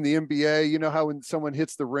the NBA, you know how when someone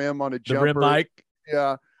hits the rim on a jumper, the rim mic.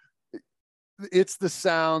 Yeah. It's the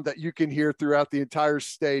sound that you can hear throughout the entire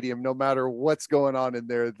stadium, no matter what's going on in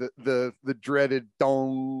there. The dreaded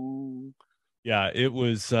dong. Yeah, it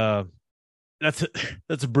was that's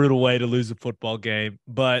a brutal way to lose a football game.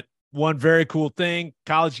 But one very cool thing,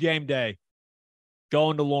 College game day,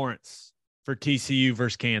 going to Lawrence for TCU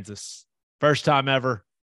versus Kansas. First time ever.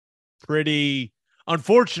 Pretty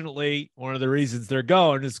unfortunately, one of the reasons they're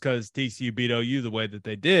going is because TCU beat OU the way that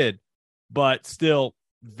they did. But still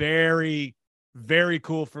very, very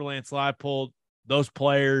cool for Lance Leipold. Those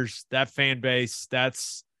players, that fan base,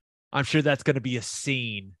 I'm sure that's going to be a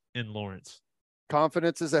scene in Lawrence.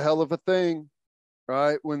 Confidence is a hell of a thing,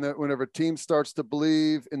 right? Whenever a team starts to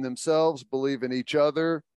believe in themselves, believe in each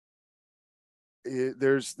other,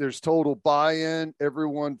 there's total buy-in.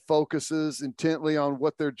 Everyone focuses intently on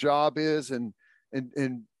what their job is and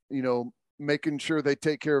making sure they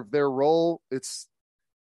take care of their role. It's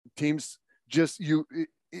teams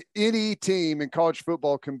any team in college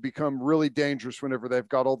football can become really dangerous whenever they've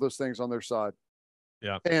got all those things on their side.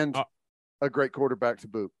 Yeah. And a great quarterback to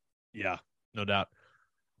boot. Yeah, no doubt.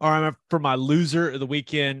 All right, for my loser of the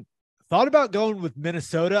weekend, thought about going with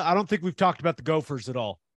Minnesota. I don't think we've talked about the Gophers at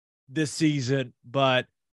all this season, but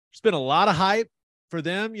there's been a lot of hype for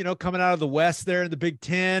them, coming out of the West there in the Big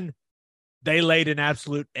Ten. They laid an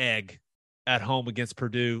absolute egg at home against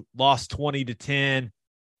Purdue, lost 20-10.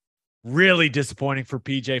 Really disappointing for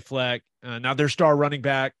PJ Fleck. Now their star running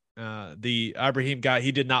back, the Ibrahim guy,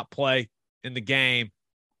 he did not play in the game,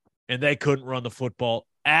 and they couldn't run the football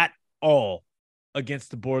at all against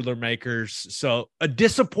the Boilermakers. So a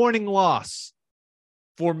disappointing loss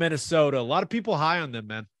for Minnesota. A lot of people high on them,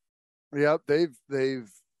 man. Yeah, they've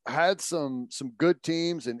had some good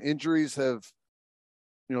teams, and injuries have,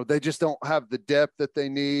 they just don't have the depth that they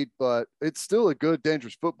need, but it's still a good,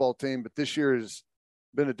 dangerous football team. But this year has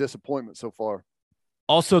been a disappointment so far.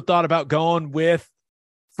 Also thought about going with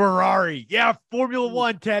Ferrari. Yeah, Formula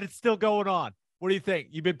One, Ted, it's still going on. What do you think?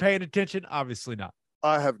 You've been paying attention? Obviously not.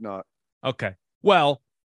 I have not. Okay. Well,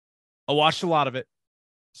 I watched a lot of it.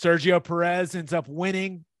 Sergio Perez ends up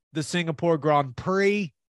winning the Singapore Grand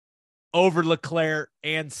Prix over Leclerc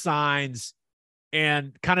and Sainz,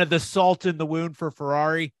 and kind of the salt in the wound for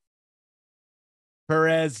Ferrari.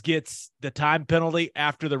 Perez gets the time penalty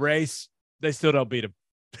after the race. They still don't beat him.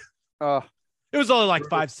 It was only like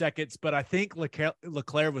 5 seconds, but I think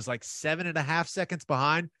Leclerc was like 7.5 seconds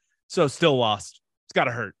behind, so still lost. It's got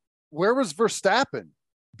to hurt. Where was Verstappen?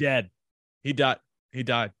 Dead. He died.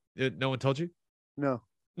 No one told you? No,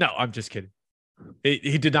 I'm just kidding.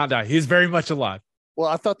 He did not die. He's very much alive. Well,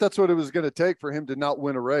 I thought that's what it was going to take for him to not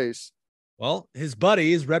win a race. Well, his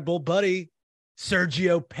Red Bull buddy,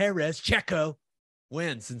 Sergio Perez, Checo,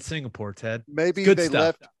 wins in Singapore, Ted. Maybe they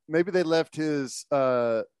left his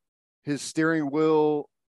steering wheel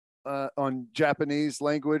on Japanese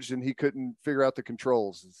language, and he couldn't figure out the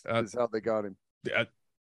controls. Is how they got him.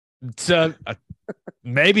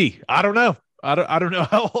 Maybe. I don't know. I don't know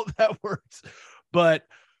how all that works, but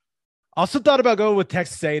also thought about going with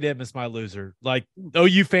Texas A&M as my loser. Like,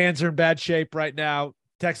 OU fans are in bad shape right now.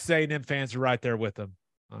 Texas A&M fans are right there with them.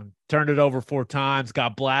 Turned it over 4 times,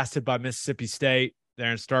 got blasted by Mississippi State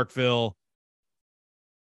there in Starkville.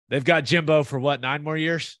 They've got Jimbo for 9 more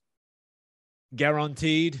years?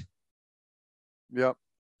 Guaranteed. Yep.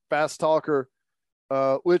 Fast talker,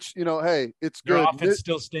 which, hey, it's good. Your offense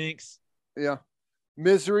still stinks. Yeah.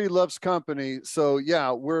 Misery loves company. So,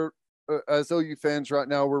 yeah, we're, as OU fans right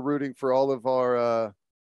now, we're rooting for all of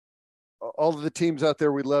the teams out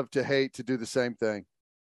there we love to hate to do the same thing.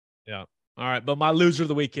 Yeah. All right. But my loser of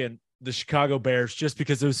the weekend, the Chicago Bears, just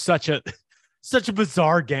because it was such a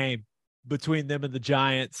bizarre game between them and the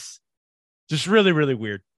Giants. Just really, really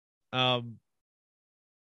weird. The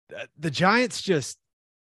Giants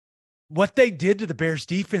what they did to the Bears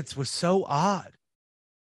defense was so odd.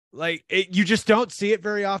 Like, you just don't see it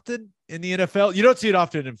very often in the NFL. You don't see it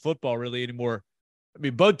often in football really anymore. I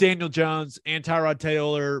mean, both Daniel Jones and Tyrod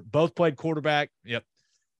Taylor both played quarterback. Yep.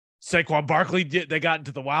 Saquon Barkley they got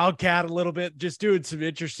into the Wildcat a little bit, just doing some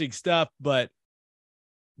interesting stuff. But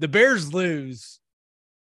the Bears lose,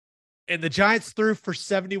 and the Giants threw for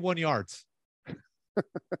 71 yards.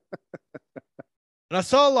 And I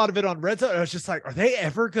saw a lot of it on Red Zone. I was just like, are they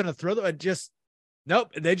ever going to throw them? And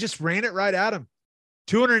nope. They just ran it right at him.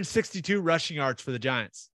 262 rushing yards for the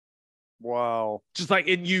Giants. Wow. Just like,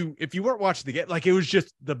 if you weren't watching the game, like, it was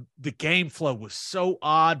just the game flow was so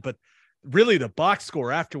odd, but really the box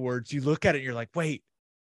score afterwards, you look at it and you're like, wait,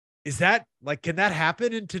 is that can that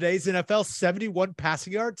happen in today's NFL? 71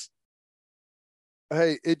 passing yards?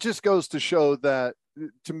 Hey, it just goes to show that,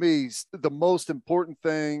 to me, the most important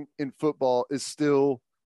thing in football is still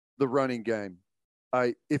the running game.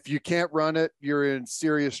 If you can't run it, you're in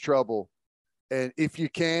serious trouble. And if you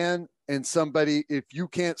can, and if you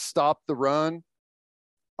can't stop the run,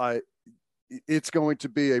 it's going to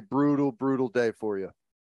be a brutal, brutal day for you.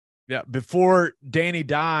 Yeah. Before Danny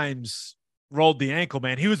Dimes rolled the ankle,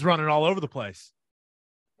 man, he was running all over the place.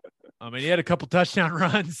 I mean, he had a couple touchdown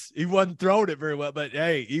runs. He wasn't throwing it very well, but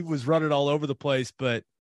hey, he was running all over the place. But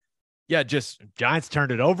yeah, just Giants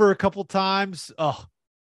turned it over a couple times. Oh,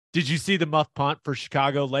 did you see the muff punt for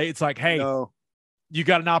Chicago late? It's like, hey, No. You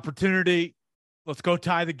got an opportunity. Let's go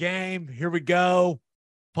tie the game. Here we go.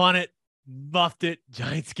 Punt it, muffed it.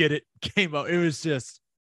 Giants get it. Came up. It was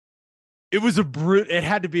a brute. It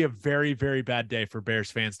had to be a very, very bad day for Bears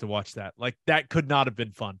fans to watch that. Like, that could not have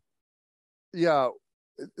been fun. Yeah.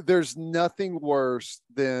 There's nothing worse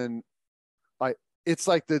than it's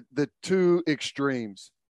like the two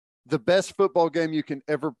extremes. The best football game you can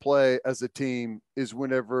ever play as a team is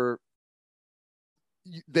whenever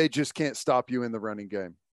they just can't stop you in the running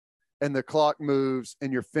game, and the clock moves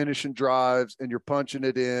and you're finishing drives and you're punching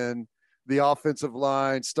it in. The offensive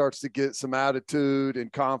line starts to get some attitude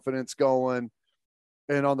and confidence going.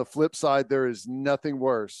 And on the flip side, there is nothing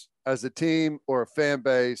worse as a team or a fan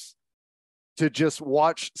base to just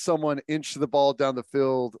watch someone inch the ball down the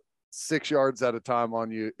field 6 yards at a time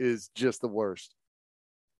on you is just the worst.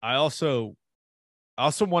 I also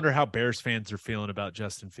wonder how Bears fans are feeling about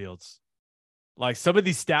Justin Fields. Like, some of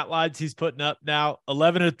these stat lines he's putting up now,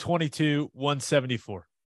 11 of 22, 174.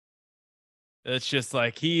 It's just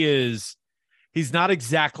like he's not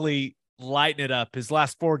exactly lighting it up. His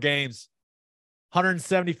last 4 games,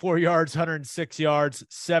 174 yards, 106 yards,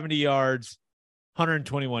 70 yards,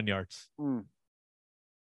 121 yards.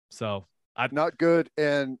 So not good.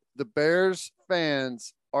 And the Bears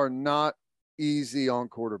fans are not easy on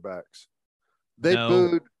quarterbacks. They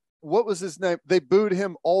booed, what was his name? They booed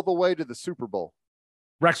him all the way to the Super Bowl.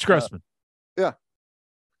 Rex Grossman. Yeah.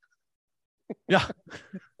 Yeah.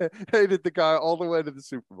 Hated the guy all the way to the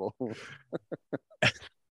Super Bowl.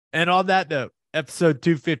 And on that note, episode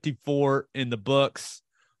 254 in the books.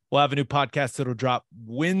 We'll have a new podcast that'll drop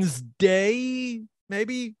Wednesday.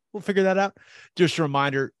 Maybe we'll figure that out. Just a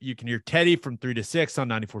reminder, you can hear Teddy from 3 to 6 on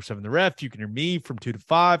 94.7 The Ref. You can hear me from 2 to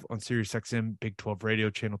 5 on SiriusXM Big 12 Radio,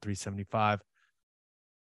 channel 375.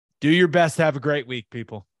 Do your best to have a great week,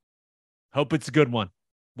 people. Hope it's a good one.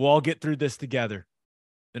 We'll all get through this together.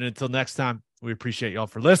 And until next time, we appreciate y'all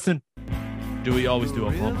for listening. Do what you always do,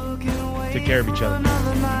 Oklahoma. Take care of each other.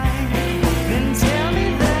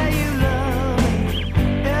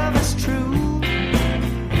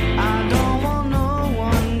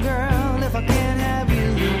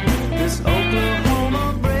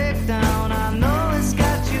 Oklahoma breakdown, I know it's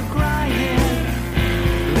got you crying.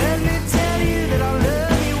 Let me tell you that I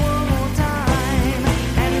love you one more time,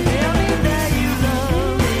 and tell me that you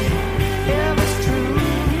love me, if it's true.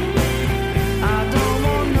 I don't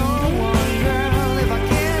want no one, girl, if I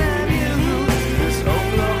can't have you. This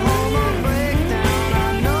Oklahoma breakdown,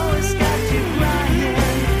 I know it's got you crying.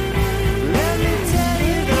 Let me tell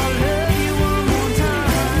you that I love you one more time.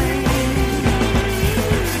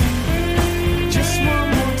 Just one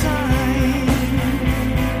more time.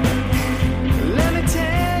 Let me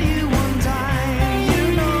tell you one time,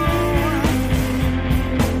 you know.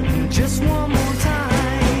 Just one more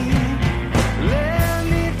time. Let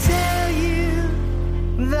me tell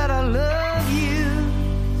you that I love you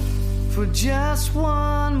for just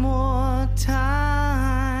one more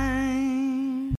time.